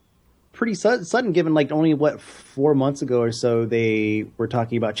pretty sudden, given like only 4 months ago or so they were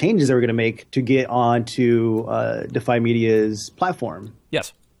talking about changes they were going to make to get onto Defy Media's platform.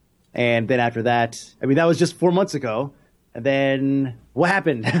 Yes. And then after that, I mean, that was just 4 months ago. And then what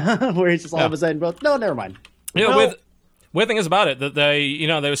happened? Where it's just all of a sudden, well, no, never mind. You know, weird thing is about it that they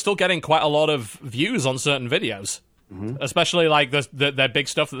were still getting quite a lot of views on certain videos, especially like their big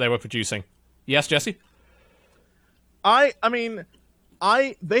stuff that they were producing. Yes, Jesse? I mean,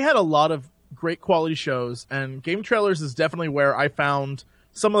 they had a lot of great quality shows, and Game Trailers is definitely where I found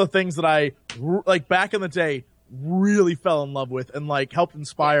some of the things that I, like, back in the day, really fell in love with and, like, helped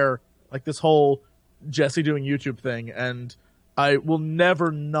inspire, like, this whole Jesse doing YouTube thing. And I will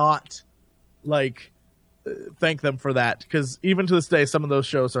never not, like, thank them for that, because even to this day, some of those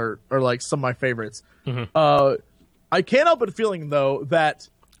shows are like, some of my favorites. Mm-hmm. I can't help but feeling, though, that,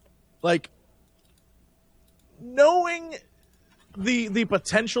 like, knowing the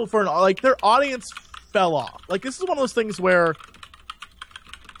potential for their audience fell off. Like, this is one of those things where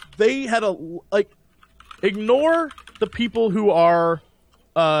they had ignore the people who are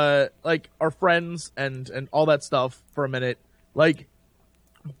our friends and all that stuff for a minute. Like,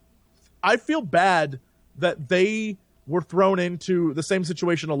 I feel bad that they were thrown into the same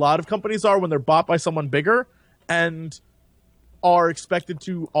situation a lot of companies are when they're bought by someone bigger and are expected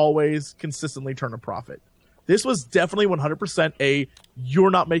to always consistently turn a profit. This was definitely 100% a you're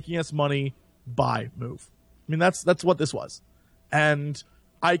not making us money, buy move. I mean, that's what this was. And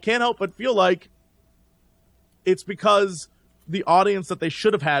I can't help but feel like it's because the audience that they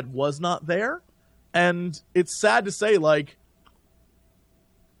should have had was not there. And it's sad to say, like,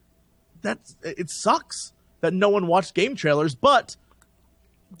 it sucks that no one watched Game Trailers, but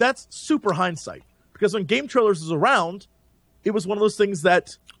that's super hindsight. Because when Game Trailers was around, it was one of those things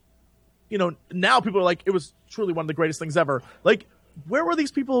that, you know, now people are like, it was truly one of the greatest things ever. Like, where were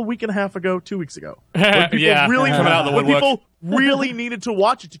these people a week and a half ago, 2 weeks ago? When people coming out of the when woodwork. people really needed to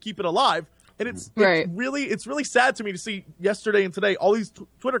watch it to keep it alive. And it's really sad to me to see yesterday and today all these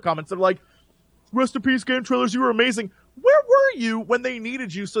Twitter comments that are like, rest in peace, Game Trailers, you were amazing. Where were you when they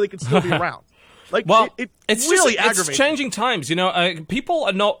needed you so they could still be around? Like, well, it's really aggravating. It's changing times, you know. People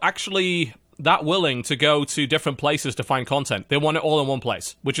are not actually that willing to go to different places to find content. They want it all in one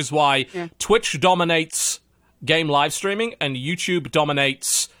place, which is why Twitch dominates game live streaming and YouTube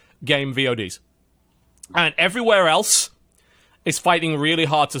dominates game VODs. And everywhere else is fighting really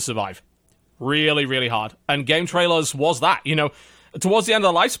hard to survive. Really, really hard. And Game Trailers was that, you know. Towards the end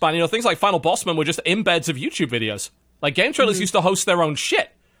of the lifespan, you know, things like Final Bossman were just embeds of YouTube videos. Like, Game Trailers used to host their own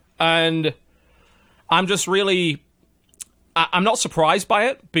shit. And I'm just really... I'm not surprised by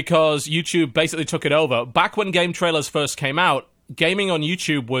it, because YouTube basically took it over. Back when Game Trailers first came out, gaming on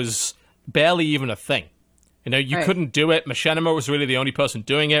YouTube was barely even a thing. You know, you Right. couldn't do it. Machinima was really the only person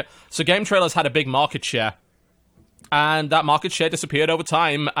doing it. So game trailers had a big market share. And that market share disappeared over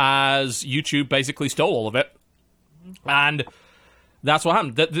time as YouTube basically stole all of it. And that's what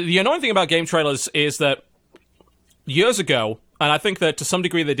happened. The annoying thing about game trailers is that years ago, and I think that to some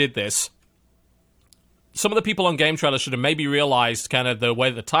degree they did this, some of the people on game trailers should have maybe realized kind of the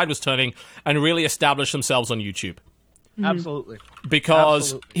way the tide was turning and really established themselves on YouTube. Absolutely.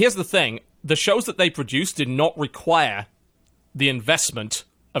 Because here's the thing. The shows that they produced did not require the investment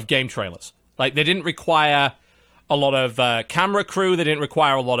of game trailers. Like, they didn't require a lot of camera crew. They didn't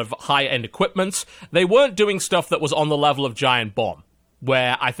require a lot of high-end equipment. They weren't doing stuff that was on the level of Giant Bomb,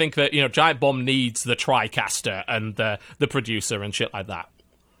 where I think that, you know, Giant Bomb needs the TriCaster and the producer and shit like that.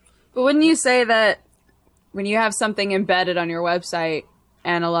 But wouldn't you say that when you have something embedded on your website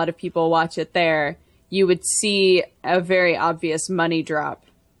and a lot of people watch it there, you would see a very obvious money drop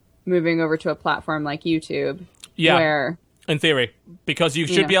moving over to a platform like YouTube? Yeah, where, in theory, because you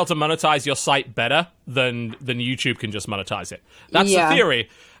should be able to monetize your site better than YouTube can just monetize it. That's the theory.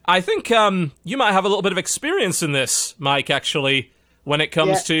 I think you might have a little bit of experience in this, Mike, actually, when it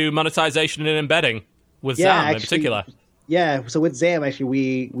comes to monetization and embedding with Zam in particular. Yeah, so with Zam,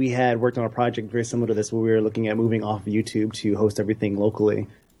 actually, we had worked on a project very similar to this where we were looking at moving off of YouTube to host everything locally.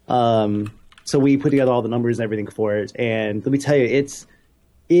 So we put together all the numbers and everything for it. And let me tell you,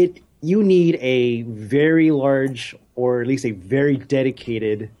 you need a very large, or at least a very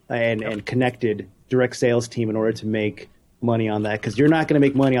dedicated and connected direct sales team in order to make money on that, because you're not going to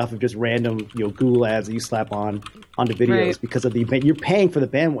make money off of just random Google ads that you slap onto videos because of you're paying for the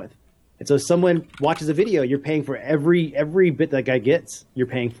bandwidth. And so if someone watches a video, you're paying for every bit that guy gets. You're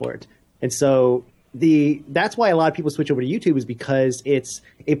paying for it. And so that's why a lot of people switch over to YouTube, is because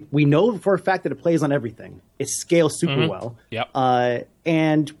we know for a fact that it plays on everything. It scales super well. Yep.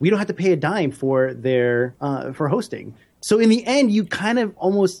 And we don't have to pay a dime for their for hosting. So in the end, you kind of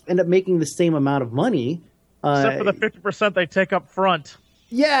almost end up making the same amount of money. Except for the 50% they take up front.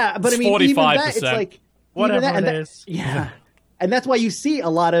 Yeah, but it's I mean, 45%. even that, it's like whatever it is. Yeah, and that's why you see a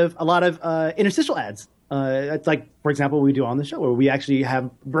lot of interstitial ads. It's like, for example, we do on the show where we actually have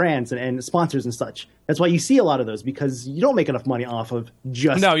brands and sponsors and such. That's why you see a lot of those, because you don't make enough money off of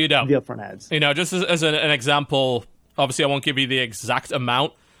just you don't. the upfront ads. Just as an example, obviously I won't give you the exact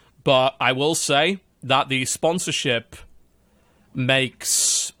amount, but I will say that the sponsorship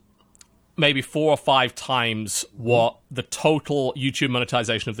makes maybe 4 or 5 times what the total YouTube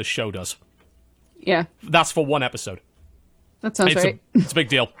monetization of the show does. Yeah. That's for one episode. That sounds right. It's a big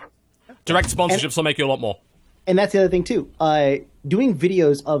deal. Direct sponsorships will make you a lot more. And that's the other thing, too. Doing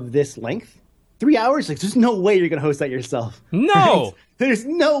videos of this length, 3 hours, there's no way you're going to host that yourself. No! Right? There's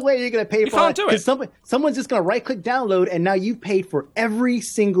no way you're going to pay for can't do it. Someone's just going to right-click download, and now you've paid for every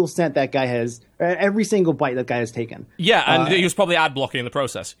single cent that guy has, every single bite that guy has taken. Yeah, and he was probably ad blocking in the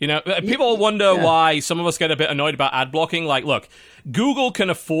process. People wonder why some of us get a bit annoyed about ad blocking. Like, look, Google can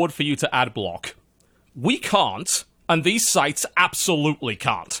afford for you to ad block. We can't, and these sites absolutely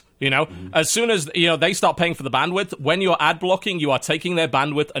can't. As soon as they start paying for the bandwidth, when you're ad blocking, you are taking their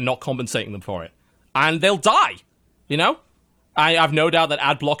bandwidth and not compensating them for it, and they'll die. I have no doubt that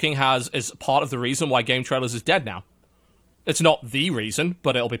ad blocking is part of the reason why game trailers is dead now. It's not the reason,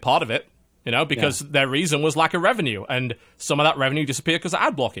 but it'll be part of it. Because their reason was lack of revenue, and some of that revenue disappeared because of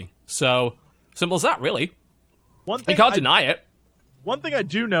ad blocking. So simple as that, really. You can't deny it. One thing I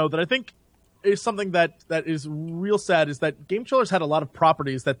do know that I think is something that is real sad is that game trailers had a lot of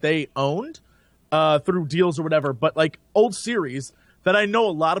properties that they owned through deals or whatever, but like old series that I know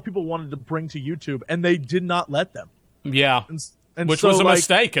a lot of people wanted to bring to YouTube, and they did not let them. Yeah, and which so, was a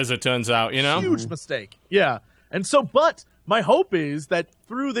mistake, as it turns out. Huge mistake. Yeah, and so, but my hope is that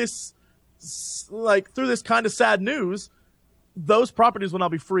through this kind of sad news, those properties will now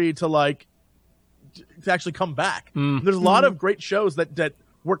be free to actually come back. There's a lot of great shows that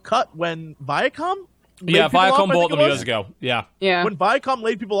were cut when Viacom. Viacom bought them years ago. Yeah. When Viacom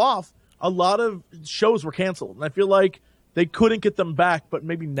laid people off, a lot of shows were canceled, and I feel like they couldn't get them back, but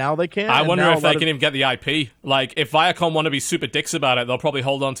maybe now they can. I wonder if they can even get the IP. Like, if Viacom want to be super dicks about it, they'll probably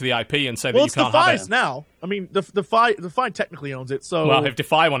hold on to the IP and say that you can't have it. Defy's now. I mean, Defy technically owns it. So, well, if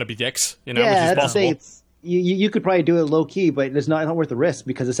Defy want to be dicks, which is possible. You could probably do it low key, but it's not worth the risk,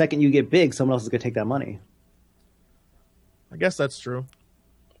 because the second you get big, someone else is going to take that money. I guess that's true.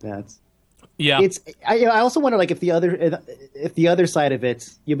 Yeah, I also wonder, if the other side of it,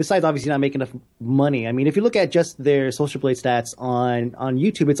 besides obviously not making enough money. I mean, if you look at just their Social Blade stats on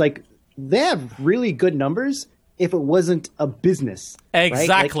YouTube, it's like they have really good numbers. If it wasn't a business,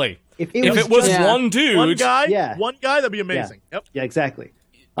 exactly. Right? If it was one dude, one guy, that'd be amazing. Yeah, exactly.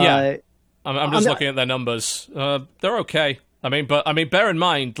 I'm just looking at their numbers. They're okay. I mean, bear in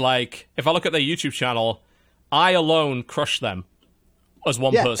mind, like, if I look at their YouTube channel, I alone crush them as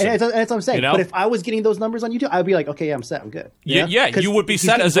one person. And that's what I'm saying. You know? But if I was getting those numbers on YouTube, I'd be like, okay, yeah, I'm set, I'm good. Yeah, you would be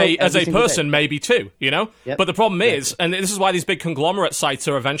set as a person, maybe too, you know? Yep. But the problem is, and this is why these big conglomerate sites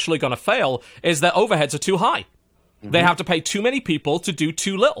are eventually going to fail, is their overheads are too high. Mm-hmm. They have to pay too many people to do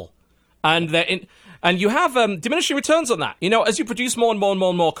too little. And you have diminishing returns on that. You know, as you produce more and more and more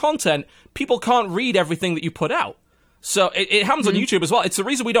and more content, people can't read everything that you put out. So it happens on YouTube as well. It's the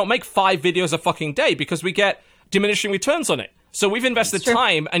reason we don't make 5 videos a fucking day, because we get diminishing returns on it. So we've invested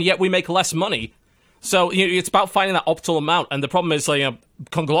time, and yet we make less money. So it's about finding that optimal amount. And the problem is, like,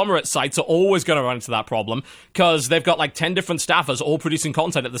 conglomerate sites are always going to run into that problem, because they've got like 10 different staffers all producing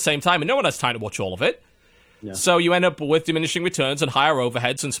content at the same time, and no one has time to watch all of it. Yeah. So you end up with diminishing returns and higher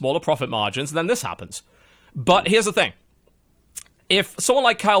overheads and smaller profit margins, and then this happens. But here's the thing. If someone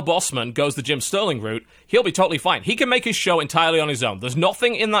like Kyle Bossman goes the Jim Sterling route, he'll be totally fine. He can make his show entirely on his own. There's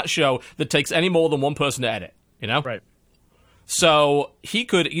nothing in that show that takes any more than one person to edit, you know? Right. So he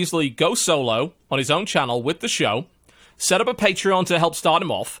could easily go solo on his own channel with the show, set up a Patreon to help start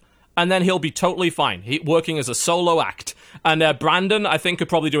him off, and then he'll be totally fine. Working as a solo act. And Brandon, I think, could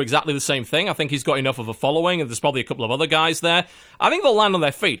probably do exactly the same thing. I think he's got enough of a following, and there's probably a couple of other guys there. I think they'll land on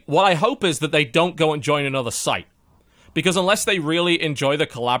their feet. What I hope is that they don't go and join another site. Because unless they really enjoy the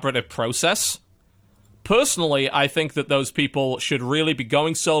collaborative process, personally, I think that those people should really be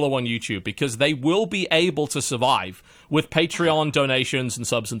going solo on YouTube, because they will be able to survive with Patreon donations and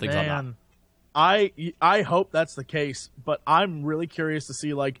subs and things like that. I hope that's the case, but I'm really curious to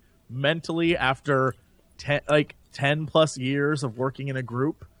see, like, mentally after 10 plus years of working in a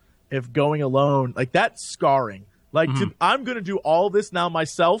group, if going alone, like, that's scarring. Like, I'm going to do all this now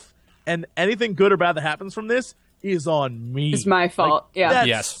myself, and anything good or bad that happens from this is on me. It's my fault. Like,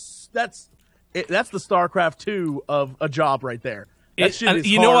 Yes. That's the StarCraft 2 of a job right there. That shit is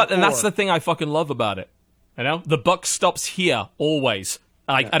you know what? And hardcore. that's the thing I fucking love about it. You know? The buck stops here, always.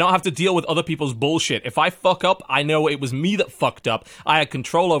 Like, I don't have to deal with other people's bullshit. If I fuck up, I know it was me that fucked up. I had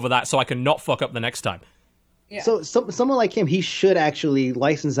control over that, so I can not fuck up the next time. Yeah. So someone like him, he should actually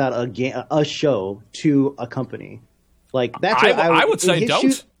license out a show to a company. Like, that's what I would say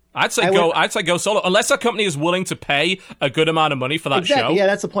don't. I'd say go solo, unless a company is willing to pay a good amount of money for that show. Yeah,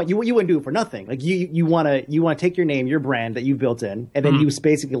 that's the point. You wouldn't do it for nothing. Like, you want to take your name, your brand that you built in, and then you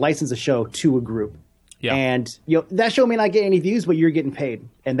basically license a show to a group. Yeah. And that show may not get any views, but you're getting paid,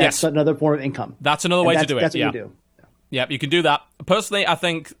 and that's another form of income. That's another way to do it. That's what you do. Yeah, you can do that. Personally, I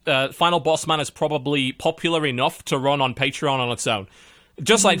think Final Boss Man is probably popular enough to run on Patreon on its own.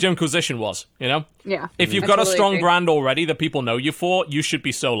 Just like Jimquisition was, you know? Yeah. If you've got a strong brand already that people know you for, you should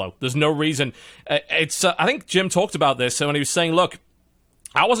be solo. There's no reason. I think Jim talked about this when he was saying, look,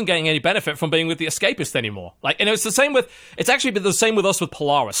 I wasn't getting any benefit from being with the Escapist anymore. And it's actually been the same with us with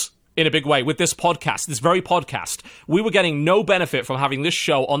Polaris in a big way, with this podcast, this very podcast. We were getting no benefit from having this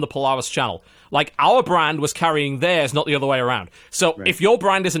show on the Polaris channel. Like, our brand was carrying theirs, not the other way around. So if your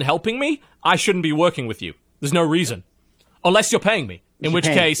brand isn't helping me, I shouldn't be working with you. There's no reason. Unless you're paying me. In which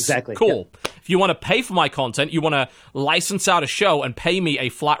case, cool. Yep. If you want to pay for my content, you want to license out a show and pay me a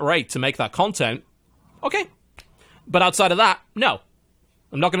flat rate to make that content, okay. But outside of that, no.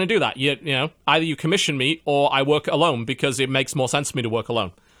 I'm not going to do that. You know, either you commission me or I work alone, because it makes more sense for me to work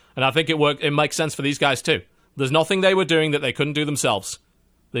alone. And I think it makes sense for these guys too. There's nothing they were doing that they couldn't do themselves.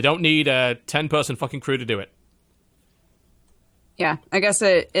 They don't need a 10-person fucking crew to do it. Yeah, I guess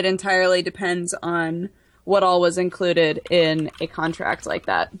it entirely depends on what all was included in a contract like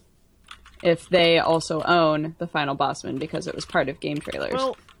that. If they also own the Final Bossman because it was part of game trailers.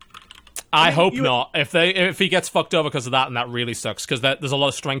 Well, I hope not. If he gets fucked over because of that, and that really sucks, because there's a lot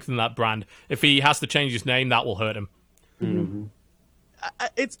of strength in that brand. If he has to change his name, that will hurt him. Mm-hmm.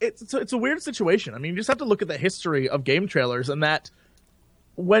 It's a weird situation. I mean, you just have to look at the history of game trailers, and that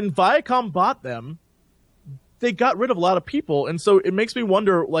when Viacom bought them, they got rid of a lot of people, and so it makes me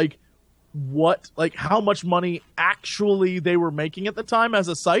wonder, how much money actually they were making at the time as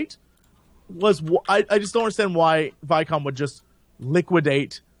a site. I just don't understand why Viacom would just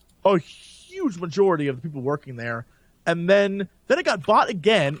liquidate a huge majority of the people working there, and then it got bought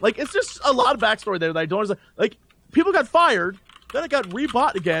again. Like, it's just a lot of backstory there that I don't understand. Like, people got fired, then it got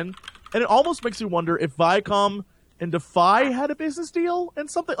rebought again, and it almost makes me wonder if Viacom and Defy had a business deal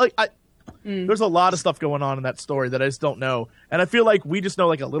and something. There's a lot of stuff going on in that story that I just don't know, and I feel like we just know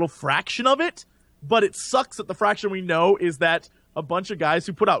like a little fraction of it, but it sucks that the fraction we know is that a bunch of guys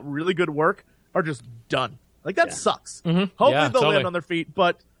who put out really good work are just done. Like, that sucks. Mm-hmm. Hopefully they'll land on their feet,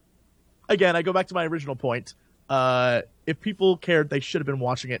 but again, I go back to my original point. if people cared, they should have been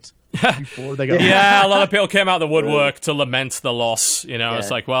watching it before they got. Yeah, a lot of people came out of the woodwork to lament the loss.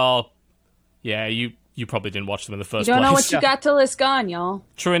 It's like, well, yeah, you probably didn't watch them in the first place. You don't know what you got till it's gone, y'all.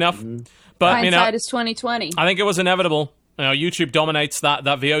 True enough. But hindsight is 20/20. I think it was inevitable. YouTube dominates that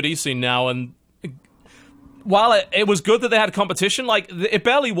VOD scene now, and while it was good that they had competition, like, it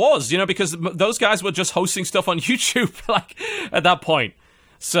barely was, because those guys were just hosting stuff on YouTube, like, at that point.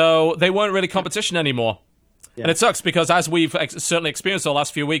 So they weren't really competition anymore. Yeah. And it sucks because, as we've certainly experienced the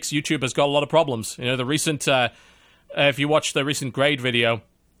last few weeks, YouTube has got a lot of problems. The recent, if you watch the recent grade video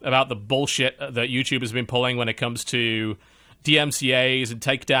about the bullshit that YouTube has been pulling when it comes to DMCAs and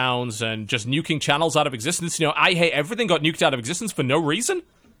takedowns and just nuking channels out of existence. I Hate Everything got nuked out of existence for no reason,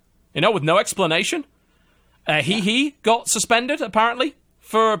 with no explanation. He got suspended, apparently,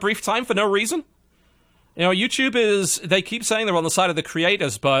 for a brief time for no reason. YouTube they keep saying they're on the side of the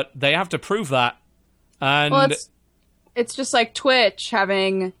creators, but they have to prove that. And well, it's just like Twitch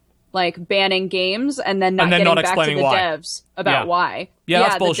having, like, banning games and then not getting back to the devs about why. Yeah,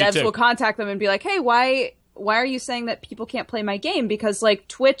 that's bullshit the devs too. will contact them and be like, hey, why are you saying that people can't play my game? Because, like,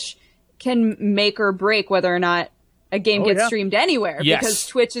 Twitch can make or break whether or not a game gets streamed anywhere. Yes. Because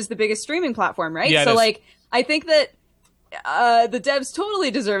Twitch is the biggest streaming platform, right? Yeah, so, like, I think that the devs totally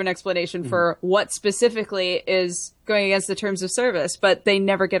deserve an explanation for what specifically is going against the terms of service, but they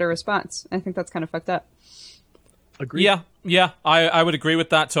never get a response. I think that's kind of fucked up. Agreed. Yeah, I would agree with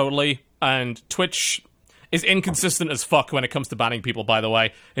that totally. And Twitch is inconsistent as fuck when it comes to banning people, by the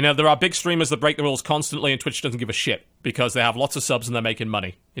way. There are big streamers that break the rules constantly, and Twitch doesn't give a shit because they have lots of subs and they're making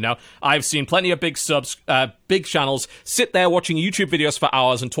money. I've seen plenty of big channels sit there watching YouTube videos for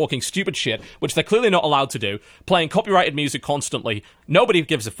hours and talking stupid shit, which they're clearly not allowed to do, playing copyrighted music constantly. Nobody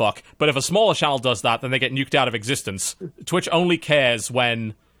gives a fuck. But if a smaller channel does that, then they get nuked out of existence. Twitch only cares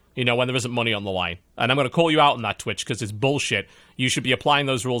when there isn't money on the line. And I'm going to call you out on that, Twitch, because it's bullshit. You should be applying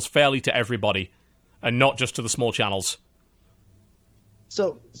those rules fairly to everybody, and not just to the small channels.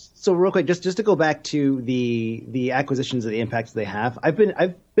 So real quick, just to go back to the acquisitions and the impacts they have. I've been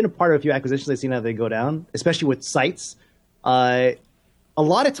a part of a few acquisitions. I've seen how they go down, especially with sites. A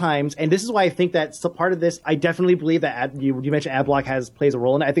lot of times, and this is why I think that part of this, I definitely believe that you mentioned AdBlock plays a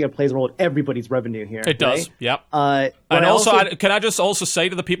role in it. I think it plays a role in everybody's revenue here. It does, yep. And can I just also say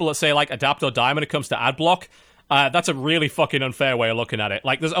to the people that say, like, adapt or die when it comes to AdBlock, that's a really fucking unfair way of looking at it.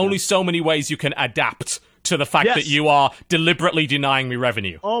 Like, there's only so many ways you can adapt to the fact that you are deliberately denying me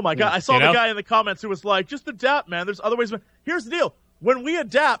revenue. Oh my god, I saw the guy in the comments who was like, just adapt, man. There's other ways. Here's the deal. When we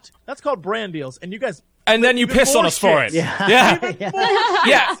adapt, that's called brand deals, and you guys... And then you piss on us for it. Yeah.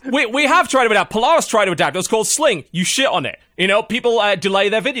 We have tried to adapt. Polaris tried to adapt. It was called Sling. You shit on it. People delay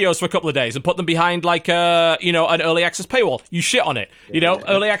their videos for a couple of days and put them behind, like, an early access paywall. You shit on it.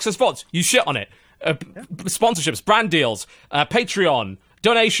 Early access VODs. You shit on it. Sponsorships, brand deals, Patreon,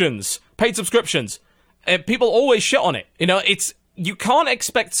 donations, paid subscriptions. People always shit on it. You can't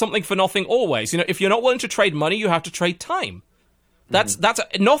expect something for nothing always. If you're not willing to trade money, you have to trade time. That's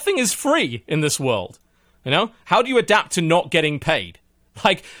nothing is free in this world. How do you adapt to not getting paid?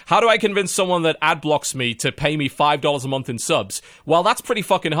 Like, how do I convince someone that ad blocks me to pay me $5 a month in subs? Well, that's pretty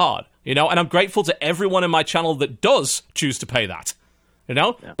fucking hard, and I'm grateful to everyone in my channel that does choose to pay that,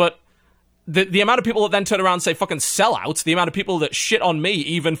 But the amount of people that then turn around and say fucking sellouts, the amount of people that shit on me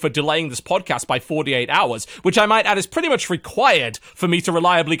even for delaying this podcast by 48 hours, which I might add is pretty much required for me to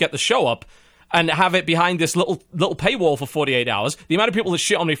reliably get the show up and have it behind this little paywall for 48 hours, the amount of people that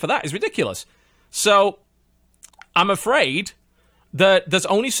shit on me for that is ridiculous. So I'm afraid that there's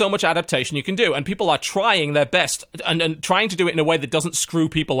only so much adaptation you can do, and people are trying their best and trying to do it in a way that doesn't screw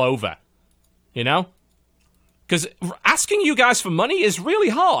people over, Because asking you guys for money is really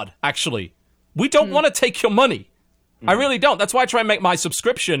hard, actually. We don't want to take your money. I really don't. That's why I try and make my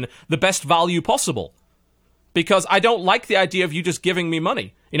subscription the best value possible. Because I don't like the idea of you just giving me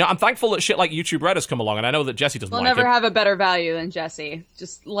money. I'm thankful that shit like YouTube Red has come along, and I know that Jesse doesn't like it. We'll never have a better value than Jesse.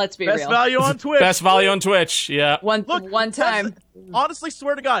 Just let's be real. Best value on Twitch. Best value on Twitch, yeah. One time. Honestly,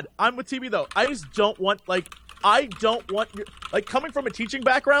 swear to God, I'm with TB, though. I just don't want, coming from a teaching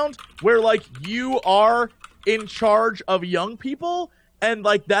background where, you are in charge of young people, and,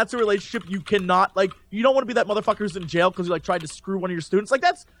 that's a relationship you cannot, you don't want to be that motherfucker who's in jail because you, tried to screw one of your students.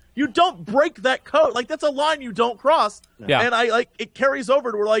 You don't break that code. That's a line you don't cross. Yeah. And it carries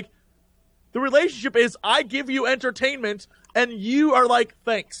over to where, the relationship is I give you entertainment and you are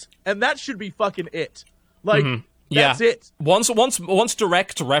thanks. And that should be fucking it. That's it. Once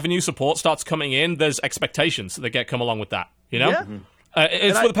direct revenue support starts coming in, there's expectations that come along with that, Yeah.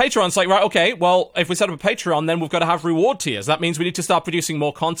 It's with the Patreon. It's like, right, okay, well, if we set up a Patreon, then we've got to have reward tiers. That means we need to start producing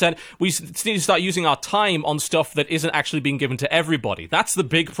more content. We need to start using our time on stuff that isn't actually being given to everybody. That's the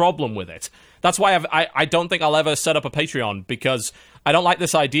big problem with it. That's why I don't think I'll ever set up a Patreon, because I don't like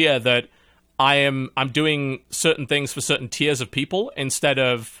this idea that I'm doing certain things for certain tiers of people instead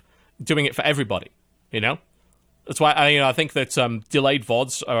of doing it for everybody, you know? That's why I think that delayed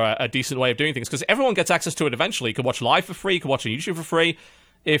VODs are a decent way of doing things, because everyone gets access to it eventually. You can watch live for free, you can watch on YouTube for free.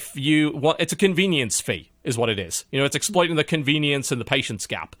 If you want, it's a convenience fee, is what it is. You know, it's exploiting the convenience and the patience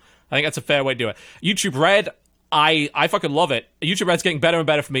gap. I think that's a fair way to do it. YouTube Red, I fucking love it. YouTube Red's getting better and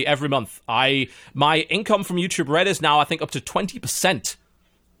better for me every month. My income from YouTube Red is now, I think, up to 20%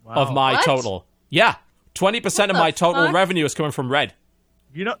 of my total. Yeah, 20% of my total revenue is coming from Red.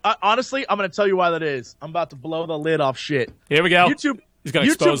 You know, honestly, I'm going to tell you why that is. I'm about to blow the lid off shit. Here we go. YouTube, he's going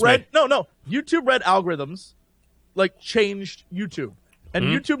to expose Red, me. No. YouTube Red algorithms, like, changed YouTube. And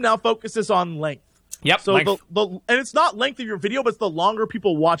YouTube now focuses on length. Yep, so length. and it's not length of your video, but it's the longer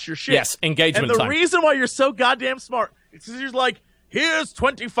people watch your shit. Yes, engagement And the time. reason why you're so goddamn smart is because you're like, here's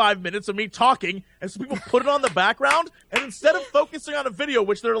 25 minutes of me talking, and so people put it on the background, and instead of focusing on a video,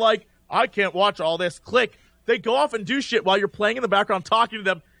 which they're like, I can't watch all this, click, they go off and do shit while you're playing in the background talking to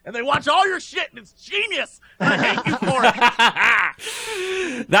them, and they watch all your shit, and it's genius. And I hate you for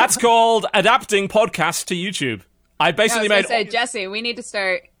it. That's called adapting podcasts to YouTube. I basically I was gonna say, Jesse, we need to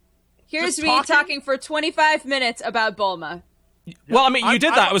start. Here's Just me talking for 25 minutes about Bulma. Well, I mean, you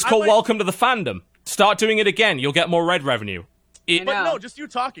did that. It was called like- Welcome to the Fandom. Start doing it again. You'll get more Red revenue. I But know. no, just you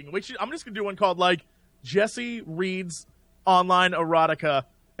talking. I'm just going to do one called, like, Jesse reads online erotica,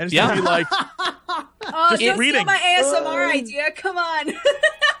 and it's going to be like, Oh, Just don't reading. steal my ASMR idea. Come on.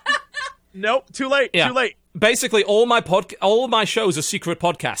 nope, too late, Yeah. too late. Basically, all my shows are secret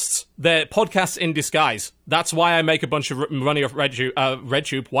podcasts. They're podcasts in disguise. That's why I make a bunch of money off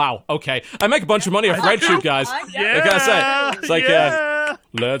RedTube. Wow, okay. I make a bunch of money off RedTube, guys. Yeah. What can I say? It's like,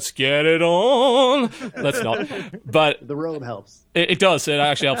 let's get it on. Let's not. But The robe helps. it does. It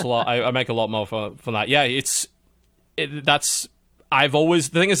actually helps a lot. I make a lot more from that. Yeah, the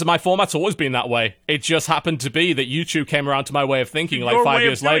thing is that my format's always been that way. It just happened to be that YouTube came around to my way of thinking like Your 5 way of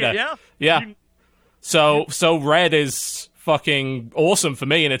years doing later. it, Yeah. So Red is fucking awesome for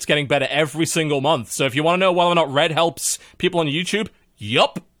me, and it's getting better every single month. So if you want to know whether or not Red helps people on YouTube,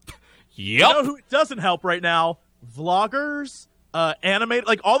 yup. You know who it doesn't help right now? Vloggers, animate,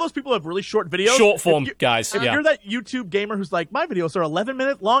 like all those people who have really short videos. Short form guys. If Yeah. you're that YouTube gamer who's like, my videos are 11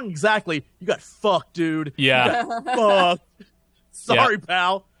 minutes long exactly, you got fucked, dude. Yeah. You got fucked. Sorry,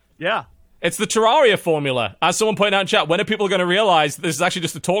 pal. Yeah. It's the Terraria formula. As someone pointed out in chat, when are people going to realize this is actually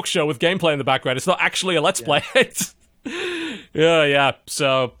just a talk show with gameplay in the background? It's not actually a Let's Play. Yeah.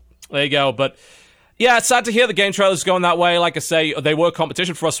 So, there you go. But, yeah, it's sad to hear the game trailers going that way. Like I say, they were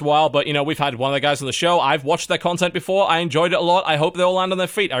competition for us for a while, but, you know, we've had one of the guys on the show. I've watched their content before. I enjoyed it a lot. I hope they all land on their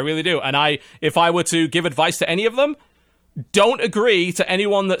feet. I really do. And if I were to give advice to any of them, don't agree to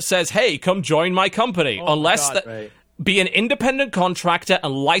anyone that says, hey, come join my company. Unless... Right. Be an independent contractor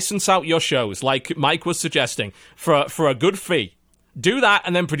and license out your shows, like Mike was suggesting, for a good fee. Do that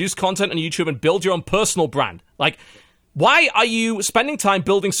and then produce content on YouTube and build your own personal brand. Like, why are you spending time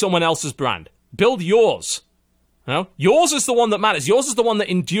building someone else's brand? Build yours. You know? Yours is the one that matters. Yours is the one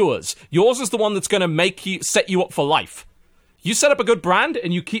that endures. Yours is the one that's going to set you up for life. You set up a good brand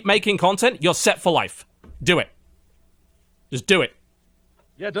and you keep making content, you're set for life. Do it. Just do it.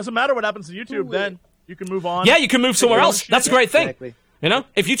 Yeah, it doesn't matter what happens to YouTube then. You can move on. Yeah, you can move somewhere else. That's a great thing. Exactly. You know?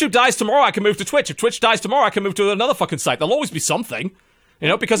 If YouTube dies tomorrow, I can move to Twitch. If Twitch dies tomorrow, I can move to another fucking site. There'll always be something. You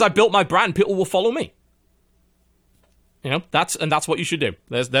know, because I built my brand, people will follow me. You know, that's what you should do.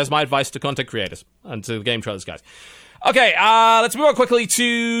 There's my advice to content creators and to the game trailers guys. Okay, let's move on quickly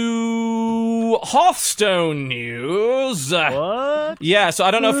to Hearthstone news. What? Yeah, so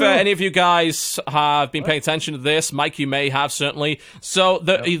I don't know if any of you guys have been paying attention to this. Mike, you may have, certainly. So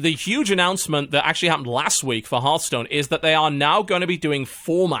the huge announcement that actually happened last week for Hearthstone is that they are now going to be doing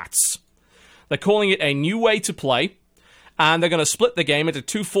formats. They're calling it a new way to play, and they're going to split the game into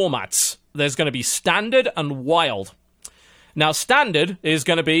two formats. There's going to be Standard and Wild. Now, Standard is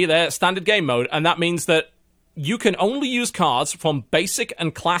going to be their standard game mode, and that means that you can only use cards from Basic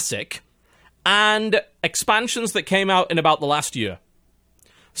and Classic and expansions that came out in about the last year.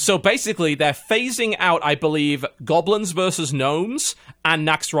 So basically, they're phasing out, I believe, Goblins versus Gnomes and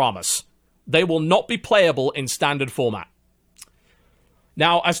Naxxramas. They will not be playable in standard format.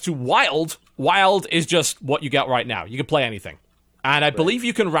 Now, as to Wild is just what you get right now. You can play anything. And I believe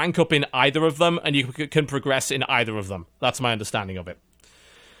you can rank up in either of them, and you can progress in either of them. That's my understanding of it.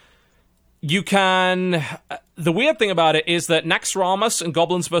 You can... The weird thing about it is that Naxxramas and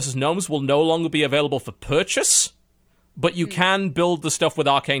Goblins vs. Gnomes will no longer be available for purchase, but you can build the stuff with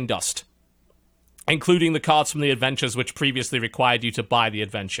Arcane Dust, including the cards from the adventures which previously required you to buy the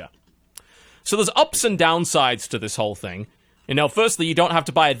adventure. So there's ups and downsides to this whole thing. Firstly, you don't have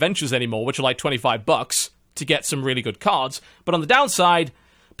to buy adventures anymore, which are like $25 to get some really good cards. But on the downside,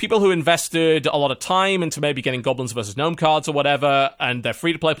 people who invested a lot of time into maybe getting Goblins vs. Gnome cards or whatever, and they're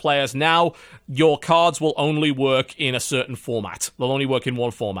free-to-play players, now your cards will only work in a certain format. They'll only work in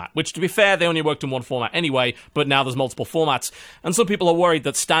one format, which, to be fair, they only worked in one format anyway, but now there's multiple formats. And some people are worried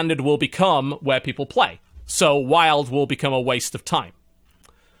that Standard will become where people play. So Wild will become a waste of time.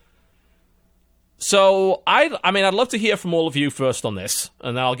 So, I'd love to hear from all of you first on this,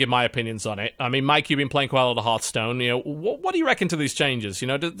 and then I'll give my opinions on it. I mean, Mike, you've been playing quite a lot of Hearthstone. What do you reckon to these changes?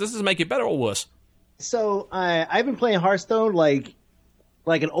 Does this make it better or worse? So, I've been playing Hearthstone like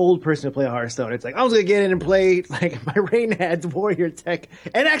an old person to play Hearthstone. It's like, I was going to get in and play like my Rainad's warrior tech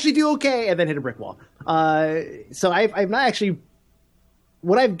and actually do okay, and then hit a brick wall. So I've not actually...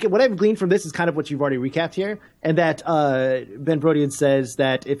 What I've gleaned from this is kind of what you've already recapped here, and that Ben Brodian says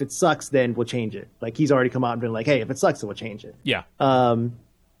that if it sucks, then we'll change it. Like, he's already come out and been like, hey, if it sucks, then we'll change it. Yeah.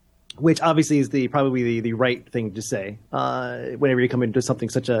 Which obviously is probably the right thing to say whenever you come into something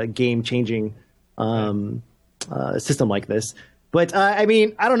such a game-changing system like this. But, I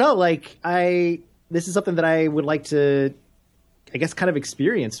don't know. Like, this is something that I would like to, I guess, kind of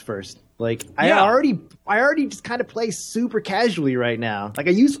experience first. Like, yeah. I already just kind of play super casually right now. Like, I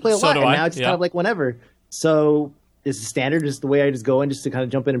used to play a lot, and now it's just kind of like whenever. So, this is standard, just the way I just go in just to kind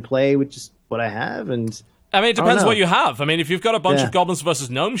of jump in and play with just what I have. And it depends what you have. If you've got a bunch of Goblins versus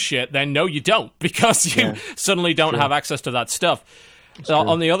Gnome shit, then no, you don't, because you suddenly don't have access to that stuff.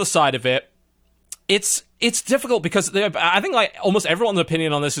 On the other side of it, it's difficult because I think like almost everyone's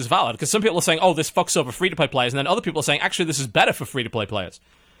opinion on this is valid, because some people are saying, oh, this fucks over free-to-play players, and then other people are saying, actually, this is better for free-to-play players.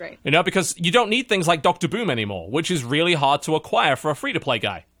 Right. Because you don't need things like Dr. Boom anymore, which is really hard to acquire for a free-to-play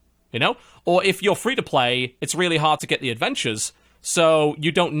guy. Or if you're free-to-play, it's really hard to get the adventures, so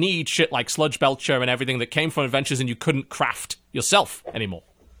you don't need shit like Sludge Belcher and everything that came from adventures and you couldn't craft yourself anymore.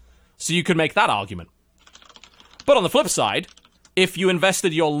 So you could make that argument. But on the flip side, if you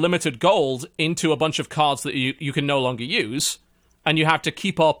invested your limited gold into a bunch of cards that you can no longer use, and you have to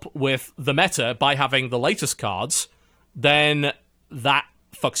keep up with the meta by having the latest cards, then that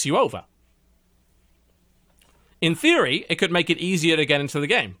fucks you over. In theory, it could make it easier to get into the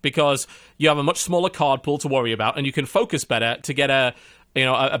game, because you have a much smaller card pool to worry about, and you can focus better to get a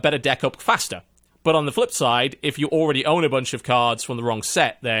better deck up faster. But on the flip side, if you already own a bunch of cards from the wrong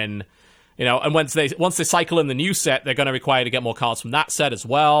set, then, and once they cycle in the new set, they're going to require you to get more cards from that set as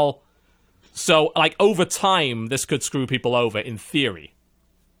well. So, like, over time, this could screw people over, in theory.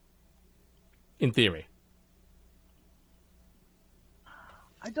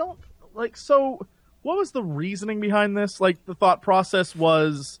 I don't, so what was the reasoning behind this? Like, the thought process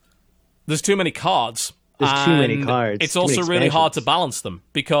was... There's too many cards. There's too many cards. It's also really hard to balance them,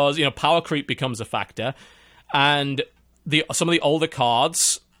 because, power creep becomes a factor, and some of the older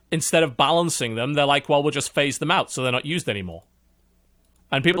cards, instead of balancing them, they're like, well, we'll just phase them out, so they're not used anymore.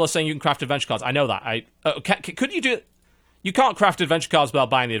 And people are saying you can craft adventure cards. I know that. Could you do it? You can't craft adventure cards without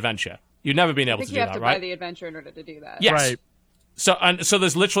buying the adventure. You've never been able to do that, right? You have to buy the adventure in order to do that. Yes. Right. So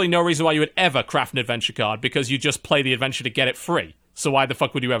there's literally no reason why you would ever craft an adventure card, because you just play the adventure to get it free. So why the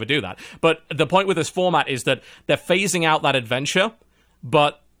fuck would you ever do that? But the point with this format is that they're phasing out that adventure,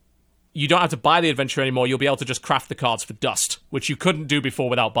 but you don't have to buy the adventure anymore. You'll be able to just craft the cards for dust, which you couldn't do before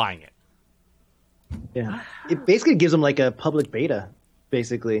without buying it. Yeah. It basically gives them like a public beta,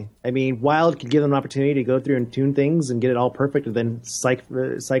 basically. Wild could give them an opportunity to go through and tune things and get it all perfect, and then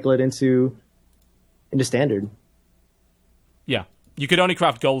cycle it into Standard. Yeah. You could only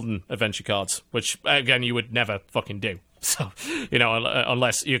craft golden adventure cards, which, again, you would never fucking do. So,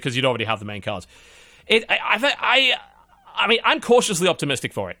 unless, because you'd already have the main cards. I'm cautiously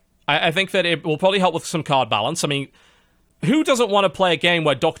optimistic for it. I think that it will probably help with some card balance. Who doesn't want to play a game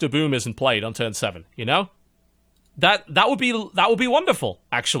where Dr. Boom isn't played on turn 7, That would be wonderful,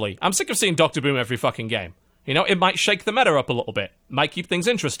 actually. I'm sick of seeing Dr. Boom every fucking game. It might shake the meta up a little bit. Might keep things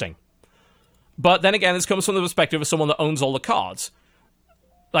interesting. But then again, this comes from the perspective of someone that owns all the cards.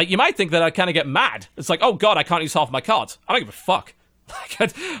 Like, you might think that I kind of get mad. It's like, oh god, I can't use half my cards. I don't give a fuck.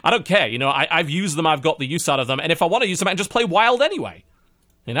 I don't care, I've used them, I've got the use out of them, and if I want to use them, I can just play Wild anyway.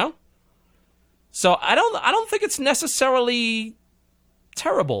 So I don't think it's necessarily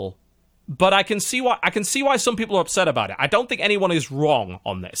terrible, but I can see why some people are upset about it. I don't think anyone is wrong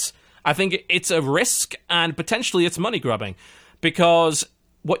on this. I think it's a risk, and potentially it's money grubbing, because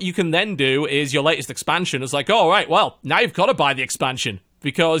what you can then do is your latest expansion is like, oh, right, well, now you've got to buy the expansion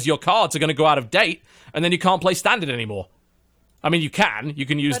because your cards are going to go out of date and then you can't play standard anymore. I mean, you can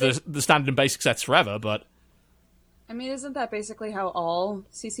use the standard and basic sets forever, but... I mean, isn't that basically how all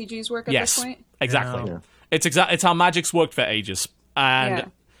CCGs work at this point? Exactly. Yeah. It's how Magic's worked for ages.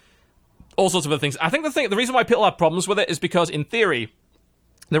 And all sorts of other things. I think the reason why people have problems with it is because, in theory,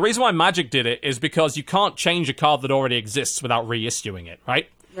 the reason why Magic did it is because you can't change a card that already exists without reissuing it, right?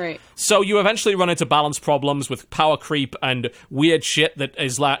 Right. So you eventually run into balance problems with power creep and weird shit that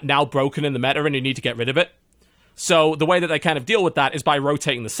is now broken in the meta and you need to get rid of it. So the way that they kind of deal with that is by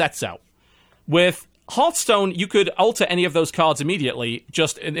rotating the sets out. With Hearthstone, you could alter any of those cards immediately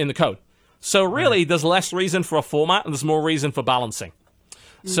just in the code. So really, there's less reason for a format and there's more reason for balancing.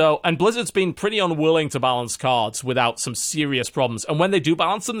 So, and Blizzard's been pretty unwilling to balance cards without some serious problems. And when they do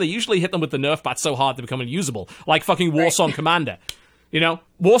balance them, they usually hit them with the nerf bat so hard they become unusable. Like fucking Warsong Commander. You know,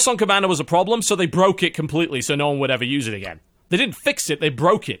 Warsong Commander was a problem, so they broke it completely so no one would ever use it again. They didn't fix it, they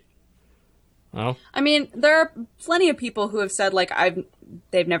broke it. Oh. I mean, there are plenty of people who have said, like,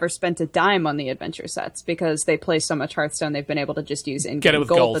 they've never spent a dime on the adventure sets because they play so much Hearthstone, they've been able to just use in-game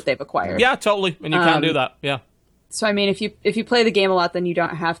gold that they've acquired. Yeah, totally. And you can do that, yeah. So, I mean, if you play the game a lot, then you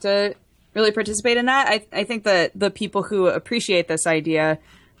don't have to really participate in that. I think that the people who appreciate this idea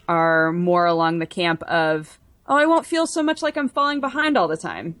are more along the camp of, oh, I won't feel so much like I'm falling behind all the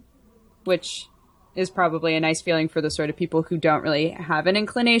time, which is probably a nice feeling for the sort of people who don't really have an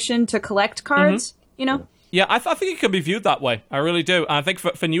inclination to collect cards, you know? Yeah, I think it can be viewed that way. I really do. And I think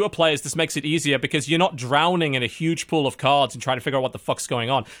for newer players, this makes it easier because you're not drowning in a huge pool of cards and trying to figure out what the fuck's going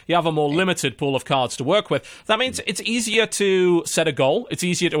on. You have a more limited pool of cards to work with. That means it's easier to set a goal. It's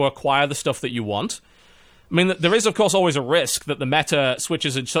easier to acquire the stuff that you want. I mean, there is, of course, always a risk that the meta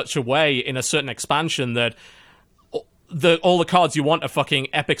switches in such a way in a certain expansion that all the cards you want are fucking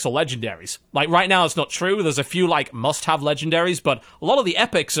epics or legendaries. Like, right now, it's not true. There's a few, like, must-have legendaries, but a lot of the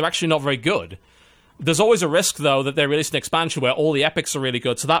epics are actually not very good. There's always a risk, though, that they release an expansion where all the epics are really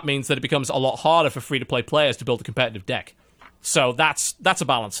good, so that means that it becomes a lot harder for free-to-play players to build a competitive deck. So that's a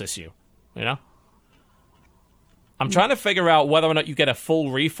balance issue, you know? I'm trying to figure out whether or not you get a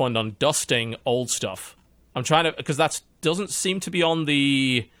full refund on dusting old stuff. I'm trying to, because that doesn't seem to be on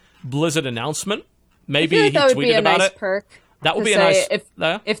the Blizzard announcement. Maybe he tweeted about it. Perk. That would be a nice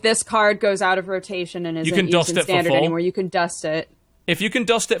if this card goes out of rotation and isn't used in standard anymore, you can dust it. If you can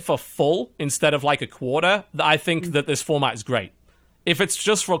dust it for full instead of like a quarter, I think that this format is great. If it's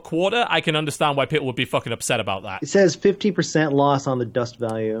just for a quarter, I can understand why people would be fucking upset about that. It says 50% loss on the dust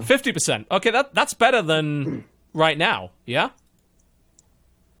value. 50%. Okay, that's better than right now, yeah?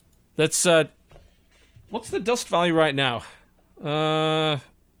 That's, what's the dust value right now?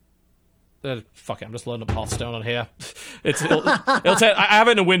 Fuck it, I'm just loading up Hearthstone on here. It'll take, I have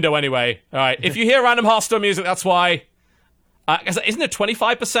it in a window anyway. Alright, if you hear random Hearthstone music, that's why. Isn't it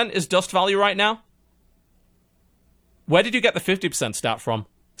 25% is dust value right now? Where did you get the 50% stat from?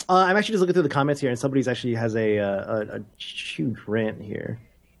 I'm actually just looking through the comments here, and somebody's actually has a huge rant here.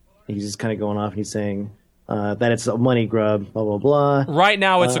 He's just kind of going off, and he's saying that it's a money grub, blah, blah, blah. Right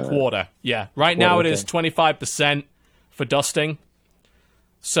now, it's a quarter. Yeah, right now it is 25% for dusting.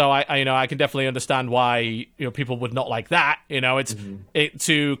 So I can definitely understand why people would not like that. It's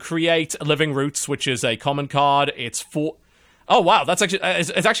to create Living Roots, which is a common card. It's 4. Oh wow, it's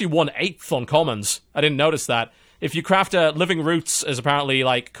actually 1/8 on commons. I didn't notice that. If you craft a Living Roots, is apparently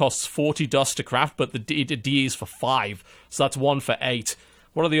costs 40 dust to craft, but the D is for 5, so that's 1 for 8.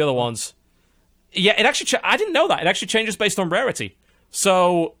 What are the other ones? Yeah, it actually I didn't know that. It actually changes based on rarity.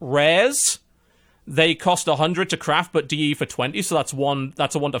 So rares, they cost 100 to craft, but DE for 20, so that's a 1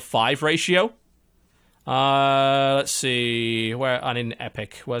 to 5 ratio. Let's see, I'm in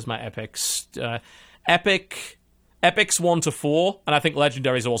Epic. Where's my Epics? Epics 1 to 4, and I think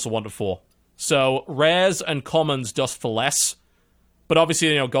Legendaries also 1 to 4. So rares and commons dust for less, but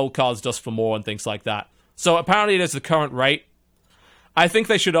obviously gold cards dust for more and things like that. So apparently it is the current rate. I think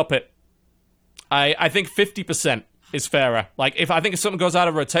they should up it. I think 50% is fairer. If something goes out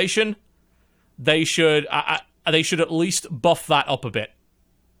of rotation, they should at least buff that up a bit.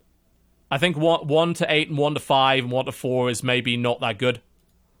 I think 1 to 8 and 1 to 5 and 1 to 4 is maybe not that good.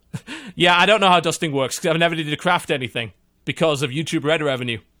 Yeah, I don't know how dusting works because I've never needed to craft anything because of YouTube Red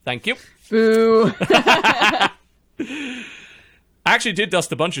revenue. Thank you. Boo. I actually did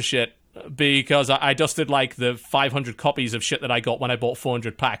dust a bunch of shit because I dusted the 500 copies of shit that I got when I bought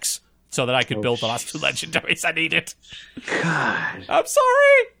 400 packs so that I could build the last 2 legendaries I needed. God. I'm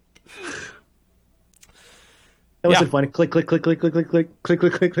sorry. That wasn't fun. Click, click, click, click, click, click, click, click,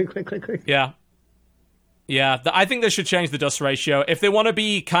 click, click, click, click, click. Yeah. Yeah, I think they should change the dust ratio. If they want to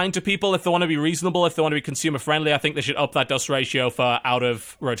be kind to people, if they want to be reasonable, if they want to be consumer friendly, I think they should up that dust ratio for out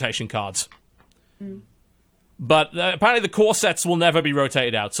of rotation cards. But apparently the core sets will never be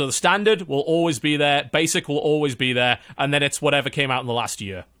rotated out. So the standard will always be there, basic will always be there, and then it's whatever came out in the last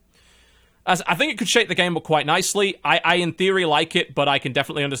year. As I think it could shape the game up quite nicely. I in theory like it, but I can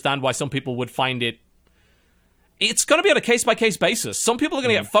definitely understand why some people would find it. It's going to be on a case-by-case basis. Some people are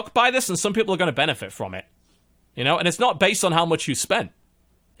going to get fucked by this, and some people are going to benefit from it. You know, and it's not based on how much you spent.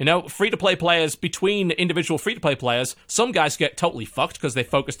 You know, free-to-play players, between individual free-to-play players, some guys get totally fucked because they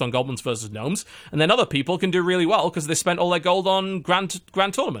focused on goblins versus gnomes, and then other people can do really well because they spent all their gold on Grand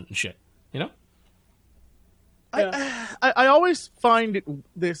Tournament and shit. You know? I always find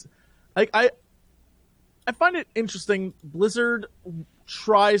this... Like, I find it interesting. Blizzard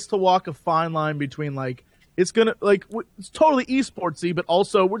tries to walk a fine line between, like, it's totally esportsy, but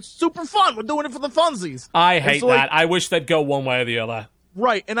also we're super fun. We're doing it for the funsies. I hate that. I wish they'd go one way or the other.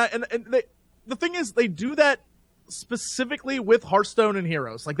 Right, and the thing is, they do that specifically with Hearthstone and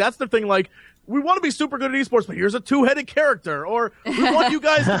Heroes. Like, that's the thing. Like, we want to be super good at esports, but here's a two-headed character, or we want you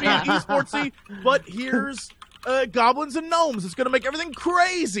guys to be esportsy, but here's goblins and gnomes. It's going to make everything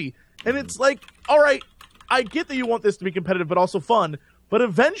crazy. And it's like, all right, I get that you want this to be competitive, but also fun. But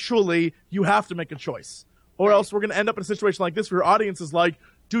eventually, you have to make a choice. Or else we're going to end up in a situation like this where your audience is like,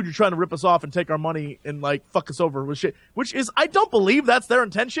 dude, you're trying to rip us off and take our money and, like, fuck us over with shit. Which is, I don't believe that's their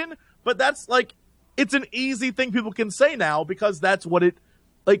intention, but that's, like, it's an easy thing people can say now because that's what it,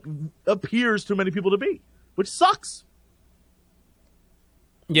 like, appears to many people to be. Which sucks.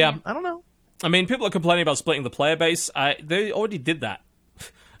 Yeah. I don't know. I mean, people are complaining about splitting the player base. They already did that.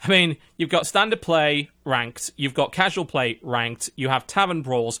 I mean, you've got standard play ranked, you've got casual play ranked, you have tavern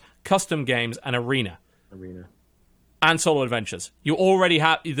brawls, custom games, and arena. And solo adventures. You already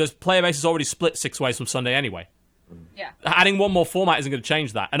have... The player base is already split 6 ways from Sunday anyway. Yeah. Adding one more format isn't going to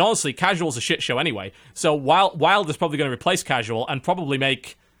change that. And honestly, casual's a shit show anyway. So Wild is probably going to replace casual and probably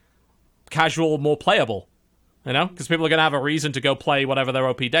make casual more playable. You know? Because people are going to have a reason to go play whatever their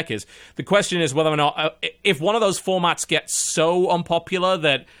OP deck is. The question is whether or not... if one of those formats gets so unpopular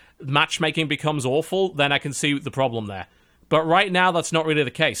that matchmaking becomes awful, then I can see the problem there. But right now, that's not really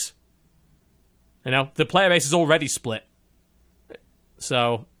the case. You know, the player base is already split.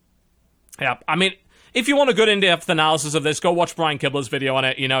 So, yeah. I mean, if you want a good in-depth analysis of this, go watch Brian Kibler's video on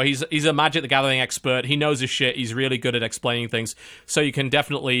it. You know, he's a Magic the Gathering expert. He knows his shit. He's really good at explaining things. So you can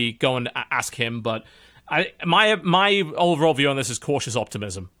definitely go and ask him. But my overall view on this is cautious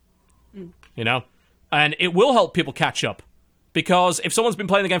optimism. You know? And it will help people catch up. Because if someone's been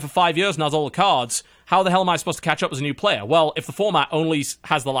playing the game for 5 years and has all the cards, how the hell am I supposed to catch up as a new player? Well, if the format only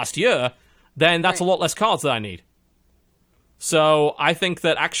has the last year... then that's a lot less cards that I need. So I think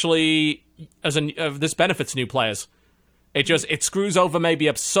that actually, this benefits new players. It screws over maybe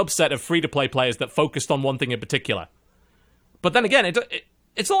a subset of free-to-play players that focused on one thing in particular. But then again,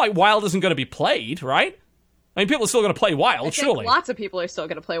 it's not like Wild isn't going to be played, right? I mean, people are still going to play Wild, surely. Lots of people are still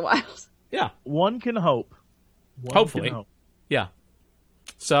going to play Wild. Yeah. One can hope. Hopefully. Yeah.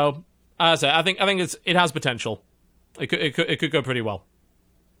 So, as I say, I think it has potential. It could go pretty well.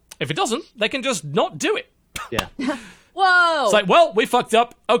 If it doesn't, they can just not do it. Yeah. Whoa! It's like, well, we fucked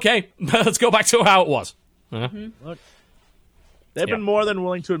up. Okay, let's go back to how it was. Look, they've been more than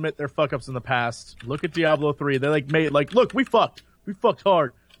willing to admit their fuck-ups in the past. Look at Diablo 3. They look, we fucked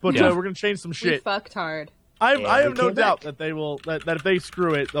hard, but we're gonna change some shit. We fucked hard. I have no doubt that they will. That if they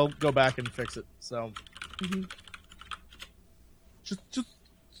screw it, they'll go back and fix it. So, just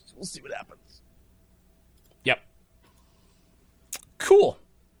we'll see what happens. Yep. Cool.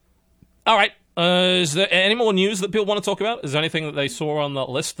 All right. Is there any more news that people want to talk about? Is there anything that they saw on that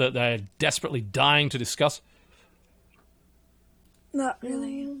list that they're desperately dying to discuss? Not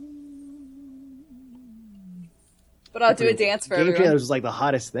really. But I'll do a dance for everyone. Game trailers was like the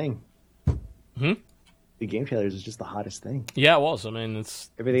hottest thing. The game trailers is just the hottest thing. Yeah, it was. I mean,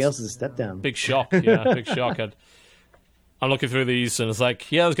 everything else is a step down. Big shock. Yeah, big shock. I'm looking through these, and it's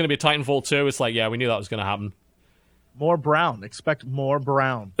like, yeah, there's going to be a Titanfall 2. It's like, yeah, we knew that was going to happen. More brown. Expect more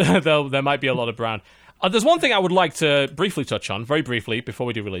brown. There might be a lot of brown. There's one thing I would like to briefly touch on, very briefly, before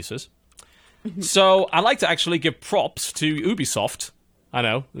we do releases. So, I'd like to actually give props to Ubisoft. I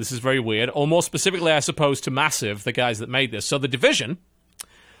know, this is very weird. Or more specifically, I suppose, to Massive, the guys that made this. So, The Division,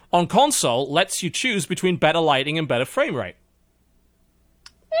 on console, lets you choose between better lighting and better frame rate.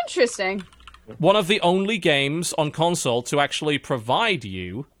 Interesting. One of the only games on console to actually provide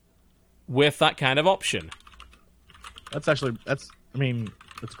you with that kind of option. That's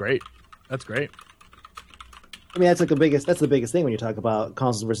great. That's great. I mean, that's the biggest thing when you talk about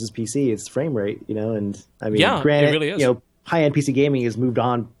consoles versus PC. It's frame rate, and I mean, Yeah, granted, it really is. High-end PC gaming has moved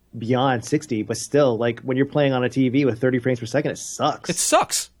on beyond 60, but still, like when you're playing on a TV with 30 frames per second, it sucks. It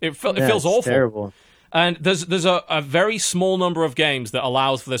sucks. It feels awful. Terrible. And there's a very small number of games that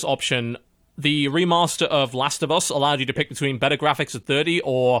allows for this option. The remaster of Last of Us allowed you to pick between better graphics at 30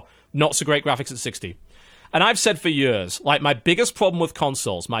 or not so great graphics at 60. And I've said for years, like, my biggest problem with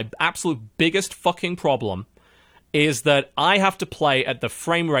consoles, my absolute biggest fucking problem, is that I have to play at the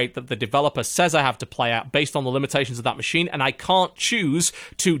frame rate that the developer says I have to play at based on the limitations of that machine, and I can't choose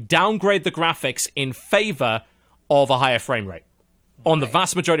to downgrade the graphics in favor of a higher frame rate on the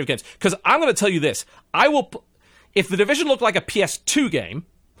vast majority of games. Because I'm going to tell you this, if The Division looked like a PS2 game,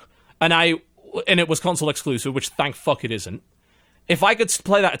 and it was console exclusive, which thank fuck it isn't, if I could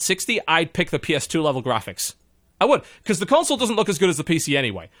play that at 60, I'd pick the PS2 level graphics. I would, because the console doesn't look as good as the PC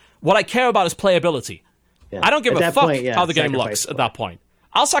anyway. What I care about is playability. Yeah. I don't give a fuck point, how the game looks at that point.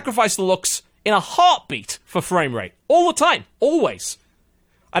 I'll sacrifice the looks in a heartbeat for frame rate. All the time. Always.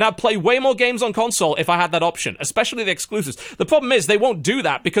 And I'd play way more games on console if I had that option, especially the exclusives. The problem is they won't do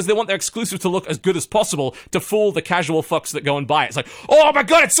that because they want their exclusives to look as good as possible to fool the casual fucks that go and buy it. It's like, oh my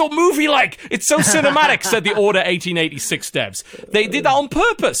god, it's so movie-like! It's so cinematic, said the Order 1886 devs. They did that on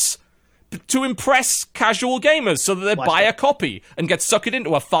purpose to impress casual gamers so that they buy a copy and get sucked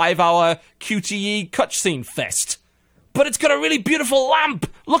into a 5-hour QTE cutscene fest. But it's got a really beautiful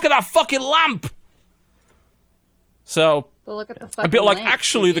lamp! Look at that fucking lamp! So, But look at the fucking a bit like, lamp,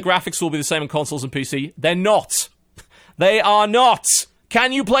 actually, the graphics will be the same on consoles and PC. They're not. They are not.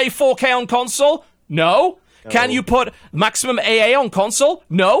 Can you play 4K on console? No. Can you put maximum AA on console?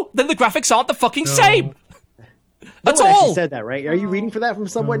 No. Then the graphics aren't the fucking same. That's Someone all. actually said that, right? Are you reading for that from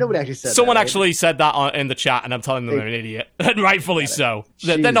somewhere? Nobody actually said Someone that. Right? actually said that in the chat, and I'm telling them they're an idiot. And rightfully so.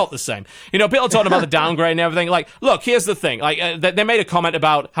 They're not the same. People are talking about the downgrade and everything. Like, look, here's the thing. Like, they made a comment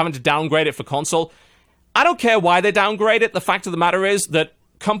about having to downgrade it for console. I don't care why they downgrade it. The fact of the matter is that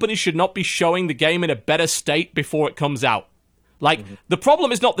companies should not be showing the game in a better state before it comes out. Like, the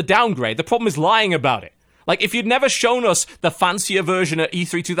problem is not the downgrade. The problem is lying about it. Like, if you'd never shown us the fancier version at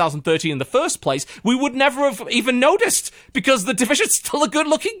E3 2013 in the first place, we would never have even noticed, because The Division's still a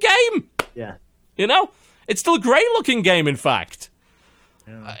good-looking game. Yeah. It's still a great-looking game, in fact.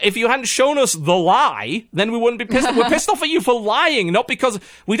 Yeah. If you hadn't shown us the lie, then we wouldn't be pissed. We're pissed off at you for lying, not because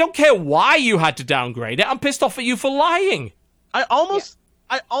we don't care why you had to downgrade it. I'm pissed off at you for lying. I almost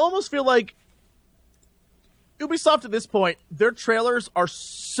feel like Ubisoft at this point, their trailers are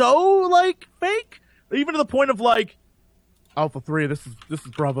so fake. Even to the point of Alpha 3, this is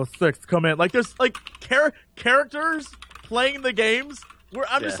Bravo 6, come in. There's characters playing the games where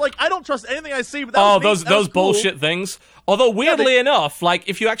I'm just I don't trust anything I see. But those cool. bullshit things. Although weirdly enough,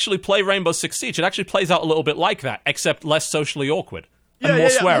 if you actually play Rainbow Six Siege, it actually plays out a little bit like that, except less socially awkward and more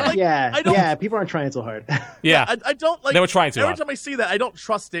swearing. People aren't trying so hard. Yeah, I don't They were trying too hard. Every time I see that, I don't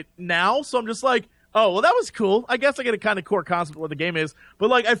trust it now. So I'm just like, oh well, that was cool. I guess I get a kind of core concept of what the game is,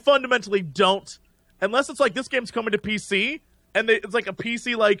 but I fundamentally don't. Unless it's this game's coming to PC, and it's a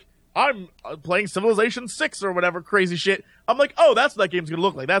PC I'm playing Civilization 6 or whatever crazy shit. I'm like, oh, that's what that game's gonna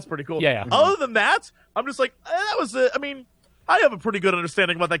look like. That's pretty cool. Yeah. Other than that, I'm just like, that was I have a pretty good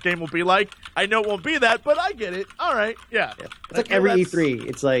understanding of what that game will be like. I know it won't be that, but I get it. All right, yeah. It's like every E3.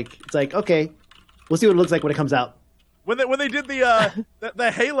 It's like okay, we'll see what it looks like when it comes out. When they did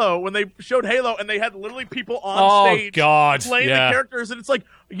the Halo, when they showed Halo, and they had literally people on stage playing the characters, and it's like,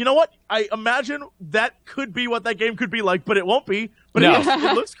 you know what? I imagine that could be what that game could be like, but it won't be. But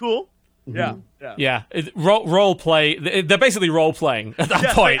it looks cool. Mm-hmm. Yeah. Role play. They're basically role playing at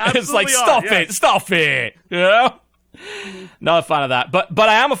that point. It's like, stop it. Not a fan of that. But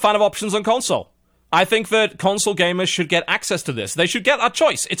I am a fan of options on console. I think that console gamers should get access to this. They should get that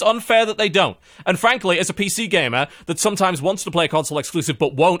choice. It's unfair that they don't. And frankly, as a PC gamer that sometimes wants to play a console exclusive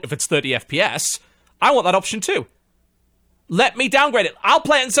but won't if it's 30 FPS, I want that option too. Let me downgrade it. I'll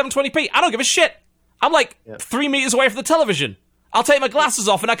play it in 720p. I don't give a shit. I'm 3 meters away from the television. I'll take my glasses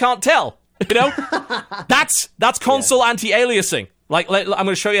off and I can't tell. That's console anti-aliasing. I'm going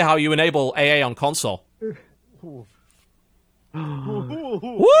to show you how you enable AA on console.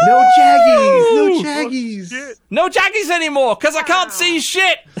 No jaggies! No jaggies anymore, because I can't see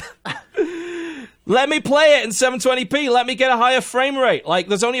shit! Let me play it in 720p, let me get a higher frame rate.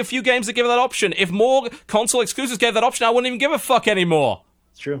 There's only a few games that give that option. If more console exclusives gave that option, I wouldn't even give a fuck anymore.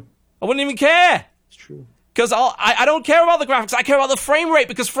 It's true. I wouldn't even care. It's true. Because I don't care about the graphics, I care about the frame rate,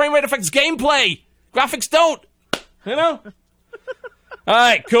 because frame rate affects gameplay. Graphics don't.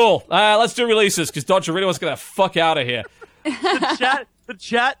 Alright, cool. Let's do releases, because Dodger really wants to get the fuck out of here. The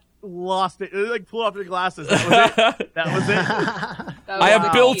chat lost it. It like flew off your glasses. That was it. That was it. I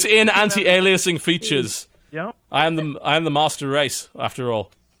have built-in anti-aliasing features. Yep. I am the master race, after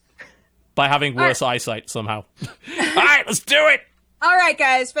all. By having worse eyesight, somehow. Alright, let's do it! Alright,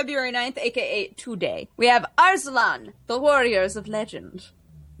 guys, February 9th, aka today, we have Arslan, the Warriors of Legend.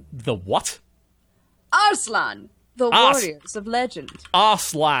 The what? Arslan, the Warriors of Legend.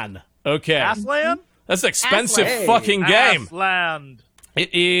 Arslan. Okay. Aslan? That's an expensive Aslan. fucking game. Aslan.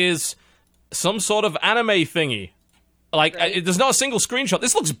 It is some sort of anime thingy. Like, there's not a single screenshot.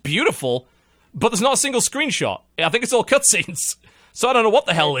 This looks beautiful, but there's not a single screenshot. I think it's all cutscenes. So I don't know what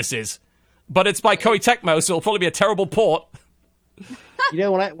the hell this is. But it's by Koei Tecmo, so it'll probably be a terrible port. You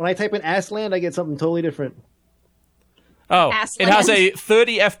know, when I type in Aslan, I get something totally different. Oh, Aslan. it has a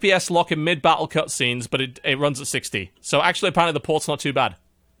 30 FPS lock in mid-battle cutscenes, but it runs at 60. So actually, apparently, the port's not too bad.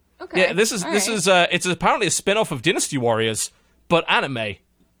 Okay. Yeah, this is it's apparently a spin-off of Dynasty Warriors, but anime.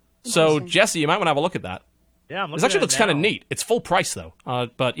 So Jesse, you might want to have a look at that. Yeah, I'm looking This actually at it looks kind of now. neat. It's full price though.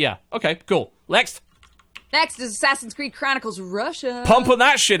 But yeah, okay, cool. Next, Next is Assassin's Creed Chronicles Russia. pumping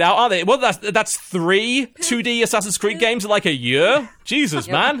that shit out, aren't they? Well, that's 3 2D Assassin's Creed games in like a year. Jesus,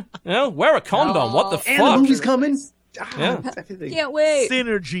 man. You know, wear a condom. What the And the fuck? movie's coming. Yeah. Can't wait.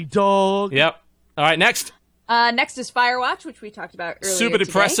 Synergy, dog. Yep. All right, next. Next is Firewatch, which we talked about earlier Super today.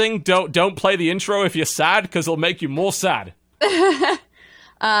 depressing. Don't play the intro if you're sad, because it'll make you more sad.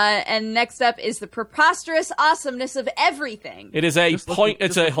 And next up is the preposterous awesomeness of everything. It is a Just look point. it-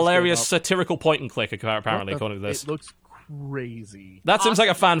 It's just a look this hilarious game up. satirical point and click. Apparently, according to this, It looks crazy. that seems like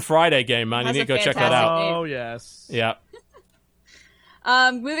a Fan Friday game, man. You That's need to a go check that fantastic out. game. Oh, yes. Yeah.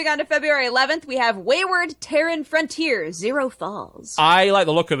 Moving on to February 11th, we have Wayward Terran Frontier, Zero Falls. I like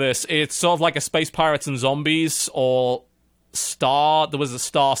the look of this. It's sort of like a Space Pirates and Zombies or Star. There was a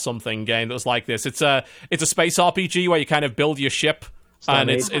Star something game that was like this. It's a space RPG where you kind of build your ship and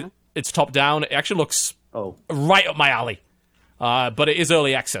it's top down. It actually looks right up my alley. But it is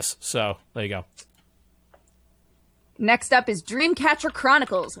early access, so there you go. Next up is Dreamcatcher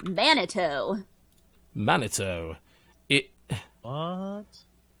Chronicles, Manito. Manito. What?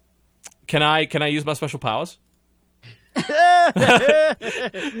 Can I use my special powers? You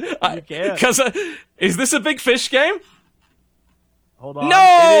can. Because is this a big fish game? Hold on. No,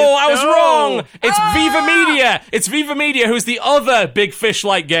 I was wrong. It's Viva Media. It's Viva Media who's the other big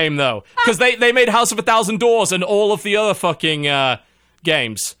fish-like game, though, because they made House of a Thousand Doors and all of the other fucking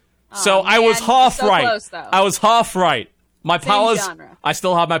games. So I was half so right. close, though. I was half right. My powers. genre. I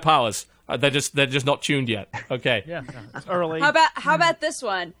still have my powers. They're just not tuned yet. Okay. Yeah, it's early. How about this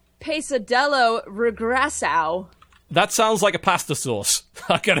one? Pesadello Regressao. That sounds like a pasta sauce.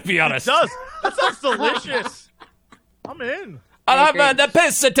 I gotta be honest. It does. That sounds delicious. I'm in. I have the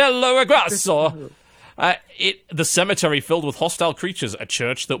Pesadello Regrasso. The cemetery filled with hostile creatures, a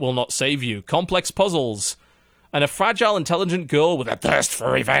church that will not save you, complex puzzles, and a fragile, intelligent girl with a thirst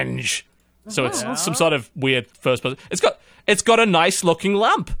for revenge. So it's some sort of weird first person. It's got a nice looking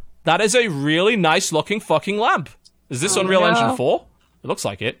lamp. That is a really nice looking fucking lamp. Is this Unreal Engine 4? It looks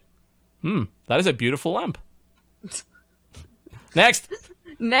like it. That is a beautiful lamp. Next.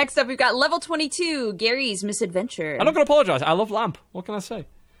 Next up, we've got Level 22, Gary's Misadventure. I'm not going to apologize. I love lamp. What can I say?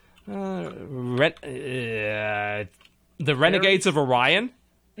 The Renegades of Orion.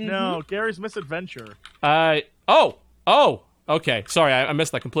 No, Gary's Misadventure. Okay. Sorry, I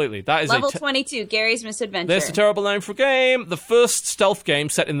missed that completely. That is Level 22, Gary's Misadventure. There's a terrible name for a game. The first stealth game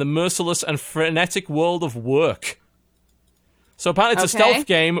set in the merciless and frenetic world of work. So apparently it's a stealth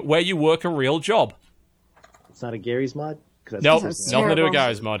game where you work a real job. It's not a Gary's mod? Nope, nothing to do with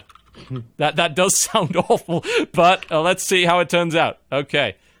Gary's mod. That does sound awful, but let's see how it turns out.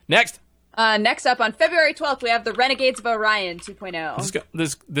 Okay, next. Next up, on February 12th, we have the Renegades of Orion 2.0.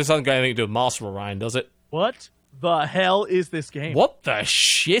 This hasn't got anything to do with Master Orion, does it? What the hell is this game? What the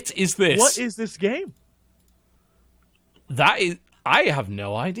shit is this? What is this game? I have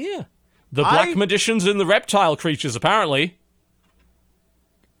no idea. The Black Magicians and the Reptile Creatures, apparently.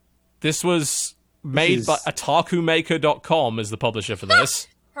 This was made by akaMikeB.com is the publisher for this.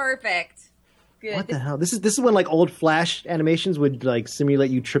 Perfect. Good. What the hell? This is when like old Flash animations would like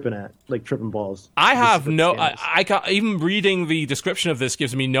simulate you tripping balls. I have no. I can't, even reading the description of this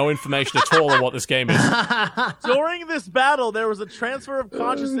gives me no information at all on what this game is. During this battle, there was a transfer of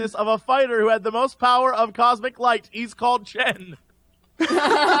consciousness of a fighter who had the most power of cosmic light. He's called Chen.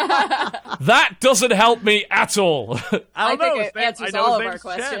 That doesn't help me at all. I don't know. think it answers all of our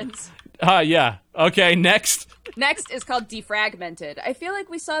questions. Yeah. Okay, next. Next is called Defragmented. I feel like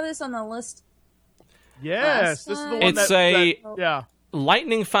we saw this on the list. Yes, this is the one It's a yeah.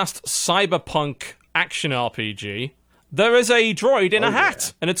 lightning fast cyberpunk action RPG There is a droid in a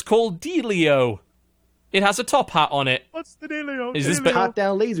hat, and it's called Delio. It has a top hat on it. What's the dealio? Is this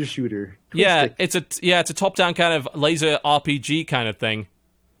top-down laser shooter? Yeah, Twist it's a top-down kind of laser RPG kind of thing,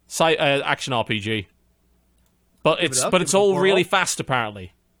 action RPG. But it's all really fast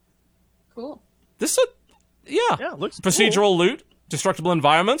apparently. Cool. This is Yeah, it looks procedural loot, destructible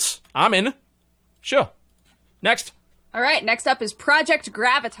environments. I'm in. Sure. Next. All right, next up is Project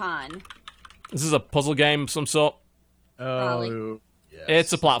Graviton. This is a puzzle game of some sort. Oh, yes.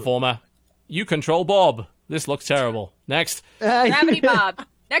 It's a platformer. You control Bob. This looks terrible. Next. Gravity Bob.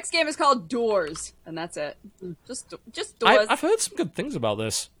 Next game is called Doors, and that's it. Just Doors. I've heard some good things about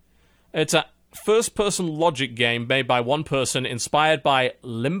this. It's a first-person logic game made by one person, inspired by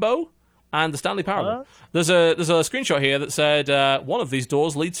Limbo and the Stanley Parable. There's a screenshot here that said one of these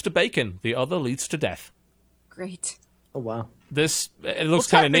doors leads to bacon, the other leads to death. Great. Oh wow! It looks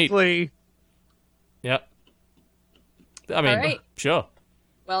kind of neat. Yeah. I mean, right. Sure.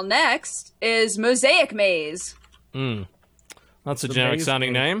 Well, next is Mosaic Maze. That's a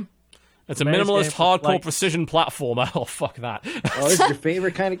generic-sounding name. It's a Maze minimalist, game with, hardcore precision platformer. Oh, fuck that. Oh, this is your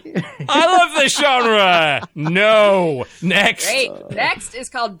favorite kind of game? I love this genre! No! Next! Great. Next is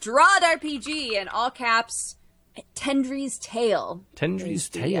called Drawed RPG, in all caps, Tendry's Tale. Tendry's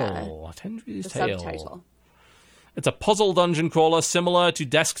Tale. Tendry's The Tale. subtitle. It's a puzzle dungeon crawler similar to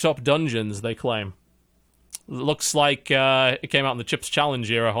desktop dungeons, they claim. It looks like it came out in the Chips Challenge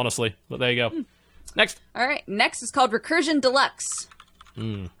era, honestly. But there you go. Next. All right. Next is called Recursion Deluxe.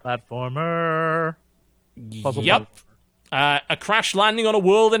 Platformer. Puzzle Yep. platformer. A crash landing on a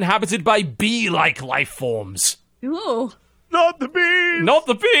world inhabited by bee-like life forms. Ooh. Not the bees! Not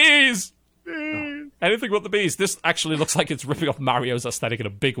the bees! Anything but the bees. This actually looks like it's ripping off Mario's aesthetic in a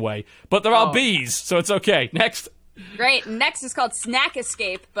big way. But there are bees, so it's okay. Next. Great. Next is called Snack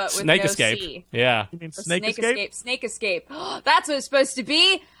Escape, but with Snake no Escape. C. Yeah. You mean Or Snake Escape? Snake Escape. That's what it's supposed to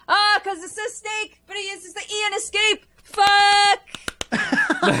be. Because it says snake, but he uses the E in escape. Fuck!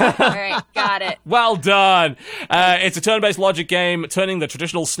 All right, got it. Well done. It's a turn-based logic game, turning the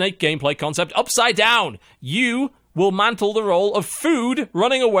traditional snake gameplay concept upside down. You will mantle the role of food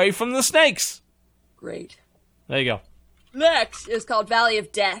running away from the snakes. Great. There you go. Next is called Valley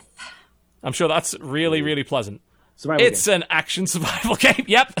of Death. I'm sure that's really, really pleasant. Survival It's game. an action survival game.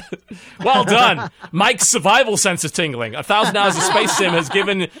 Yep. Well done. Mike's survival sense is tingling. 1,000 Hours of Space Sim has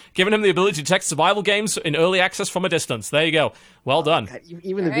given him the ability to detect survival games in early access from a distance. There you go. Well done. God,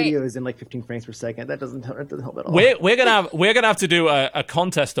 even the All right. video is in like 15 frames per second. That doesn't help at all. We're gonna have to do a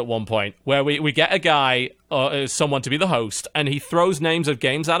contest at one point where we get a guy or someone to be the host, and he throws names of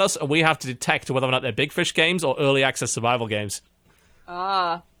games at us, and we have to detect whether or not they're big fish games or early access survival games.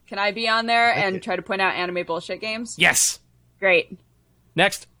 Can I be on there and try to point out anime bullshit games? Yes. Great.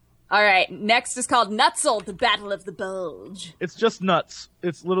 Next. All right. Next is called Nutzel, the Battle of the Bulge. It's just nuts.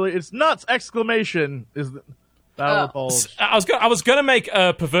 It's literally, it's nuts! Exclamation is the Battle of the Bulge. I was gonna make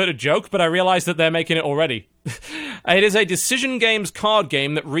a perverted joke, but I realized that they're making it already. It is a decision games card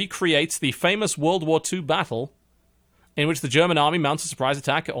game that recreates the famous World War II battle in which the German army mounts a surprise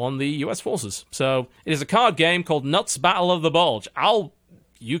attack on the US forces. So it is a card game called Nuts Battle of the Bulge.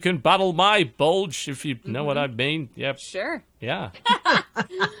 You can battle my bulge if you know what I mean. Yep. Sure. Yeah.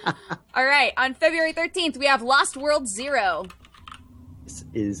 All right. On February 13th, we have Lost World Zero. This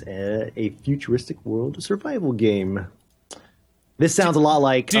is a futuristic world survival game. This sounds a lot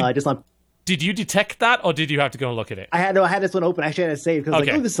like just on. Did you detect that, or did you have to go and look at it? I had this one open. Actually, I had to save because I was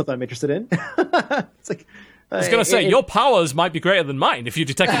like, oh, this is something I'm interested in. It's like I was going to say, your powers might be greater than mine if you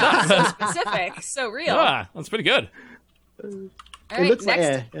detected that. So specific. So real. Yeah, that's pretty good. All right. it looks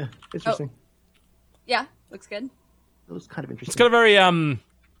Next. like interesting. Yeah. Looks good. It looks kind of interesting. It's got a very,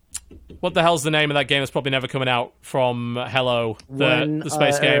 what the hell's the name of that game that's probably never coming out from Hello, the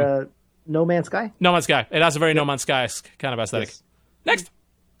space game? No Man's Sky? No Man's Sky. It has a very No Man's Sky kind of aesthetic. Yes. Next.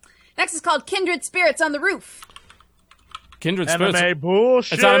 Next is called Kindred Spirits on the Roof. Kindred Spirits. Anime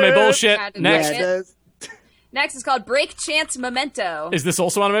bullshit! It's anime bullshit. Yeah, Next. Yeah, it does. Next is called Break Chance Memento. Is this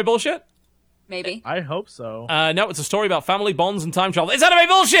also anime bullshit? Maybe. I hope so. No, it's a story about family bonds and time travel. It's anime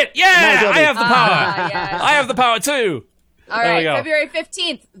bullshit! Yeah! I have the power! Yes. I have the power too! All There we right. go. February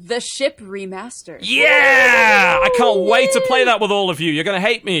 15th, The Ship Remastered. Yeah! I can't wait to play that with all of you. You're going to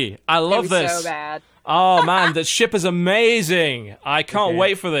hate me. I love It'd be this. so bad. Oh, man, the ship is amazing. I can't Okay.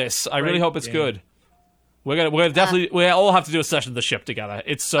 wait for this. I really Great hope it's game. good. We're gonna definitely, we all have to do a session of the ship together.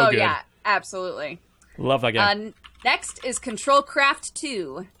 It's so Oh, good. yeah. Absolutely. Love that game. Next is Control Craft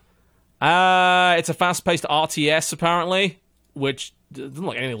 2. It's a fast-paced RTS, apparently, which doesn't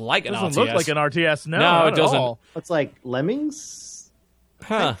look anything like an Doesn't RTS. look like an RTS. No, No, not it at doesn't. all. It's like Lemmings?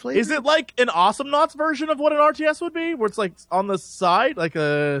 Huh. flavor. Is it like an Awesome Knots version of what an RTS would be, where it's like on the side, like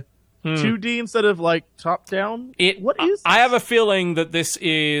a 2D instead of like top down? What is? I have a feeling that this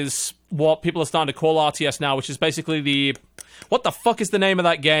is what people are starting to call RTS now, which is basically the. What the fuck is the name of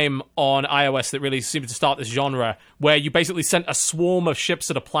that game on iOS that really seemed to start this genre, where you basically sent a swarm of ships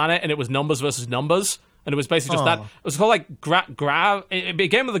at a planet and it was numbers versus numbers, and it was basically just that. It was called like it'd be a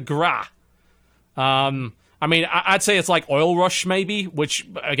game of the Gra. I mean, I'd say it's like Oil Rush, maybe, which,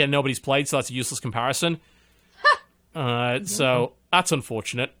 again, nobody's played, so that's a useless comparison. So that's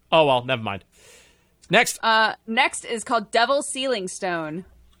unfortunate. Oh, well, never mind. Next. Next is called Devil Sealing Stone.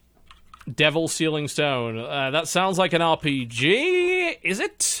 Devil Sealing Stone. That sounds like an RPG, is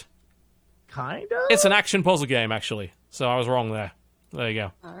it? Kind of? It's an action puzzle game, actually. So I was wrong there. There you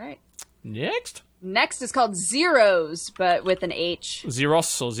go. All right. Next. Next is called Zeros, but with an H.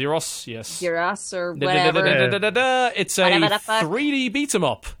 Zeros or Zeros, yes. Zeros or whatever. It's a 3D beat 'em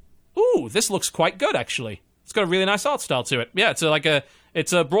up. Ooh, this looks quite good, actually. It's got a really nice art style to it. Yeah,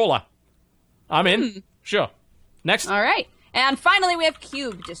 it's a brawler. I'm in. Sure. Next. All right. And finally, we have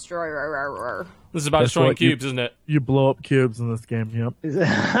Cube Destroyer. This is about destroying cubes, isn't it? You blow up cubes in this game, yep.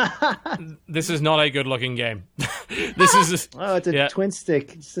 This is not a good-looking game. This is... Oh, it's a twin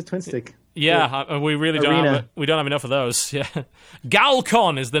stick. It's a twin stick. Yeah, we really don't have enough of those. Yeah,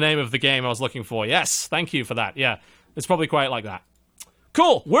 Galcon is the name of the game I was looking for. Yes, thank you for that. Yeah, it's probably quite like that.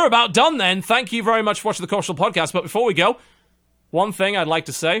 Cool, we're about done then. Thank you very much for watching the Cultural Podcast. But before we go, one thing I'd like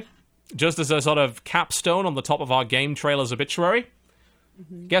to say, just as a sort of capstone on the top of our game trailers obituary,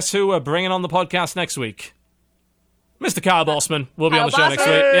 guess who we're bringing on the podcast next week? Mr. Kyle Bossman will be on the show next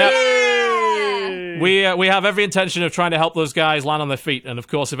week. Yeah. We have every intention of trying to help those guys land on their feet. And, of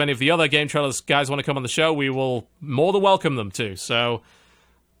course, if any of the other Game Trailers guys want to come on the show, we will more than welcome them to. So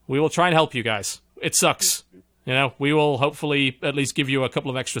we will try and help you guys. It sucks. You know, we will hopefully at least give you a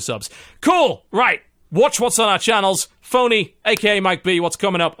couple of extra subs. Cool. Right. Watch what's on our channels. Phony, akaMikeB, what's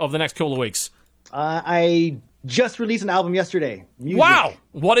coming up over the next couple of weeks? I just released an album yesterday. Music. Wow.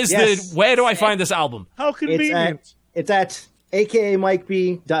 What is where do I find this album? How convenient. It's at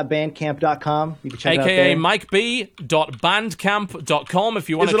akaMikeB.bandcamp.com. You can check it out there. akaMikeB.bandcamp.com if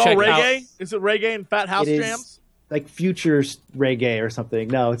you want to check it out. Is it all reggae? Is it reggae and Fat House Jams? Like future reggae or something.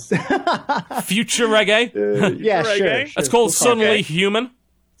 No, it's... Future reggae? Yeah, reggae? Sure. It's called Suddenly Human.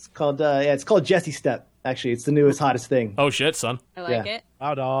 It's called, it's called Jesse Step, actually. It's the newest, hottest thing. Oh, shit, son. I like it.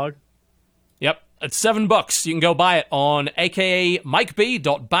 Wow, dog. Yep, it's $7. You can go buy it on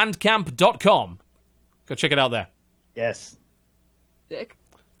akaMikeB.bandcamp.com. Go check it out there. Yes. Sick.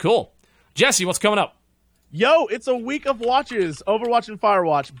 Cool. Jesse, what's coming up? Yo, it's a week of watches. Overwatch and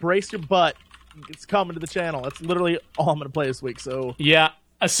Firewatch. Brace your butt. It's coming to the channel. That's literally all I'm going to play this week. So yeah,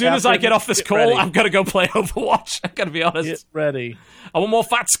 as soon as I get off this call, ready. I'm going to go play Overwatch. I'm going to be honest. Get ready. I want more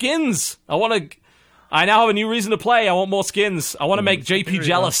fat skins. I now have a new reason to play. I want more skins. I want to make JP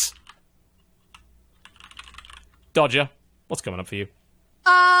jealous. Dodger, what's coming up for you?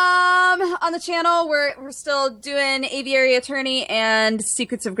 On the channel, we're still doing Aviary Attorney, and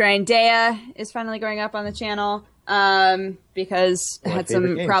Secrets of Grindea is finally going up on the channel. Because I had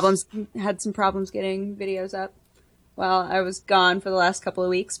some problems getting videos up while I was gone for the last couple of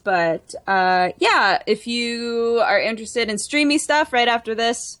weeks. But yeah, if you are interested in streamy stuff, right after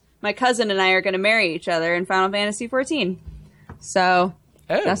this, my cousin and I are going to marry each other in Final Fantasy XIV. So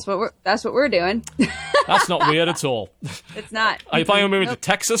that's what we're doing. That's not weird at all. It's not. Are you planning on moving to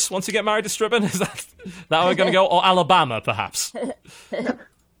Texas once you get married to Strippin? Is that how we're going to go? Or Alabama, perhaps?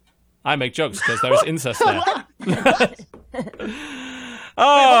 I make jokes because there is incest there.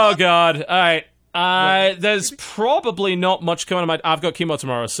 Oh, God. All right. There's probably not much coming on I've got chemo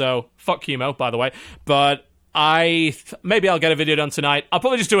tomorrow, so fuck chemo, by the way. But maybe I'll get a video done tonight. I'll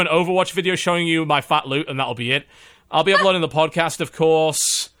probably just do an Overwatch video showing you my fat loot, and that'll be it. I'll be uploading the podcast, of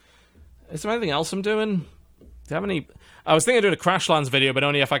course. Is there anything else I'm doing? Do you have any... I was thinking of doing a Crashlands video, but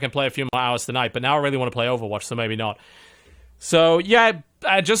only if I can play a few more hours tonight. But now I really want to play Overwatch, so maybe not. So, yeah,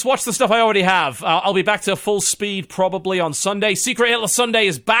 just watch the stuff I already have. I'll be back to full speed probably on Sunday. Secret Hitler Sunday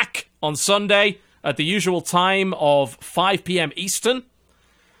is back on Sunday at the usual time of 5 p.m. Eastern.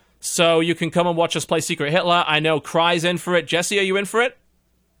 So you can come and watch us play Secret Hitler. I know Cry's in for it. Jesse, are you in for it?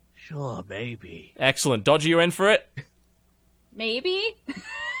 Sure, maybe. Excellent. Dodgy, you in for it? Maybe?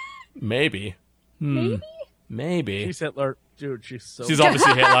 Maybe. Maybe. She's Hitler. Dude, she's She's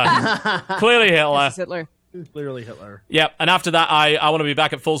obviously Hitler. Clearly Hitler. Hitler. Literally Hitler. Yep, and after that, I want to be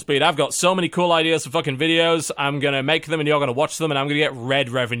back at full speed. I've got so many cool ideas for fucking videos. I'm going to make them, and you're going to watch them, and I'm going to get red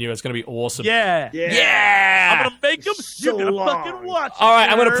revenue. It's going to be awesome. Yeah. I'm going to make them. You're going to fucking watch. All right,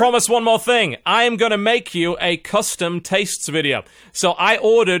 I'm going to promise one more thing. I am going to make you a custom tastes video. So I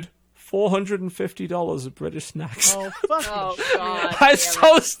ordered $450 of British snacks. Oh, fuck. Oh, God.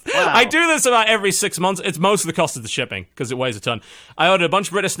 I do this about every 6 months. It's most of the cost of the shipping because it weighs a ton. I ordered a bunch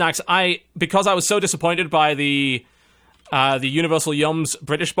of British snacks. Because I was so disappointed by the Universal Yums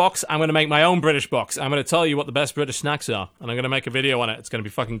British box, I'm going to make my own British box. I'm going to tell you what the best British snacks are, and I'm going to make a video on it. It's going to be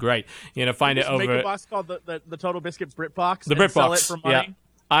fucking great. You're going to find it over... Make a box called the Total Biscuit Brit Box. The Brit sell box. It for money. Yeah.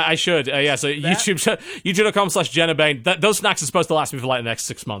 I should, yeah. So YouTube.com/Jenna Bain. Those snacks are supposed to last me for like the next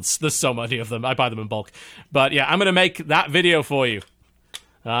 6 months. There's so many of them. I buy them in bulk. But yeah, I'm going to make that video for you.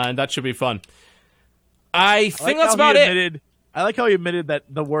 And that should be fun. I think that's about it. I like how he admitted that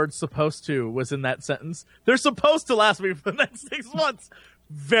the word "supposed to" was in that sentence. They're supposed to last me for the next 6 months.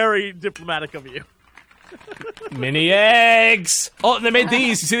 Very diplomatic of you. Mini eggs. Oh, and they made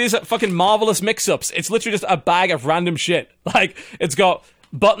these. You see these fucking marvelous mix-ups? It's literally just a bag of random shit. Like, it's got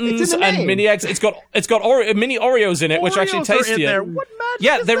buttons and mini eggs. It's got mini Oreos in it, which are actually tastier. What magic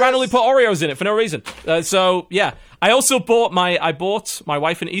Yeah, is they this? randomly put Oreos in it for no reason. So yeah, I also bought my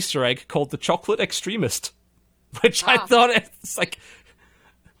wife an Easter egg called the Chocolate Extremist, which I thought it's like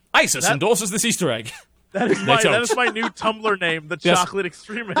ISIS endorses this Easter egg. That is my new Tumblr name, the Chocolate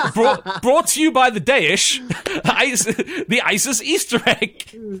Extremist. Brought to you by the Daesh, the ISIS Easter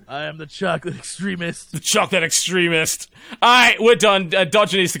egg. I am the Chocolate Extremist. The Chocolate Extremist. All right, we're done.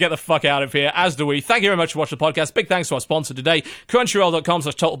 Dodger needs to get the fuck out of here, as do we. Thank you very much for watching the podcast. Big thanks to our sponsor today,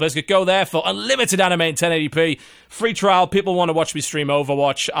 Crunchyroll.com/TotalBiscuit. Go there for unlimited anime in 1080p. Free trial. People want to watch me stream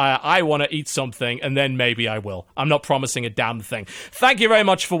Overwatch. I want to eat something, and then maybe I will. I'm not promising a damn thing. Thank you very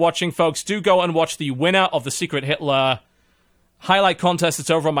much for watching, folks. Do go and watch the winner of the Secret Hitler highlight contest. It's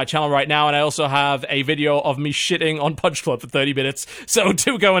over on my channel right now, and I also have a video of me shitting on Punch Club for 30 minutes, so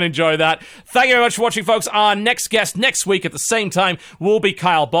do go and enjoy that. Thank you very much for watching, folks. Our next guest next week at the same time will be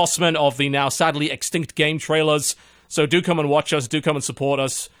Kyle Bossman of the now sadly extinct Game Trailers, so do come and watch us, do come and support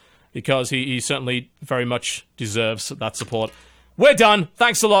us, because he certainly very much deserves that support. We're done.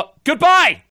 Thanks a lot. Goodbye!